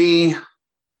 Defensively,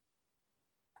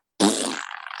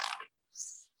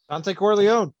 Dante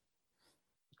Corleone.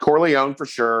 Corleone for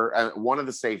sure. One of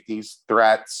the safeties,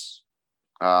 threats,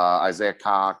 Isaiah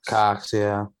Cox, Cox,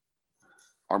 yeah.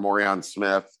 Armorion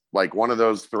Smith. Like one of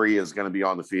those three is going to be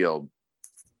on the field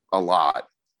a lot.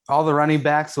 All the running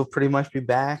backs will pretty much be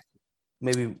back.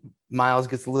 Maybe Miles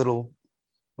gets a little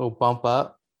bump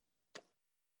up.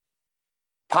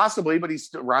 Possibly, but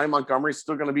Ryan Montgomery's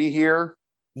still going to be here.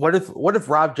 What if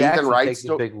Rob Jackson takes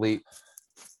a big leap?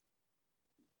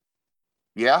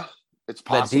 Yeah, it's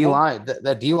possible.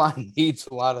 That D line needs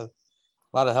a lot of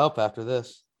help after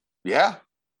this. Yeah,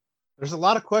 there's a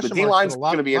lot of questions. The D line's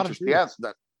going to be interesting. Yeah,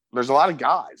 there's a lot of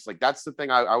guys. Like that's the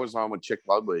thing. I was on with Chick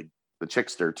Ludwig, the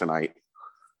Chickster, tonight,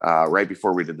 right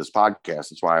before we did this podcast.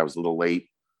 That's why I was a little late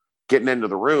getting into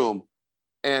the room,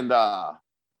 and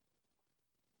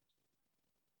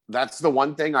that's the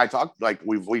one thing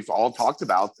we've all talked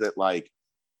about, that like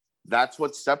that's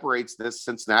what separates this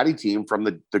Cincinnati team from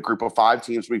the group of 5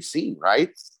 teams we've seen, right?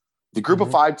 The group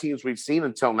of 5 teams we've seen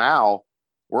until now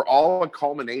were all a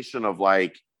culmination of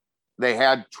like they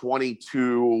had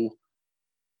 22,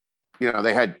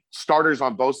 they had starters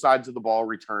on both sides of the ball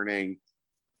returning,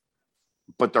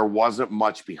 but there wasn't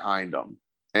much behind them.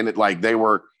 And it like they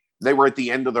were at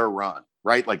the end of their run,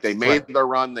 right? Like they made their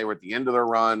run, they were at the end of their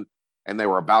run, and they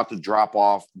were about to drop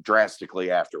off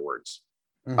drastically afterwards.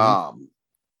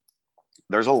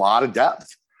 There's a lot of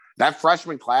depth. That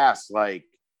freshman class, like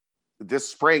this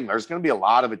spring, there's going to be a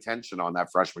lot of attention on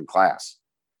that freshman class.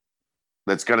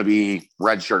 That's going to be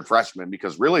redshirt freshmen,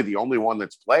 because really the only one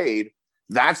that's played,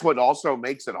 that's what also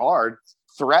makes it hard.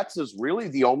 Threats is really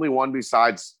the only one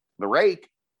besides the Rake.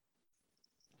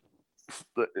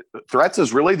 Threats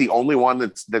is really the only one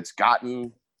that's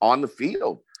gotten on the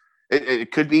field.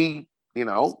 It could be,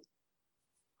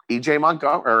 EJ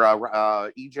Montgomery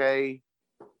or EJ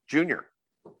Jr.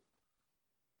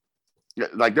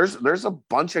 Like there's a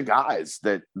bunch of guys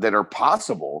that are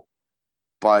possible,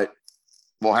 but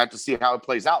we'll have to see how it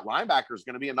plays out. Linebacker is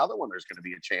going to be another one. There's going to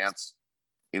be a chance,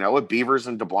 with Beavers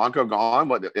and DeBlanco gone.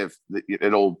 But if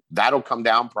that'll come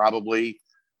down probably.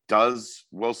 Does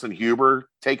Wilson Huber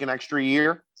take an extra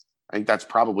year? I think that's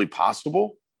probably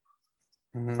possible.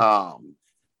 But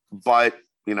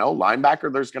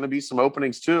linebacker, there's going to be some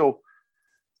openings too.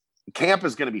 Camp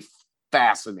is going to be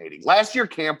fascinating. Last year,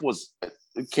 camp was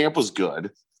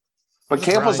good, but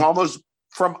camp was almost,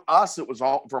 from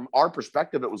our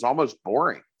perspective, it was almost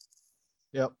boring.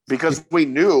 Yep. Because we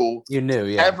knew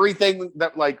yeah, everything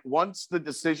that, like, once the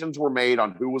decisions were made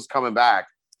on who was coming back,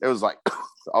 it was like,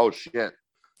 oh shit,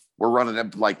 we're running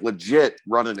it, like legit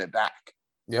running it back.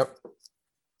 Yep.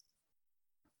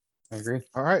 I agree.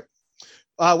 All right.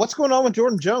 What's going on with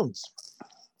Jordan Jones?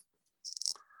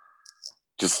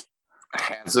 Just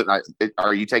has it.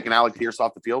 Are you taking Alec Pierce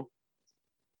off the field?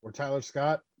 Or Tyler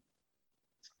Scott?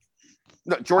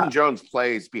 No, Jordan Jones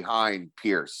plays behind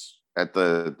Pierce at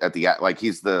the like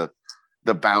he's the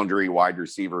boundary wide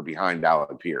receiver behind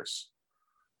Alec Pierce.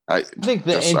 I think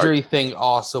the injury thing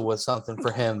also was something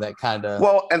for him that kind of.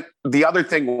 Well, and the other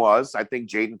thing was, I think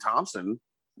Jaden Thompson,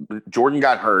 Jordan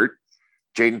got hurt.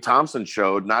 Jaden Thompson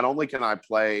showed, not only can I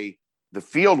play the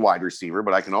field wide receiver,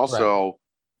 but I can also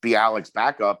be Alec's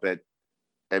backup at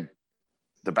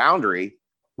the boundary.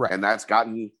 Right. And that's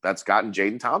gotten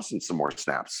Jaden Thompson some more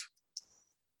snaps.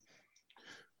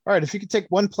 All right. If you could take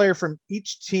one player from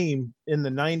each team in the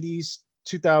 90s,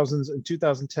 2000s, and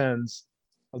 2010s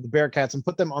of the Bearcats and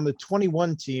put them on the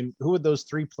 21 team, who would those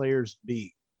 3 players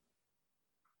be?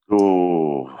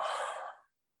 Ooh.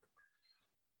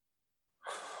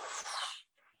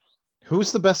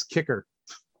 Who's the best kicker?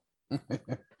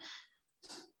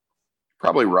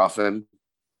 Probably Ruffin,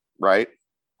 right?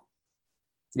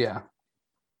 Yeah.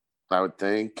 I would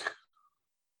think.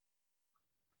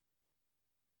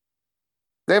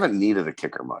 They haven't needed a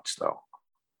kicker much, though.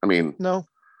 I mean, no.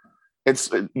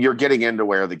 You're getting into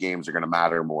where the games are going to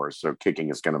matter more, so kicking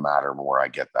is going to matter more. I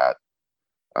get that.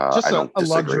 I don't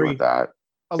disagree with that.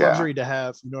 A luxury to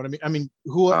have, you know what I mean? I mean,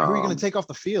 who are you going to take off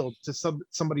the field to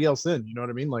somebody else in? You know what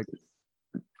I mean? Like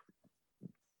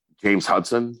James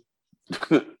Hudson.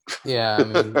 Yeah, I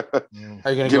mean,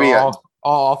 are you going to go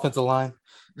all offensive line?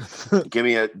 Give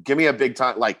me a big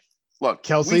time. Like, look,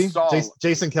 Kelsey,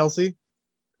 Jason Kelsey.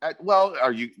 Well,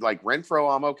 are you like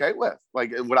Renfro? I'm okay with.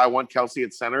 Like, would I want Kelsey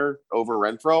at center over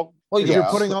Renfro? Well, you're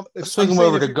putting up. Swing him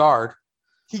over to guard.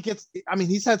 He gets. I mean,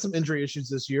 he's had some injury issues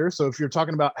this year. So if you're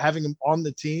talking about having him on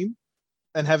the team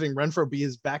and having Renfro be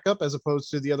his backup as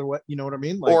opposed to the other way, you know what I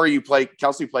mean? Like, or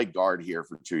Kelsey played guard here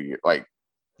for 2 years. Like,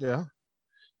 yeah,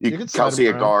 you can Kelsey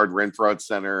at guard, Renfro at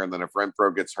center, and then if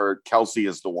Renfro gets hurt, Kelsey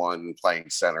is the one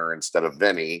playing center instead of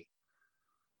Vinny.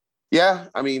 Yeah,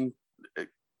 I mean,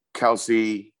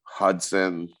 Kelsey,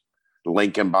 Hudson,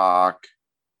 Linkenbach.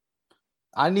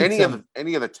 I need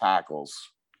any of the tackles.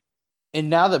 And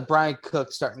now that Brian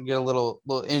Cook's starting to get a little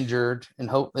injured, and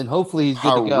hopefully he's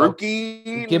good to go.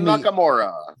 Haruki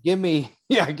Nakamura. Give me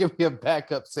a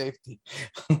backup safety,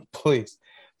 please.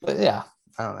 But yeah,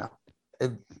 I don't know.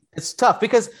 It's tough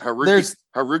because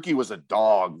Haruki was a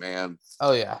dog, man.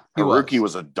 Oh yeah, Haruki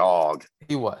was a dog.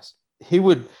 He was. He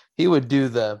would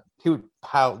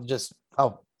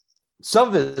some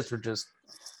of it were just.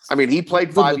 I mean, he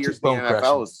played 5 years in the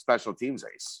NFL as a special teams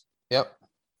ace. Yep.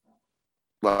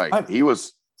 He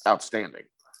was outstanding.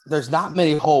 There's not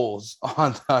many holes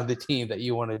on the team that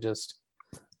you want to just.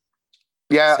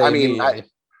 Yeah, I mean,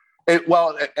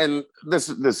 and this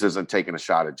isn't taking a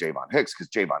shot at Javon Hicks because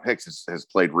Javon Hicks has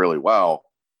played really well.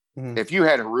 Mm-hmm. If you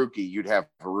had Haruki, you'd have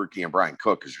Haruki and Brian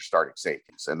Cook as your starting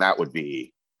safeties, and that would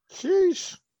be.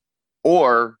 Sheesh.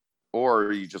 Or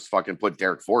you just fucking put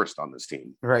Derek Forrest on this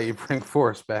team. Right, you bring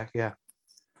Forrest back, yeah.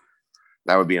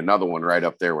 That would be another one right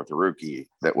up there with Haruki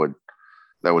that would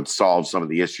solve some of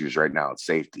the issues right now at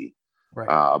safety.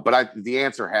 Right. But the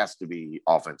answer has to be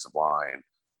offensive line,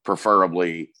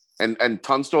 preferably. And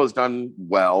Tunstall has done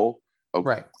well.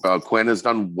 Right. Quinn has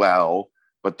done well,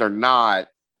 but they're not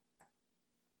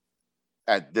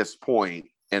at this point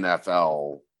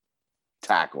NFL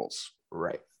tackles.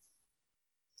 Right.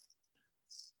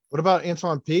 What about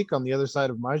Antoine Peak on the other side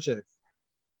of Myjai,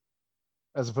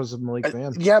 as opposed to Malik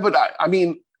Vann? Yeah, but I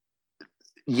mean,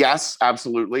 yes,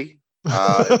 absolutely.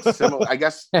 It's similar. I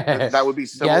guess that would be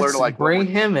similar to like bring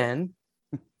him in.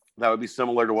 That would be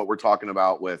similar to what we're talking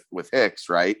about with Hicks,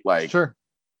 right? Like, sure,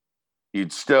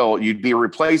 you'd be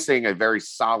replacing a very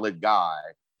solid guy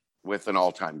with an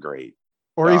all-time great,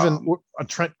 or even a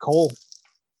Trent Cole.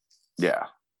 Yeah,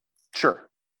 sure.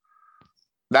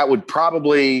 That would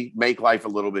probably make life a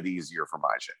little bit easier for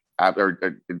Myjai.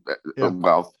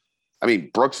 Well, I mean,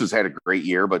 Brooks has had a great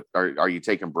year, but are you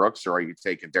taking Brooks or are you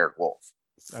taking Derek Wolfe?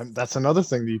 And that's another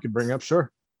thing that you could bring up.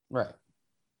 Sure. Right.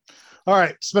 All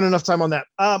right. Spend enough time on that.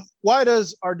 Why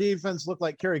does our defense look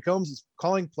like Kerry Combs is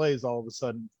calling plays all of a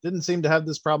sudden? Didn't seem to have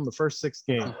this problem the first 6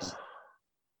 games.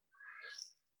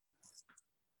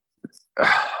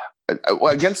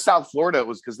 Well, against South Florida, it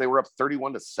was because they were up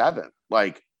 31-7.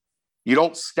 Like, you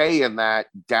don't stay in that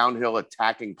downhill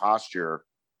attacking posture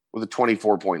with a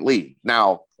 24-point lead.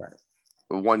 Now,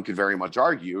 one could very much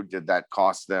argue, did that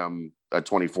cost them a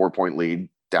 24-point lead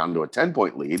down to a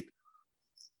 10-point lead?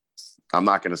 I'm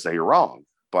not going to say you're wrong,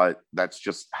 but that's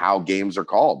just how games are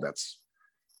called. That's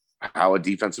how a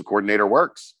defensive coordinator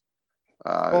works.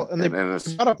 And they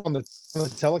brought up on the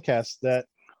telecast that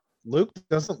Luke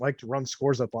doesn't like to run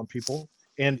scores up on people,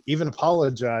 and even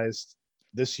apologized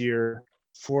this year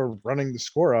for running the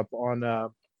score up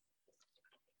on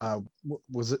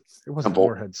was it wasn't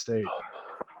Morehead State.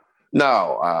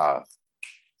 No,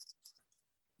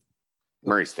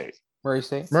 Murray State.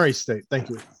 Murray State, thank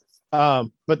you.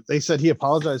 But they said he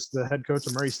apologized to the head coach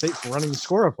of Murray State for running the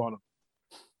score up on him.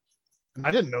 And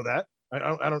I didn't know that. I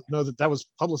don't know that was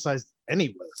publicized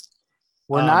anywhere.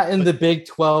 We're not in the Big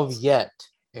 12 yet,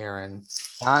 Aaron.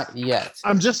 Not yet.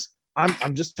 I'm just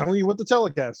telling you what the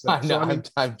telecast says. I know. So,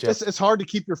 I'm just. It's hard to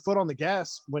keep your foot on the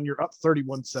gas when you're up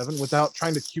 31-7 without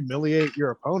trying to humiliate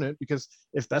your opponent, because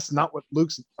if that's not what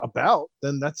Luke's about,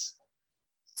 then that's.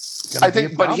 I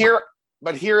think, but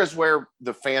here is where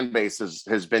the fan base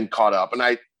has been caught up,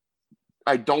 and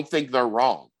I don't think they're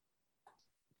wrong.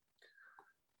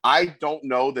 I don't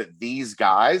know that these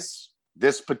guys,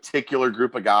 this particular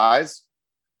group of guys,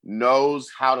 knows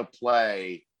how to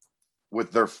play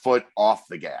with their foot off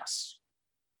the gas.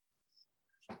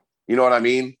 You know what I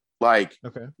mean? Like,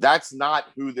 That's not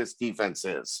who this defense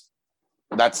is.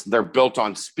 They're built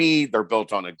on speed. They're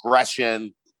built on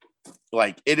aggression.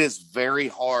 Like, it is very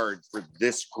hard for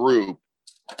this group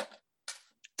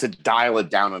to dial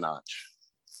it down a notch.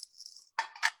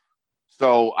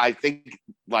 So I think,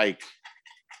 like,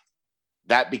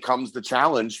 that becomes the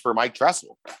challenge for Mike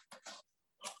Tressel,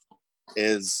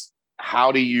 is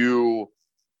how do you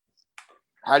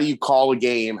call a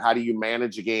game? How do you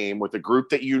manage a game with a group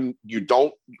that you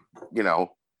don't, but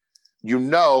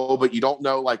you don't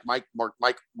know, like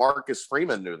Marcus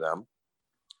Freeman knew them.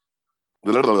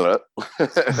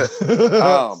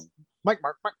 Mike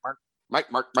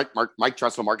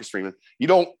Tressel, Marcus Freeman. You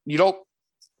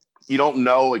don't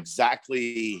know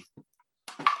exactly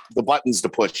the buttons to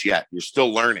push yet. You're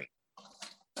still learning,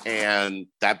 and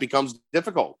that becomes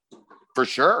difficult for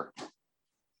sure.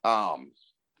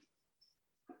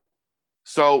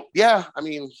 So yeah, I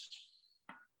mean,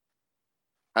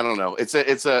 I don't know. It's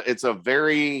a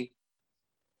very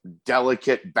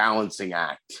delicate balancing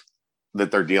act that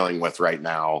they're dealing with right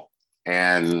now,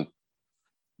 and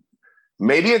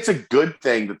maybe it's a good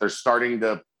thing that they're starting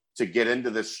to to get into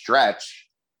this stretch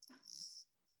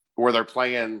where they're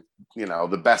playing,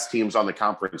 the best teams on the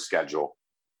conference schedule,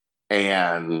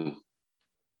 and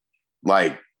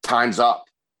like time's up,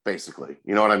 basically.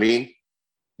 You know what I mean?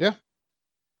 Yeah.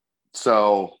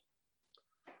 So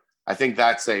I think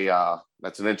that's an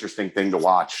interesting thing to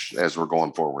watch as we're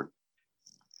going forward.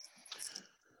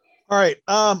 All right.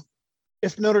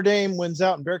 If Notre Dame wins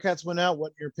out and Bearcats win out,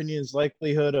 what in your opinion is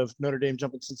likelihood of Notre Dame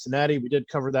jumping Cincinnati? We did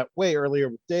cover that way earlier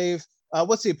with Dave.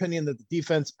 What's the opinion that the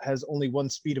defense has only one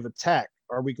speed of attack?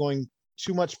 Are we going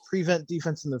too much prevent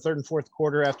defense in the third and fourth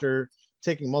quarter after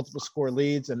taking multiple score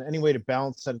leads, and any way to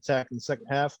balance that attack in the second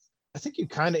half? I think you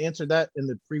kind of answered that in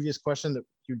the previous question that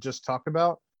you just talked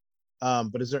about.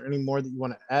 But is there any more that you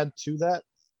want to add to that?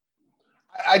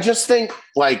 I just think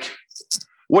like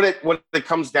what it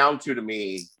comes down to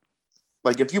me,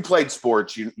 like if you played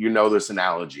sports, you know this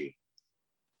analogy.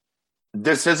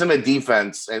 This isn't a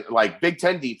defense, and like Big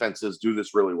Ten defenses do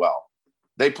this really well.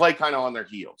 They play kind of on their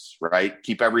heels, right?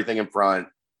 Keep everything in front,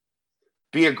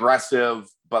 be aggressive,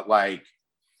 but like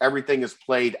everything is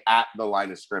played at the line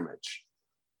of scrimmage.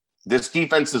 This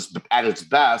defense is at its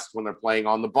best when they're playing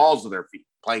on the balls of their feet,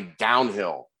 playing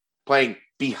downhill, playing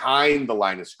behind the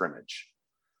line of scrimmage.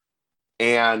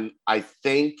 And I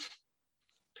think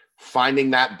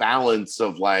finding that balance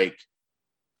of like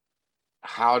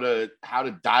how to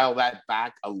dial that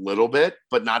back a little bit,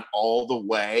 but not all the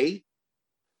way,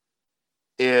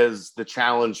 is the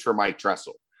challenge for Mike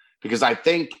Tressel. Because I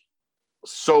think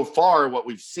so far what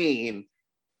we've seen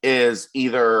is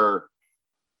either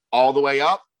all the way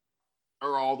up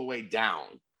or all the way down.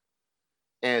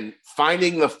 And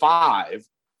finding the 5,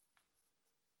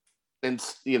 and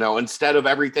instead of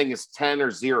everything is 10 or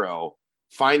 0,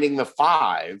 finding the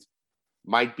 5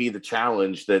 might be the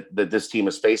challenge that this team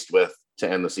is faced with to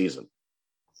end the season.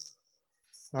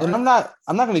 And I'm not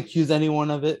going to accuse anyone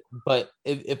of it, but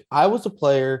if I was a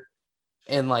player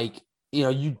and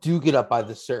you do get up by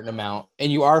this certain amount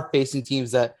and you are facing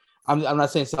teams that I'm not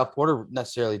saying South Florida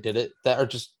necessarily did it, that are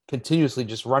just continuously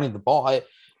just running the ball.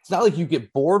 It's not like you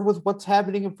get bored with what's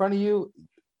happening in front of you.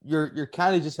 You're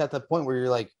kind of just at that point where you're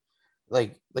like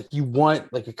you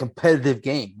want like a competitive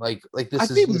game. Like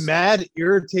this I'd be mad,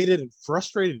 irritated, and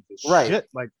frustrated as shit.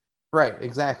 Right,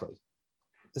 exactly.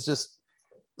 It's just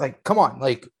like, come on,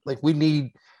 like we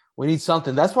need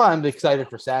something. That's why I'm excited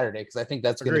for Saturday, because I think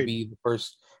that's going to be the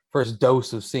first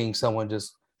dose of seeing someone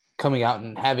just coming out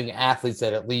and having athletes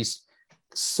that at least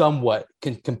somewhat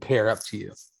can compare up to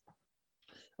you.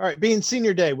 All right, being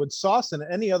senior day, would Sauce and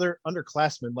any other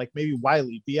underclassmen, like maybe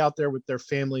Wiley, be out there with their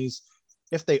families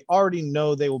if they already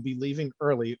know they will be leaving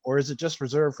early, or is it just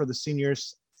reserved for the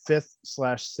seniors'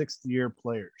 5th/6th year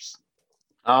players?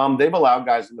 They've allowed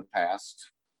guys in the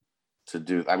past to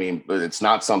do. I mean, it's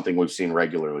not something we've seen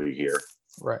regularly here.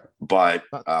 Right. But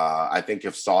I think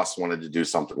if Sauce wanted to do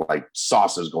something, like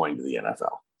Sauce is going to the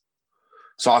NFL.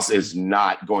 Sauce is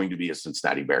not going to be a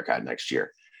Cincinnati Bearcat next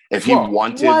year. If he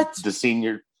wanted the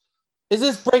senior. Is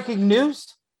this breaking news?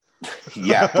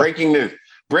 Yeah, breaking news.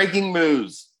 Breaking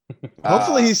news.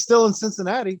 Hopefully he's still in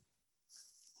Cincinnati.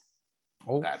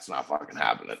 That's not fucking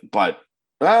happening. But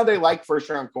they like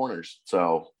first-round corners.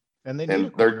 So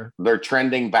they're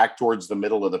trending back towards the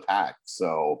middle of the pack.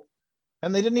 So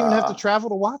and they didn't even have to travel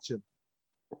to watch him.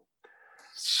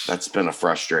 That's been a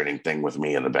frustrating thing with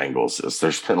me and the Bengals, is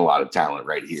there's been a lot of talent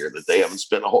right here that they haven't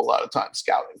spent a whole lot of time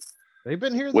scouting. They've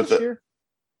been here this year.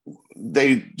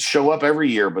 They show up every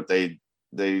year, but they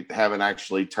haven't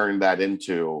actually turned that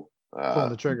into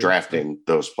drafting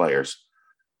those players.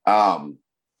 I mean,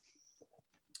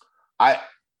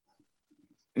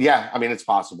 it's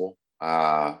possible.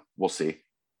 We'll see.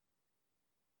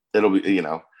 It'll be,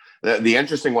 the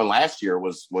interesting one last year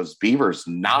was Beavers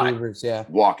not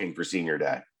walking for senior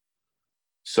day.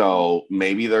 So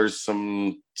maybe there's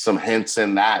some hints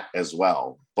in that as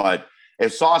well. But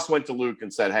if Sauce went to Luke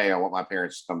and said, "Hey, I want my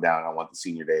parents to come down, I want the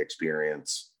senior day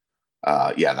experience,"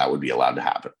 that would be allowed to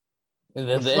happen. And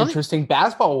then the interesting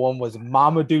basketball one was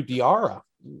Mamadou Diarra.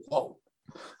 Whoa.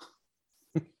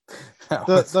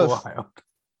 That's wild.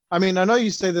 I mean, I know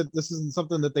you say that this isn't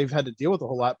something that they've had to deal with a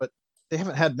whole lot, but they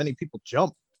haven't had many people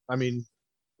jump. I mean,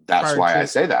 that's why I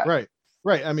say that.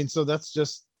 Right. I mean, so that's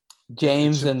just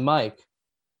James and Mike.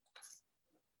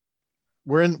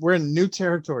 We're in new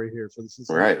territory here for the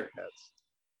Cincinnati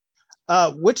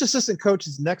Bearcats. Which assistant coach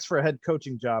is next for a head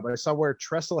coaching job? I saw where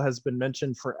Tressel has been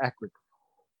mentioned for Akron.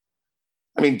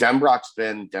 I mean,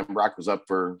 Denbrock was up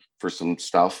for some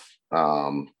stuff.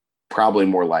 Probably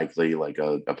more likely like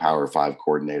a Power 5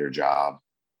 coordinator job.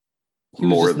 He was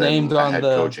more named on a head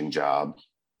coaching job.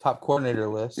 Top coordinator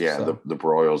list. Yeah, so. the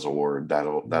Broyles Award.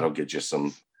 That'll get you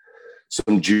some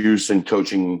some juice in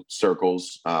coaching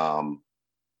circles. I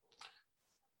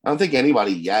don't think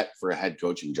anybody yet for a head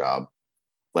coaching job,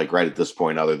 like right at this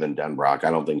point, other than Denbrock.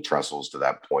 I don't think Tressel's to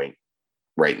that point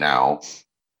right now.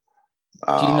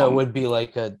 Gino would be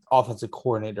like an offensive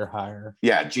coordinator hire.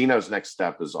 Yeah, Gino's next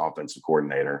step is offensive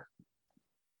coordinator.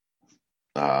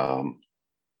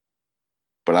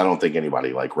 But I don't think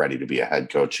anybody like ready to be a head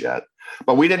coach yet.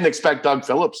 But we didn't expect Doug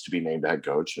Phillips to be named head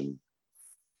coach. And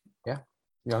yeah,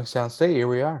 Youngstown State, here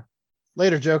we are.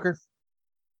 Later, Joker.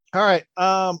 All right.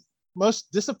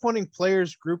 Most disappointing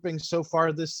players grouping so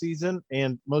far this season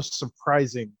and most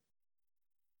surprising.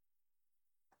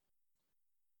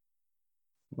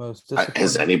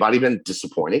 Has anybody been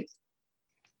disappointing?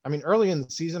 I mean, early in the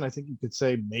season, I think you could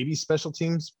say maybe special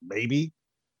teams, maybe,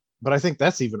 but I think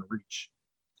that's even a reach.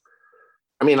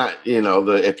 I mean,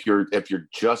 if you're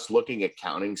just looking at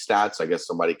counting stats, I guess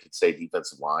somebody could say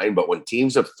defensive line. But when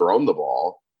teams have thrown the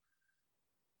ball,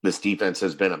 this defense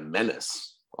has been a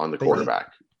menace on the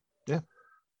quarterback. Yeah.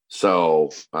 So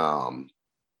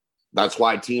that's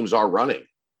why teams are running,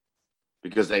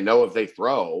 because they know if they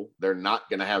throw, they're not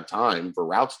going to have time for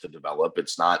routes to develop.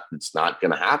 It's not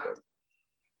going to happen.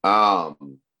 I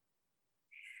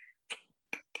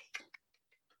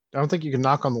don't think you can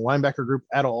knock on the linebacker group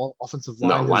at all. Offensive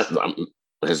line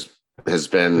has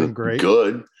been great.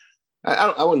 Good.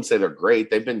 I wouldn't say they're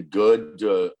great. They've been good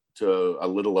to a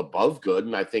little above good,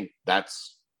 and I think that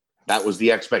was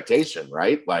the expectation,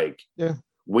 right? Like, yeah,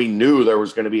 we knew there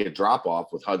was going to be a drop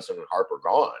off with Hudson and Harper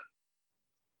gone.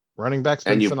 Running back's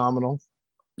been phenomenal.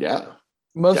 Yeah.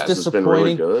 Most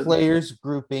disappointing players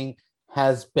grouping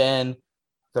has been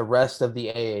the rest of the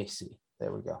AAC.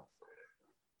 There we go.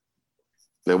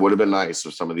 It would have been nice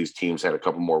if some of these teams had a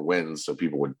couple more wins so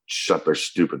people would shut their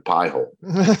stupid pie hole.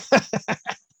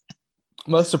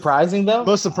 Most surprising, though?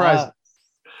 Most surprising.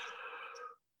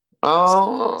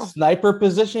 Sniper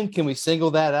position, can we single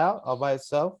that out all by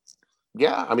itself?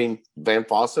 Yeah, I mean, Van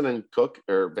Fossen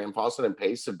and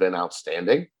Pace have been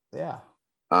outstanding. Yeah.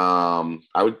 I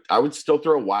would still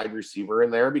throw a wide receiver in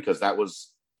there because that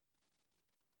was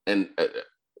in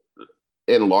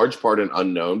large part an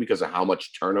unknown because of how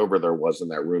much turnover there was in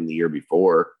that room the year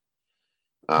before.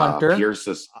 Pierce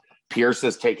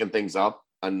has taken things up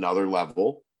another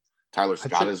level. Tyler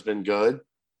Scott has been good.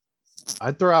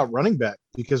 I'd throw out running back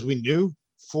because we knew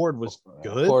Ford was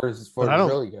good. Ford is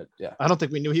really good. Yeah. I don't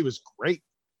think we knew he was great.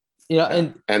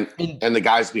 And the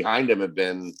guys behind him have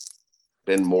been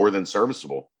more than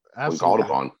serviceable when called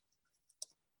upon.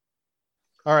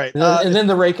 All right. And then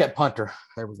the rake at punter.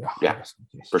 There we go. Yeah,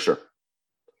 for sure.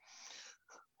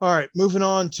 All right. Moving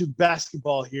on to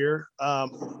basketball here.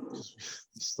 We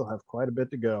still have quite a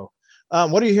bit to go.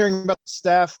 What are you hearing about the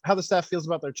staff? How the staff feels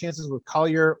about their chances with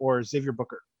Collier or Xavier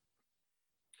Booker?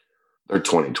 They're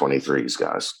 2023s,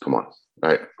 guys. Come on.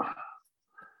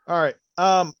 All right.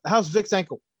 How's Vic's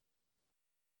ankle?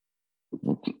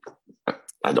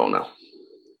 I don't know.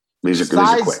 These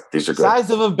are quick. These are good.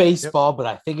 Size of a baseball, but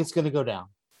I think it's going to go down.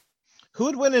 Who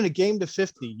would win in a game to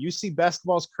 50? UC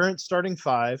basketball's current starting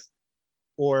five,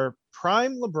 or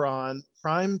prime LeBron,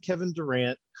 prime Kevin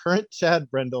Durant, current Chad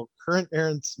Brendel, current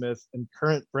Aaron Smith, and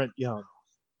current Brent Young?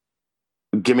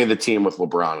 Give me the team with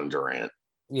LeBron and Durant.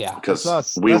 Yeah,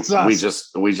 because we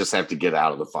just have to get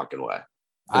out of the fucking way.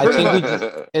 I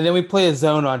think and then we play a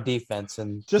zone on defense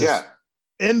and just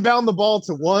inbound the ball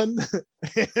to one.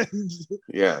 And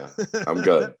yeah, I'm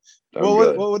good.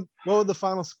 What would the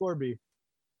final score be?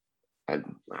 I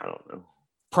don't know.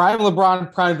 Prime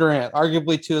LeBron, prime Durant,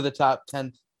 arguably two of the top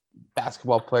 10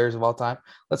 basketball players of all time.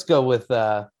 Let's go with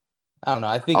I don't know.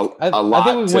 I think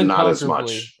we win not as comfortably.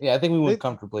 much. Yeah, I think we win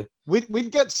comfortably.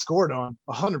 We'd get scored on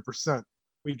 100%.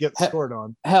 We'd get scored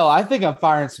on. Hell, I think I'm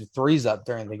firing some threes up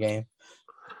during the game.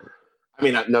 I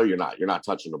mean, no, you're not. You're not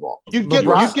touching the ball.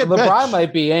 LeBron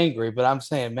might be angry, but I'm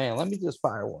saying, man, let me just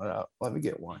fire one up. Let me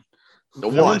get one.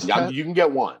 You can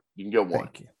get one. You can get one.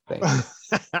 Thank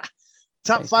you.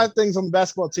 Top five things on the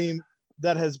basketball team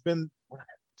that has been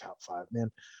top five,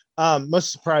 man.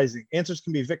 Most surprising answers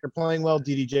can be Victor playing well,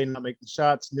 DDJ not making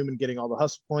shots, Newman getting all the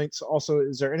hustle points. Also,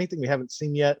 is there anything we haven't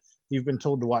seen yet you've been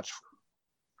told to watch for?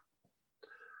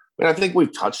 I mean, I think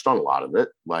we've touched on a lot of it.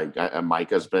 Like Mike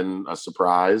has been a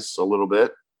surprise a little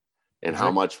bit, and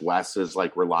how much Wes is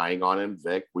like relying on him.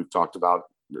 Vic, we've talked about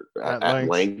at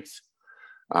length.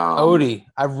 Odie,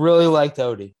 I really liked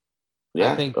Odie.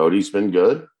 Yeah, I think Odie's been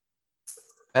good.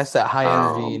 That's that high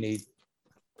energy you need.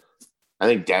 I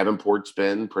think Davenport's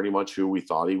been pretty much who we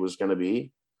thought he was going to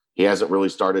be. He hasn't really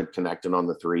started connecting on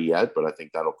the three yet, but I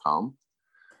think that'll come.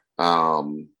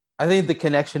 I think the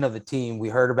connection of the team, we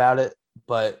heard about it,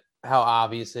 but how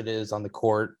obvious it is on the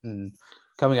court and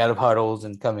coming out of huddles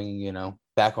and coming,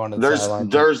 back onto the sideline.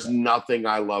 There's nothing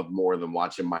I love more than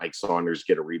watching Mike Saunders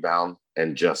get a rebound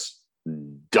and just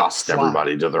dust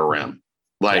everybody to the rim.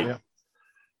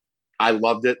 I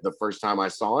loved it the first time I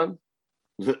saw him.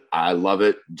 I love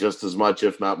it just as much,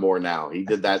 if not more now. He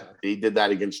did that. He did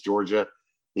that against Georgia.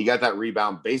 He got that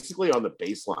rebound basically on the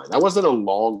baseline. That wasn't a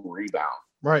long rebound.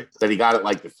 Right. That he got it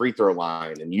like the free throw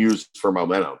line and used for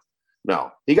momentum.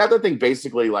 No, he got that thing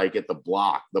basically like at the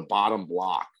bottom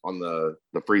block on the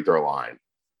free throw line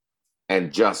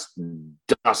and just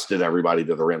dusted everybody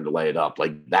to the rim to lay it up.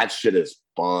 Like that shit is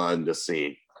fun to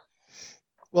see.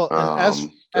 Well, as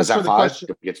that for the 5? question,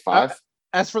 It gets 5.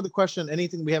 As for the question,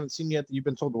 anything we haven't seen yet that you've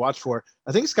been told to watch for,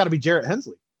 I think it's got to be Jarrett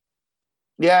Hensley.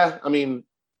 Yeah, I mean,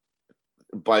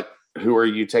 but who are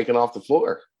you taking off the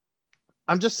floor?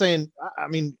 I'm just saying, I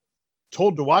mean,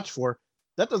 told to watch for,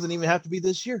 that doesn't even have to be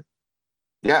this year.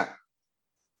 Yeah.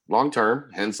 Long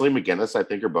term, Hensley, McGinnis, I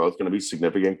think are both going to be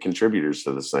significant contributors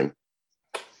to this thing.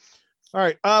 All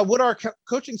right. Would our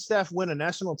coaching staff win a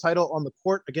national title on the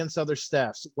court against other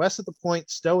staffs? Wes at the point,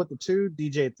 Stowe at the 2,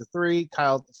 DJ at the 3,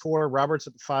 Kyle at the 4, Roberts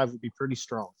at the 5 would be pretty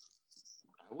strong.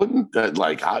 I wouldn't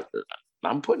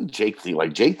I'm putting Jake Thielen.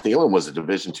 Like Jake Thielen was a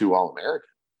Division II All-American.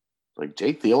 Like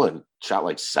Jake Thielen shot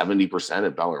like 70%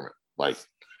 at Bellarmine. Like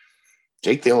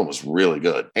Jake Thielen was really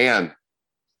good. And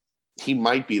he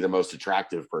might be the most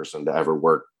attractive person to ever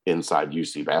work inside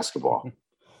UC basketball.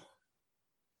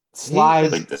 Slide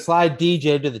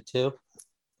DJ to the 2.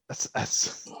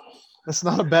 That's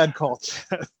not a bad call,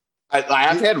 Chad.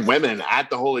 I've had women at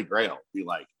the Holy Grail be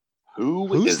like,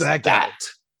 who's that guy?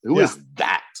 Who is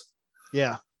that?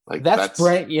 Yeah. Like that's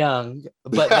Brent Young,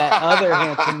 but that other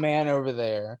handsome man over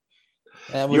there.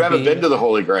 You haven't been to the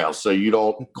Holy Grail, so you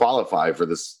don't qualify for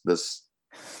this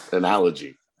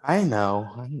analogy. I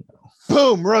know.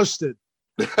 Boom, roasted.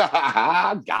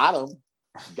 Got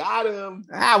him.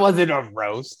 That wasn't a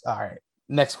roast. All right.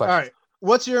 Next question. All right.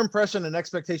 What's your impression and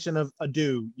expectation of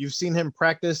Adu? You've seen him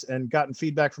practice and gotten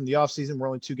feedback from the offseason. We're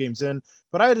only 2 games in,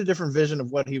 but I had a different vision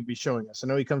of what he would be showing us. I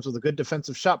know he comes with a good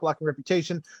defensive shot blocking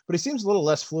reputation, but he seems a little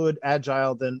less fluid,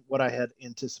 agile than what I had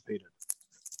anticipated.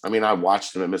 I mean, I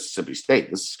watched him at Mississippi State.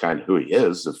 This is kind of who he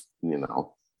is.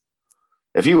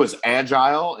 If he was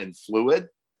agile and fluid,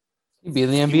 he'd be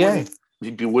in the NBA.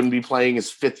 He wouldn't be playing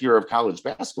his 5th year of college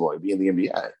basketball. He'd be in the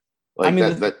NBA. Like I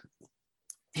mean, that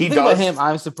he does. About him,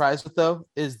 I'm surprised with though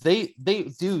is they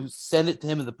do send it to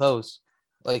him in the post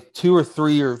like 2 or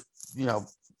 3 or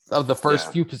of the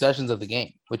first few possessions of the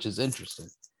game, which is interesting.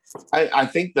 I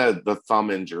think that the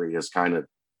thumb injury has kind of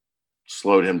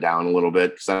slowed him down a little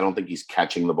bit because I don't think he's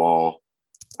catching the ball,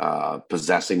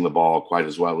 possessing the ball quite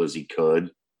as well as he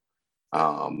could.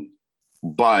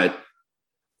 But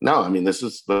no, I mean, this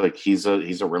is like he's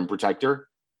a rim protector.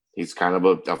 He's kind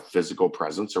of a physical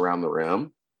presence around the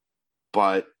rim.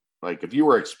 But like if you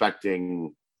were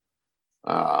expecting,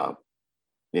 like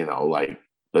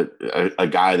a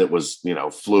guy that was,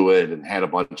 fluid and had a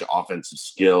bunch of offensive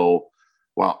skill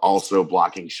while also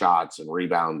blocking shots and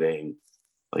rebounding,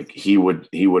 like he would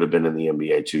have been in the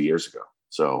NBA 2 years ago.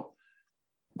 So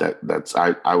that's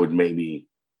I would maybe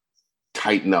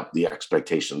tighten up the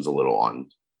expectations a little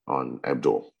on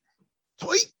Abdul.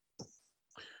 Sweet.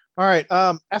 All right.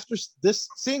 After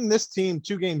seeing this team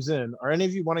 2 games in, are any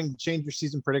of you wanting to change your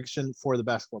season prediction for the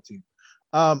basketball team?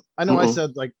 I know I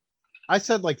said like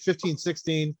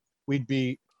 15-16 we'd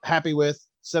be happy with.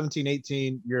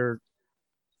 17-18 you're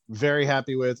very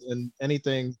happy with, and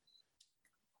anything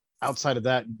outside of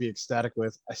that you'd be ecstatic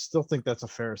with. I still think that's a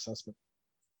fair assessment.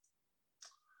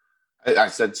 I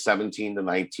said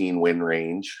 17-19 win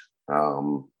range.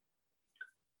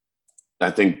 I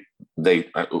think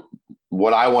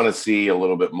what I want to see a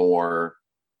little bit more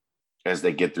as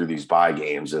they get through these bye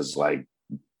games is like,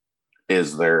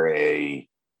 is there a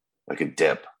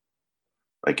dip?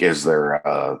 Like, is there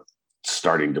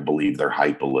starting to believe their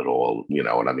hype a little? You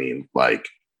know what I mean? Like,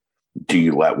 do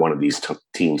you let one of these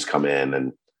teams come in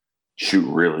and shoot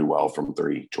really well from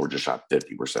 3? Georgia shot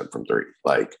 50% from 3.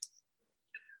 Like,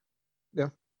 yeah,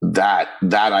 that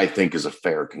I think is a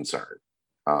fair concern.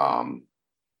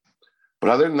 But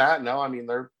other than that, no, I mean,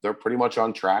 they're pretty much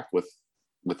on track with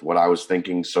what I was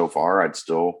thinking so far. I'd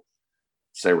still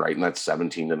say right in that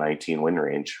 17-19 win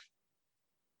range.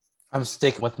 I'm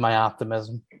sticking with my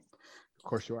optimism. Of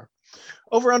course you are.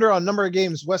 Over under on number of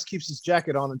games Wes keeps his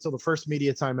jacket on until the first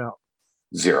media timeout.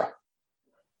 0.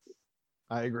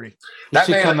 I agree. That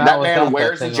man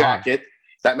wears a jacket.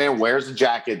 That man wears a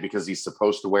jacket because he's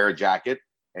supposed to wear a jacket,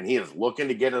 and he is looking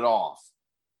to get it off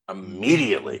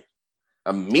immediately.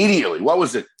 What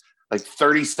was it? Like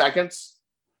 30 seconds?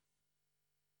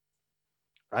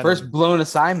 First blown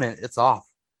assignment, it's off.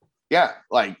 Yeah,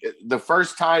 like the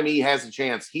first time he has a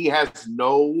chance, he has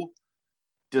no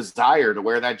desire to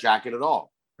wear that jacket at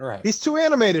all. Right. He's too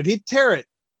animated. He'd tear it.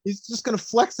 He's just going to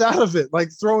flex out of it, like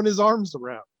throwing his arms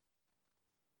around.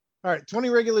 All right, 20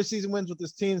 regular season wins with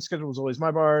this team. Schedule was always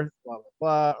my bar. Blah, blah,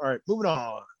 blah. All right, moving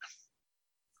on.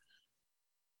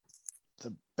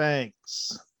 The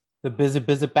Banks. The busy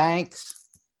Banks.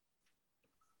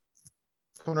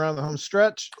 Coming around the home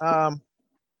stretch.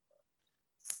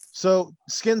 So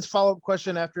Skins follow-up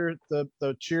question after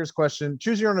the Cheers question.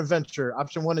 Choose your own adventure.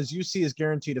 Option 1 is UC is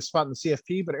guaranteed a spot in the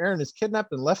CFP, but Aaron is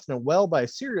kidnapped and left in a well by a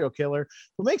serial killer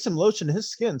who makes him lotion his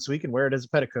skin so he can wear it as a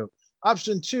petticoat.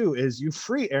 Option 2 is you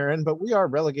free Aaron, but we are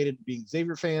relegated to being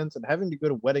Xavier fans and having to go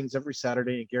to weddings every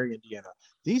Saturday in Gary, Indiana.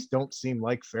 These don't seem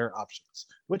like fair options.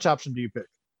 Which option do you pick?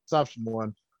 It's option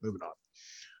 1. Moving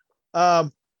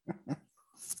on.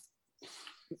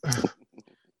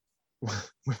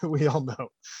 We all know.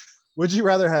 Would you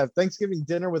rather have Thanksgiving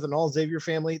dinner with an all Xavier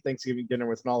family, Thanksgiving dinner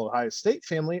with an all Ohio State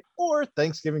family, or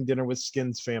Thanksgiving dinner with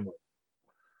Skins family?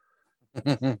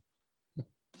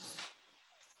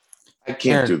 I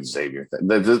can't do the Xavier thing.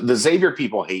 The Xavier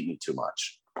people hate me too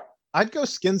much. I'd go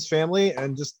Skins family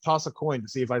and just toss a coin to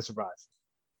see if I survive.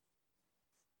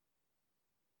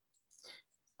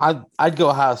 I'd go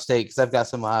Ohio State because I've got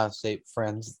some Ohio State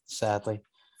friends, sadly,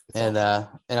 and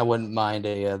I wouldn't mind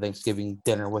a Thanksgiving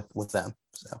dinner with them.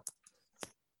 So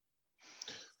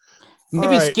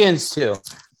maybe Skins too.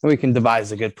 We can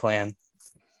devise a good plan.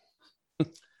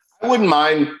 I wouldn't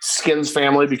mind Skins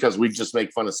family because we just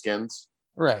make fun of Skins.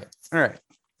 Right. All right.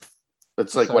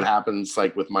 It's like what happens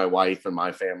like with my wife and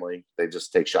my family. They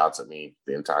just take shots at me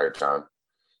the entire time.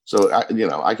 So I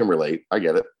can relate. I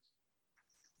get it.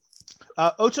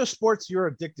 Ocho sports you're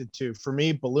addicted to. For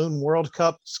me, Balloon World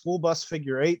Cup, school bus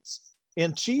figure eights,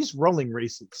 and cheese rolling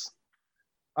races.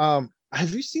 Have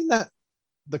you seen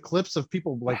the clips of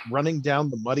people like running down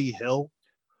the muddy hill?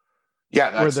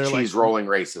 Yeah, that's cheese rolling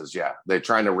races. Yeah, they're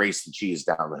trying to race the cheese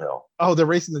down the hill. Oh, they're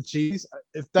racing the cheese.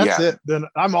 If that's it, then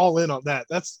I'm all in on that.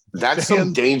 That's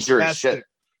some dangerous shit.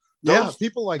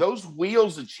 People like those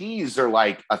wheels of cheese are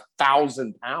like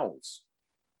 1,000 pounds.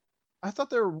 I thought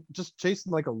they were just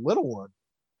chasing like a little one.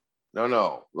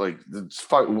 No, like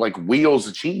it's like wheels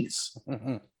of cheese.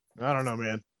 I don't know,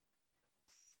 man.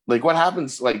 Like what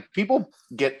happens? Like people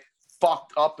get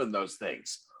fucked up in those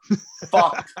things.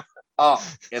 Fucked up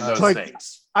in those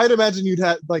things. I'd imagine you'd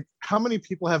have like how many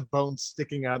people have bones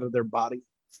sticking out of their body?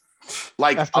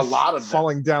 Like a lot of them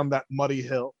falling down that muddy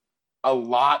hill. A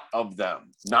lot of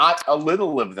them, not a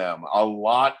little of them. A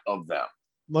lot of them.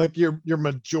 Like your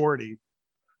majority.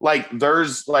 Like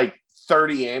there's like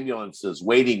 30 ambulances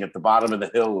waiting at the bottom of the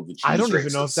hill of the cheese I don't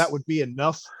races. even know if that would be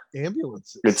enough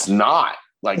ambulances. It's not.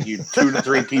 Like you 2 to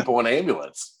 3 people in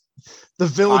ambulance. The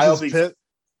village's pit.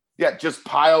 Yeah, just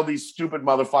pile these stupid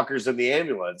motherfuckers in the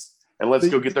ambulance and let's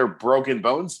go get their broken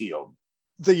bones healed.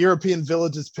 The European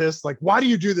village is pissed. Like, why do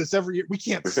you do this every year? We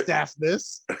can't staff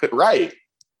this. Right.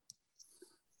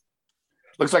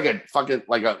 Looks like a fucking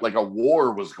like a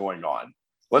war was going on.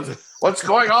 What's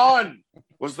going on?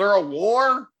 Was there a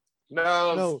war?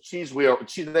 No. Cheese wheel.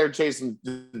 They're chasing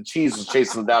the cheese is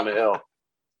chasing them down the hill.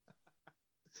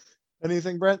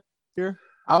 Anything, Brent? Here,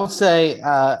 I would say,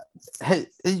 hey,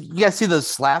 you guys see those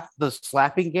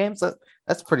slapping games?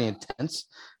 That's pretty intense.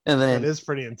 And then it is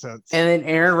pretty intense. And then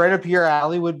Aaron, right up your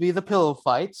alley would be the pillow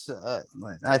fights.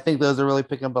 I think those are really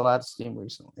picking up a lot of steam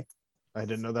recently. I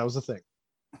didn't know that was a thing.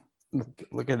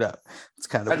 Look it up. It's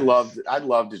kind of. I'd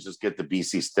love to just get the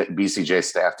BCJ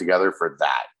staff together for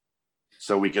that,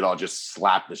 so we could all just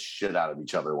slap the shit out of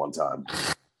each other one time,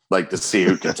 like to see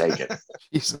who can take it.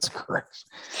 Jesus Christ!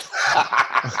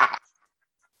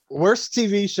 Worst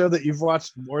TV show that you've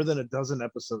watched more than a dozen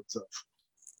episodes of?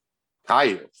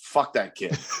 Fuck that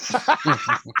kid.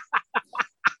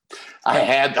 I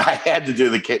had to do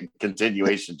the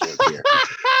continuation joke here.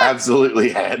 Absolutely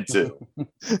had to.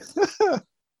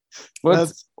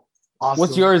 What's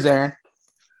yours, Aaron?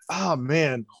 Oh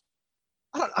man,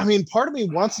 I mean, part of me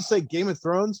wants to say Game of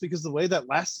Thrones because the way that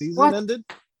last season ended,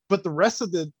 but the rest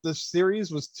of the series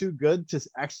was too good to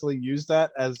actually use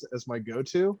that as my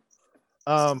go-to.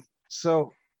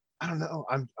 So I don't know.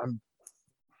 I'm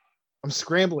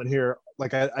scrambling here.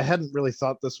 Like I hadn't really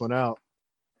thought this one out,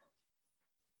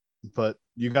 but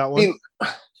you got one. I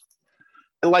mean,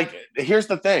 like, here's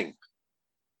the thing.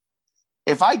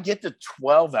 If I get to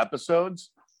 12 episodes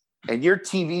and your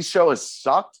TV show has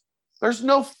sucked, there's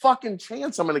no fucking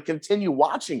chance I'm going to continue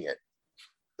watching it.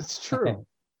 It's true.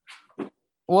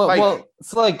 Well,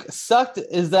 it's like sucked.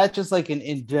 Is that just like an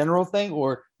in general thing,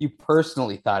 or you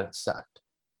personally thought it sucked?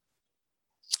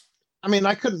 I mean,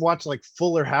 I couldn't watch like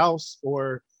Fuller House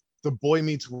or the Boy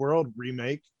Meets World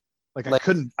remake. Like I Like-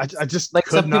 couldn't. I just Like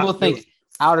could some not people do think it.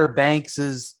 Outer Banks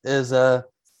is a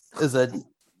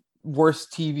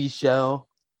worst TV show.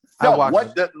 I No,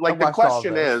 watched- the I watched all of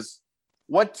question those. is,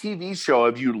 what TV show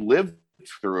have you lived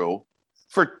through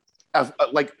for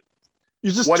like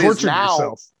You just what is tortured now-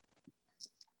 yourself.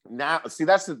 now? See,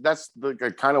 that's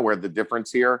the kind of where the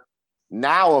difference here.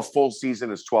 Now a full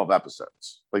season is 12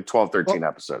 episodes, like 12, 13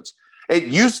 episodes. It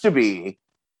used to be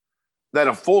that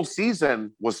a full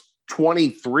season was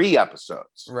 23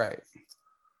 episodes. Right.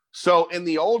 So in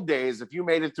the old days, if you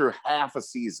made it through half a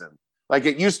season, like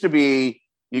it used to be,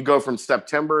 you go from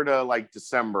September to like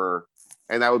December,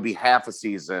 and that would be half a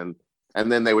season. And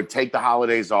then they would take the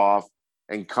holidays off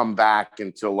and come back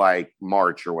until like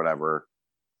March or whatever.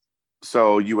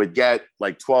 So you would get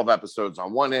like 12 episodes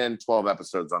on one end, 12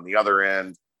 episodes on the other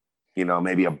end,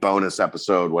 maybe a bonus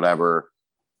episode, whatever.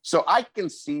 So I can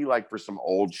see like for some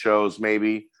old shows,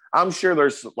 maybe. I'm sure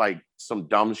there's like some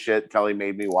dumb shit Kelly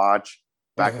made me watch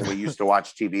back when we used to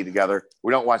watch TV together.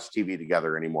 We don't watch TV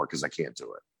together anymore because I can't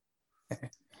do it.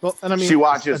 Well, and I mean, She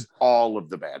watches all of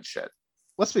the bad shit.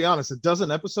 Let's be honest. A dozen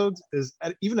episodes is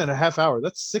even at a half hour.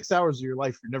 That's 6 hours of your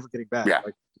life you're never getting back. Yeah.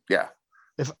 Like, Yeah.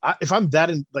 if I'm that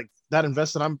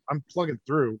invested, I'm plugging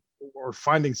through or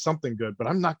finding something good. But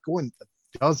I'm not going a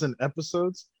dozen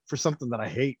episodes for something that I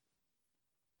hate.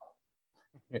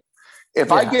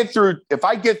 If I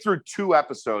get through 2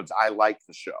 episodes, I like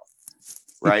the show.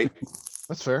 Right?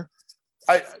 That's fair.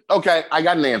 Okay, I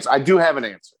got an answer. I do have an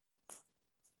answer.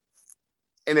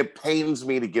 And it pains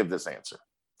me to give this answer.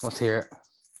 Let's hear it.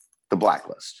 The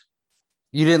Blacklist.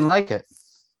 You didn't like it?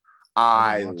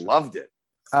 I loved it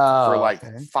Oh, for like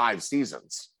okay. 5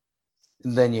 seasons.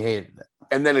 Then you hated it.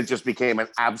 And then it just became an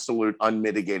absolute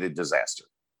unmitigated disaster.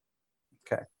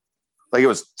 Okay. Like it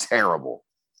was terrible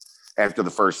after the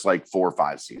first like 4 or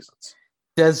 5 seasons.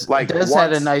 Des Like, had a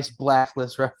once- nice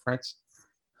Blacklist reference.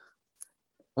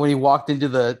 When he walked into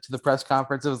the press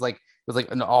conference, it was like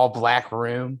an all black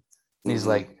room. And he's Mhm.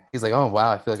 like, oh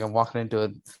wow, I feel like I'm walking into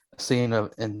a scene on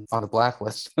the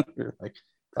Blacklist. You're like,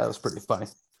 that was pretty funny.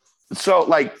 So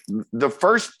like the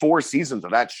first 4 seasons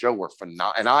of that show were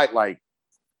phenomenal. And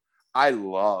I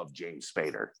love James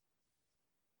Spader.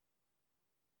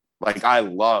 Like I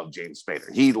love James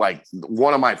Spader. He like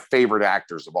one of my favorite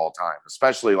actors of all time,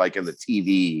 especially like in the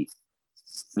TV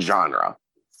genre.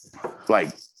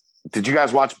 Like, did you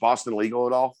guys watch Boston Legal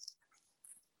at all?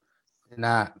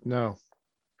 Not No.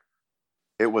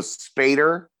 It was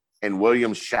Spader and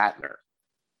William Shatner.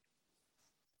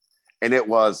 And it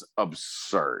was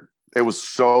absurd. It was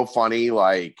so funny,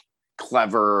 like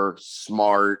clever,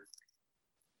 smart.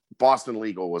 Boston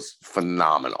Legal was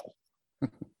phenomenal.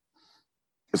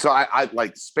 So I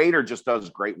like Spader just does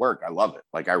great work. I love it.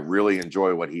 Like I really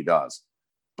enjoy what he does.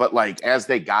 But like as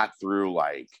they got through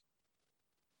like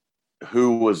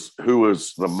who was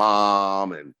the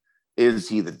mom and is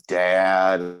he the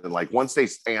dad? And like once they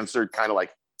answered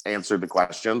the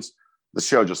questions, the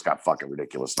show just got fucking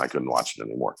ridiculous and I couldn't watch it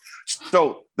anymore.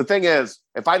 So the thing is,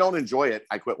 if I don't enjoy it,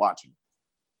 I quit watching.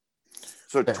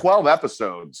 So 12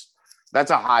 episodes,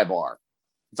 that's a high bar.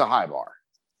 It's a high bar.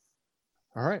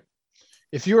 All right.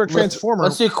 If you were a transformer,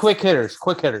 Let's do quick hitters.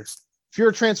 if you're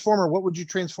a transformer, what would you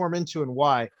transform into and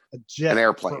why? A jet. An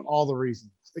airplane. For all the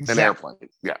reasons. An Exactly. airplane.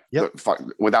 Yeah. Yep.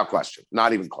 Without question.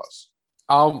 Not even close.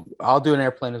 I'll do an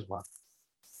airplane as well.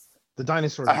 The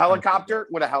dinosaurs. A helicopter?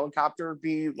 Would a helicopter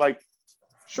be like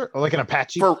Sure. Or like an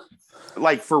Apache. for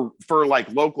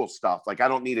local stuff? Like I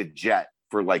don't need a jet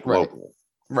for like Right. local.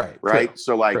 Right. Right. True.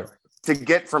 So like True. to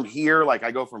get from here, like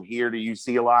I go from here to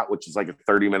UC a lot, which is like a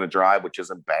 30-minute drive, which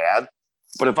isn't bad.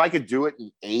 But if I could do it in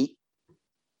 8,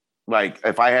 like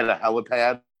if I had a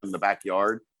helipad in the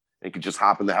backyard and could just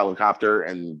hop in the helicopter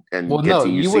and Well, get no, to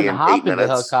you UC wouldn't in hop 8 in the minutes.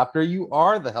 helicopter. You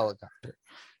are the helicopter.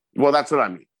 Well, that's what I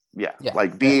mean. Yeah. Yeah.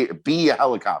 Like be a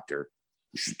helicopter.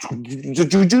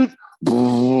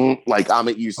 Like I'm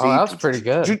at UC. Oh, that was pretty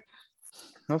good.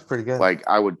 That was pretty good. Like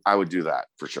I would do that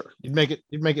for sure. You'd make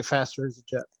it faster as a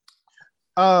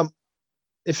jet.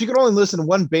 If you could only listen to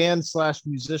one band /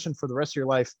 musician for the rest of your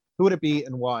life, who would it be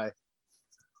and why?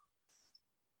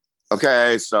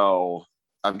 Okay, so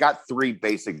I've got 3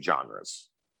 basic genres.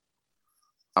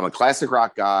 I'm a classic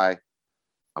rock guy,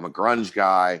 I'm a grunge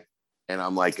guy, and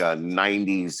I'm like a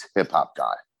 90s hip hop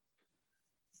guy.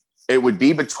 It would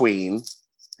be between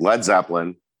Led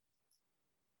Zeppelin,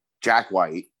 Jack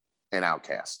White, and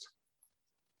Outkast.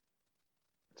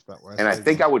 That's about where And I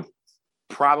think I would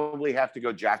probably have to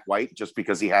go Jack White just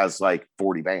because he has like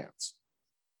 40 bands.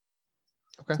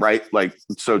 Okay. Right? Like,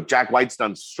 so Jack White's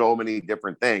done so many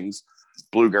different things.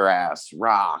 bluegrass,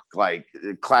 rock, like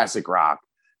classic rock,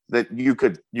 that you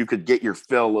could get your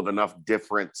fill of enough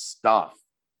different stuff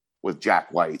with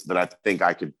Jack White that I think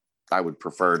I would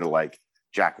prefer to like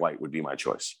Jack White would be my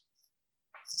choice.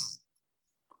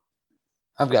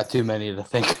 I've got too many to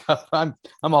think of. I'm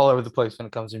all over the place when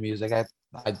it comes to music. It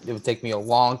would take me a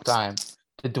long time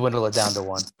to dwindle it down to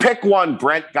one. Pick one,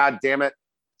 Brent. God damn it.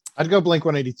 I'd go Blink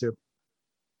 182.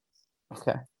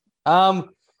 Okay. I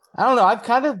don't know. I've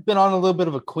kind of been on a little bit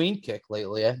of a Queen kick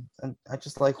lately. I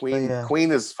just like Queen.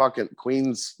 Queen is fucking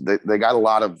Queen's. They got a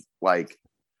lot of like,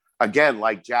 again,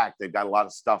 like Jack. They've got a lot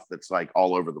of stuff that's like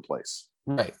all over the place.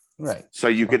 Right. So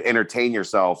you could entertain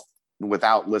yourself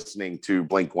without listening to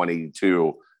Blink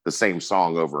 182, the same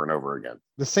song over and over again.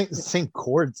 The same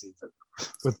chords even.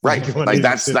 With right. Like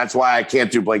that's why I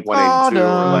can't do Blink 182.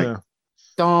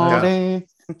 Or like,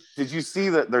 did you see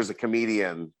that there's a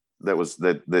comedian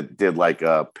that did like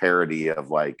a parody of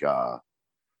like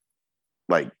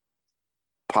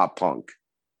pop punk?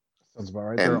 Sounds about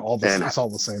right. They're all it's all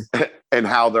the same. And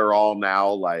how they're all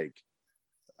now like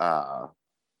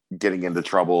getting into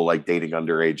trouble, like dating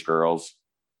underage girls.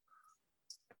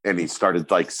 And he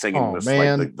started like singing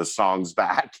like the songs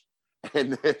back.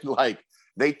 And then like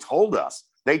they told us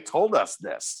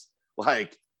this.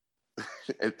 Like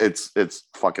it's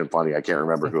fucking funny. I can't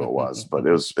remember who it was, but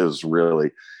it was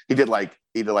really he did like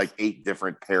 8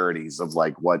 different parodies of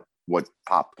like what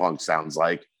pop punk sounds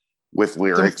like with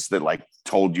lyrics that like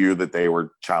told you that they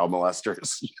were child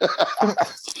molesters.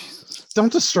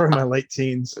 Don't destroy my late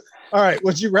teens. All right.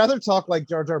 Would you rather talk like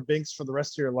Jar Jar Binks for the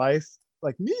rest of your life?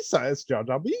 Like me size Jar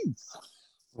Jar Binks.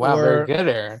 Wow, very good,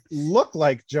 Aaron. Look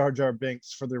like Jar Jar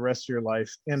Binks for the rest of your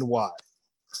life, and why?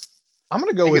 I'm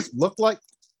gonna go with look like.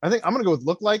 I think I'm gonna go with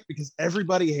look like because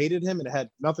everybody hated him and it had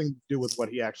nothing to do with what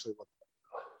he actually looked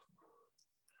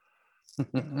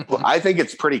like. Well, I think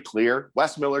it's pretty clear.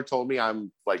 Wes Miller told me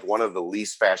I'm like one of the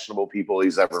least fashionable people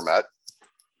he's ever met.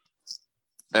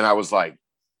 And I was like,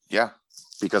 yeah,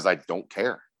 because I don't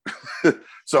care.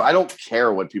 So I don't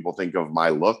care what people think of my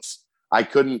looks. I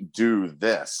couldn't do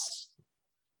this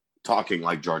talking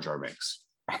like Jar Jar Binks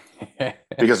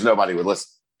because nobody would listen.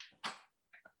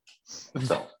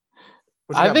 So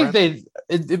I think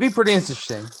it'd be pretty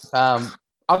interesting.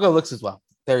 I'll go looks as well.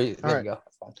 There you go.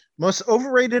 Most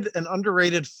overrated and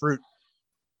underrated fruit.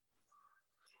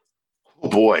 Oh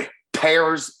boy,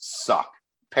 pears suck.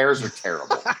 Pears are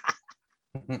terrible.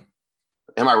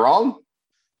 Am I wrong?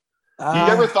 Have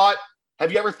you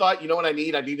ever thought, you know what I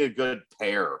need? I need a good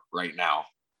pear right now.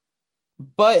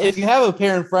 But if you have a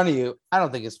pear in front of you, I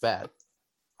don't think it's bad.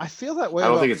 I feel that way. I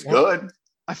don't think it's good.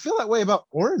 I feel that way about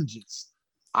oranges.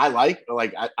 I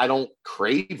I don't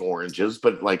crave oranges,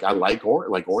 but like I like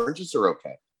oranges are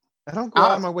okay. I don't go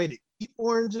out of my way to eat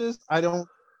oranges. I don't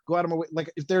go out of my way.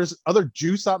 Like if there's other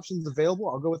juice options available,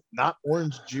 I'll go with not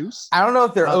orange juice. I don't know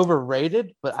if they're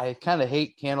overrated, but I kind of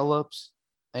hate cantaloupes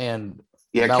and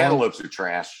cantaloupes are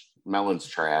trash. Melon's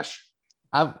trash.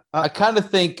 I kind of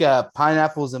think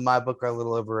pineapples in my book are a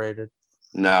little overrated.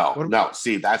 No.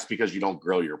 See, that's because you don't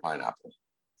grill your pineapple.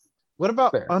 What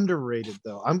about underrated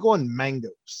though? I'm going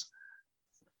mangoes.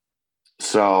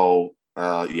 So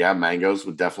mangoes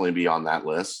would definitely be on that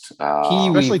list.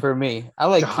 Kiwi for me. I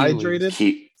like dehydrated.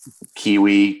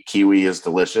 Kiwi is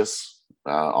delicious.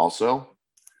 Also,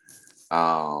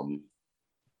 I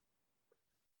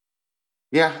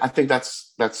think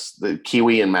that's the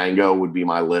kiwi and mango would be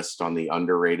my list on the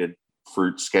underrated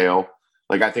fruit scale.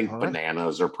 Like I think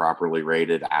bananas are properly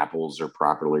rated, apples are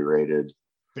properly rated,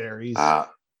 berries.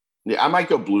 I might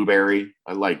go blueberry.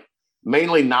 I like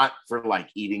mainly not for like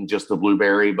eating just the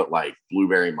blueberry, but like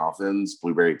blueberry muffins,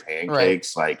 blueberry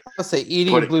pancakes. Right. Like let's say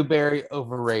eating blueberry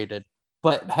overrated,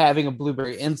 but having a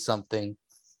blueberry in something.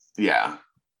 Yeah,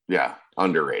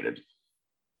 underrated.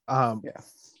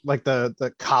 Like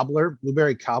the cobbler,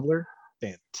 blueberry cobbler.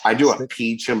 Fantastic. I do a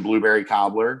peach and blueberry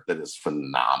cobbler that is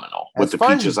phenomenal. With the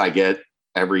peaches I get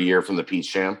every year from the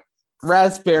Peach Jam.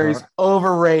 Raspberries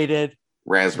overrated.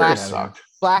 Raspberries suck.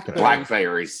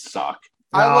 Blackberries suck.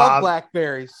 I love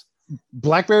blackberries.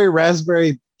 Blackberry,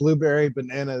 raspberry, blueberry,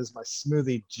 banana is my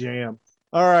smoothie jam.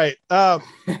 All right.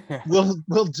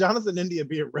 Will Jonathan India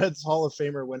be a Reds Hall of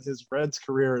Famer when his Reds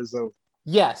career is over?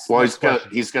 Yes. Well,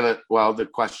 he's gonna. Well, the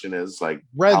question is like,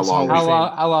 Reds how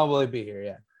long will he be here?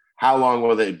 Yeah. How long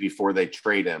will they before they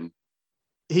trade him?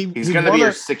 He's going to be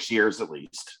here 6 years at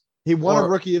least. He won a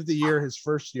Rookie of the Year his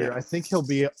first year. I think he'll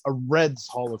be a Reds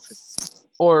Hall of Fame.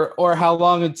 Or how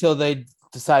long until they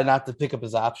decide not to pick up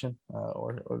his option?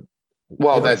 Or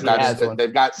Well, If he has one.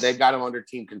 they've got him under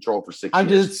team control for 6 I'm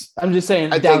years. just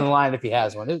saying I down think- the line if he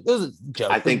has one. It was a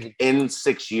joke. I think in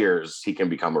 6 years he can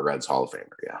become a Reds Hall of Famer.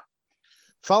 Yeah.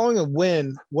 Following a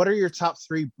win, what are your top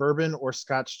 3 bourbon or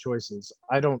Scotch choices?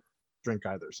 I don't drink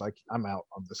either, so I'm out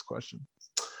on this question.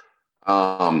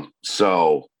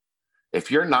 So if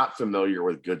you're not familiar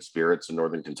with Good Spirits in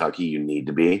Northern Kentucky, you need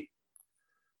to be,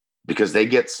 because they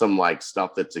get some like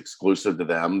stuff that's exclusive to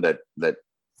them that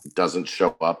doesn't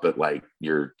show up at like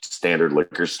your standard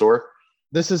liquor store.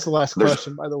 This is the last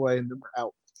question, by the way, and then we're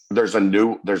out. There's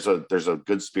a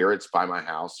Good Spirits by my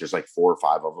house. There's like 4 or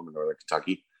 5 of them in Northern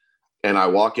Kentucky. And I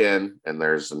walk in and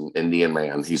there's an Indian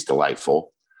man. He's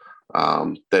delightful.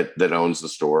 That owns the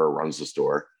store, runs the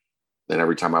store. Then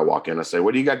every time I walk in, I say,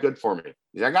 "What do you got good for me?"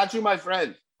 He's, "I got you, my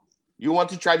friend. You want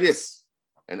to try this?"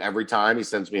 And every time he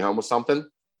sends me home with something,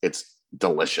 it's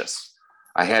delicious.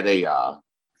 I had a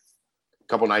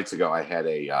couple nights ago, I had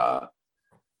a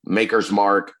Maker's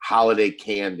Mark holiday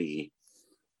candy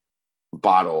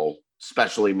bottle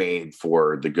specially made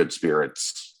for the Good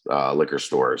Spirits liquor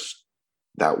stores.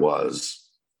 That was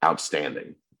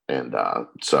outstanding. And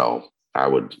so I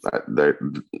would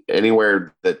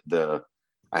anywhere that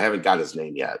I haven't got his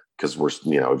name yet because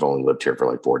we've only lived here for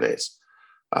like 4 days.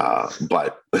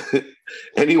 But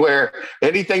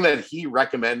anything that he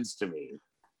recommends to me,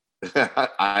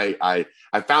 I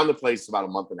found the place about a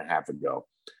month and a half ago,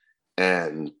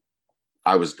 and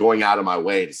I was going out of my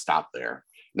way to stop there.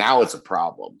 Now it's a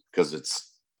problem because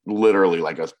it's literally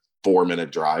like a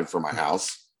 4-minute drive from my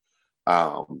house.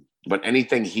 But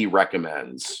anything he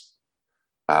recommends,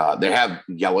 they have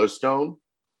Yellowstone.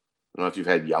 I don't know if you've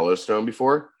had Yellowstone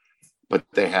before, but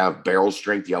they have barrel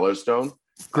strength Yellowstone.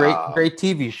 Great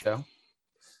TV show.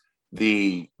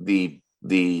 The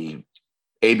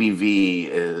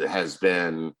ABV has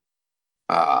been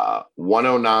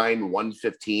 109,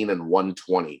 115, and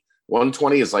 120.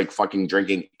 120 is like fucking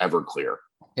drinking Everclear.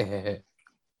 Don't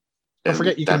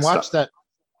forget you can watch that.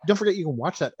 Don't forget you can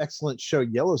watch that excellent show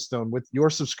Yellowstone with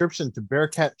your subscription to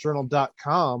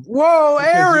BearcatJournal.com. Whoa,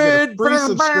 Aaron! Free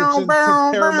subscription to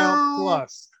Paramount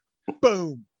Plus.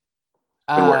 Boom.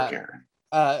 Good work,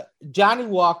 Aaron. Johnny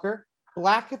Walker,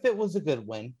 black if it was a good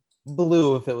win,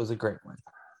 blue if it was a great win.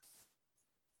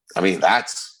 I mean,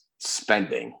 that's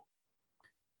spending.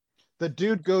 The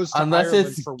dude goes to Unless Ireland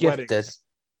it's for gifted. weddings.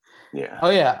 Yeah.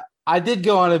 Oh yeah, I did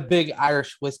go on a big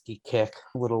Irish whiskey kick,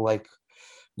 a little like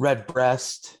red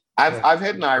breast. I've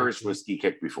had an Irish whiskey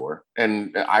kick before,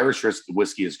 and Irish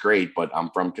whiskey is great, but I'm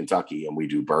from Kentucky and we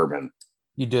do bourbon.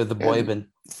 You do the boybin.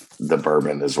 The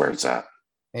bourbon is where it's at.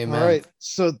 Amen. All right,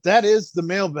 so that is the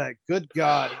mailbag. Good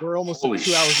God, we're almost Holy at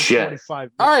 2 hours shit. and 45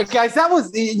 minutes. All right, guys, that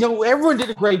was everyone did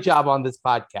a great job on this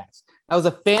podcast. That was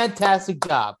a fantastic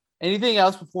job. Anything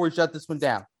else before we shut this one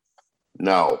down?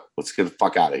 No, let's get the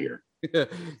fuck out of here.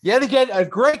 Yet again, a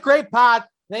great pod.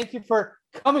 Thank you for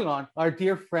coming on, our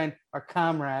dear friend, our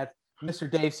comrade, Mr.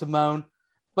 Dave Simone.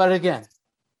 But again,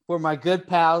 for my good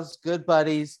pals, good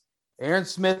buddies, Aaron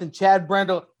Smith and Chad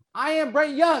Brendel, I am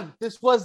Brent Young. This was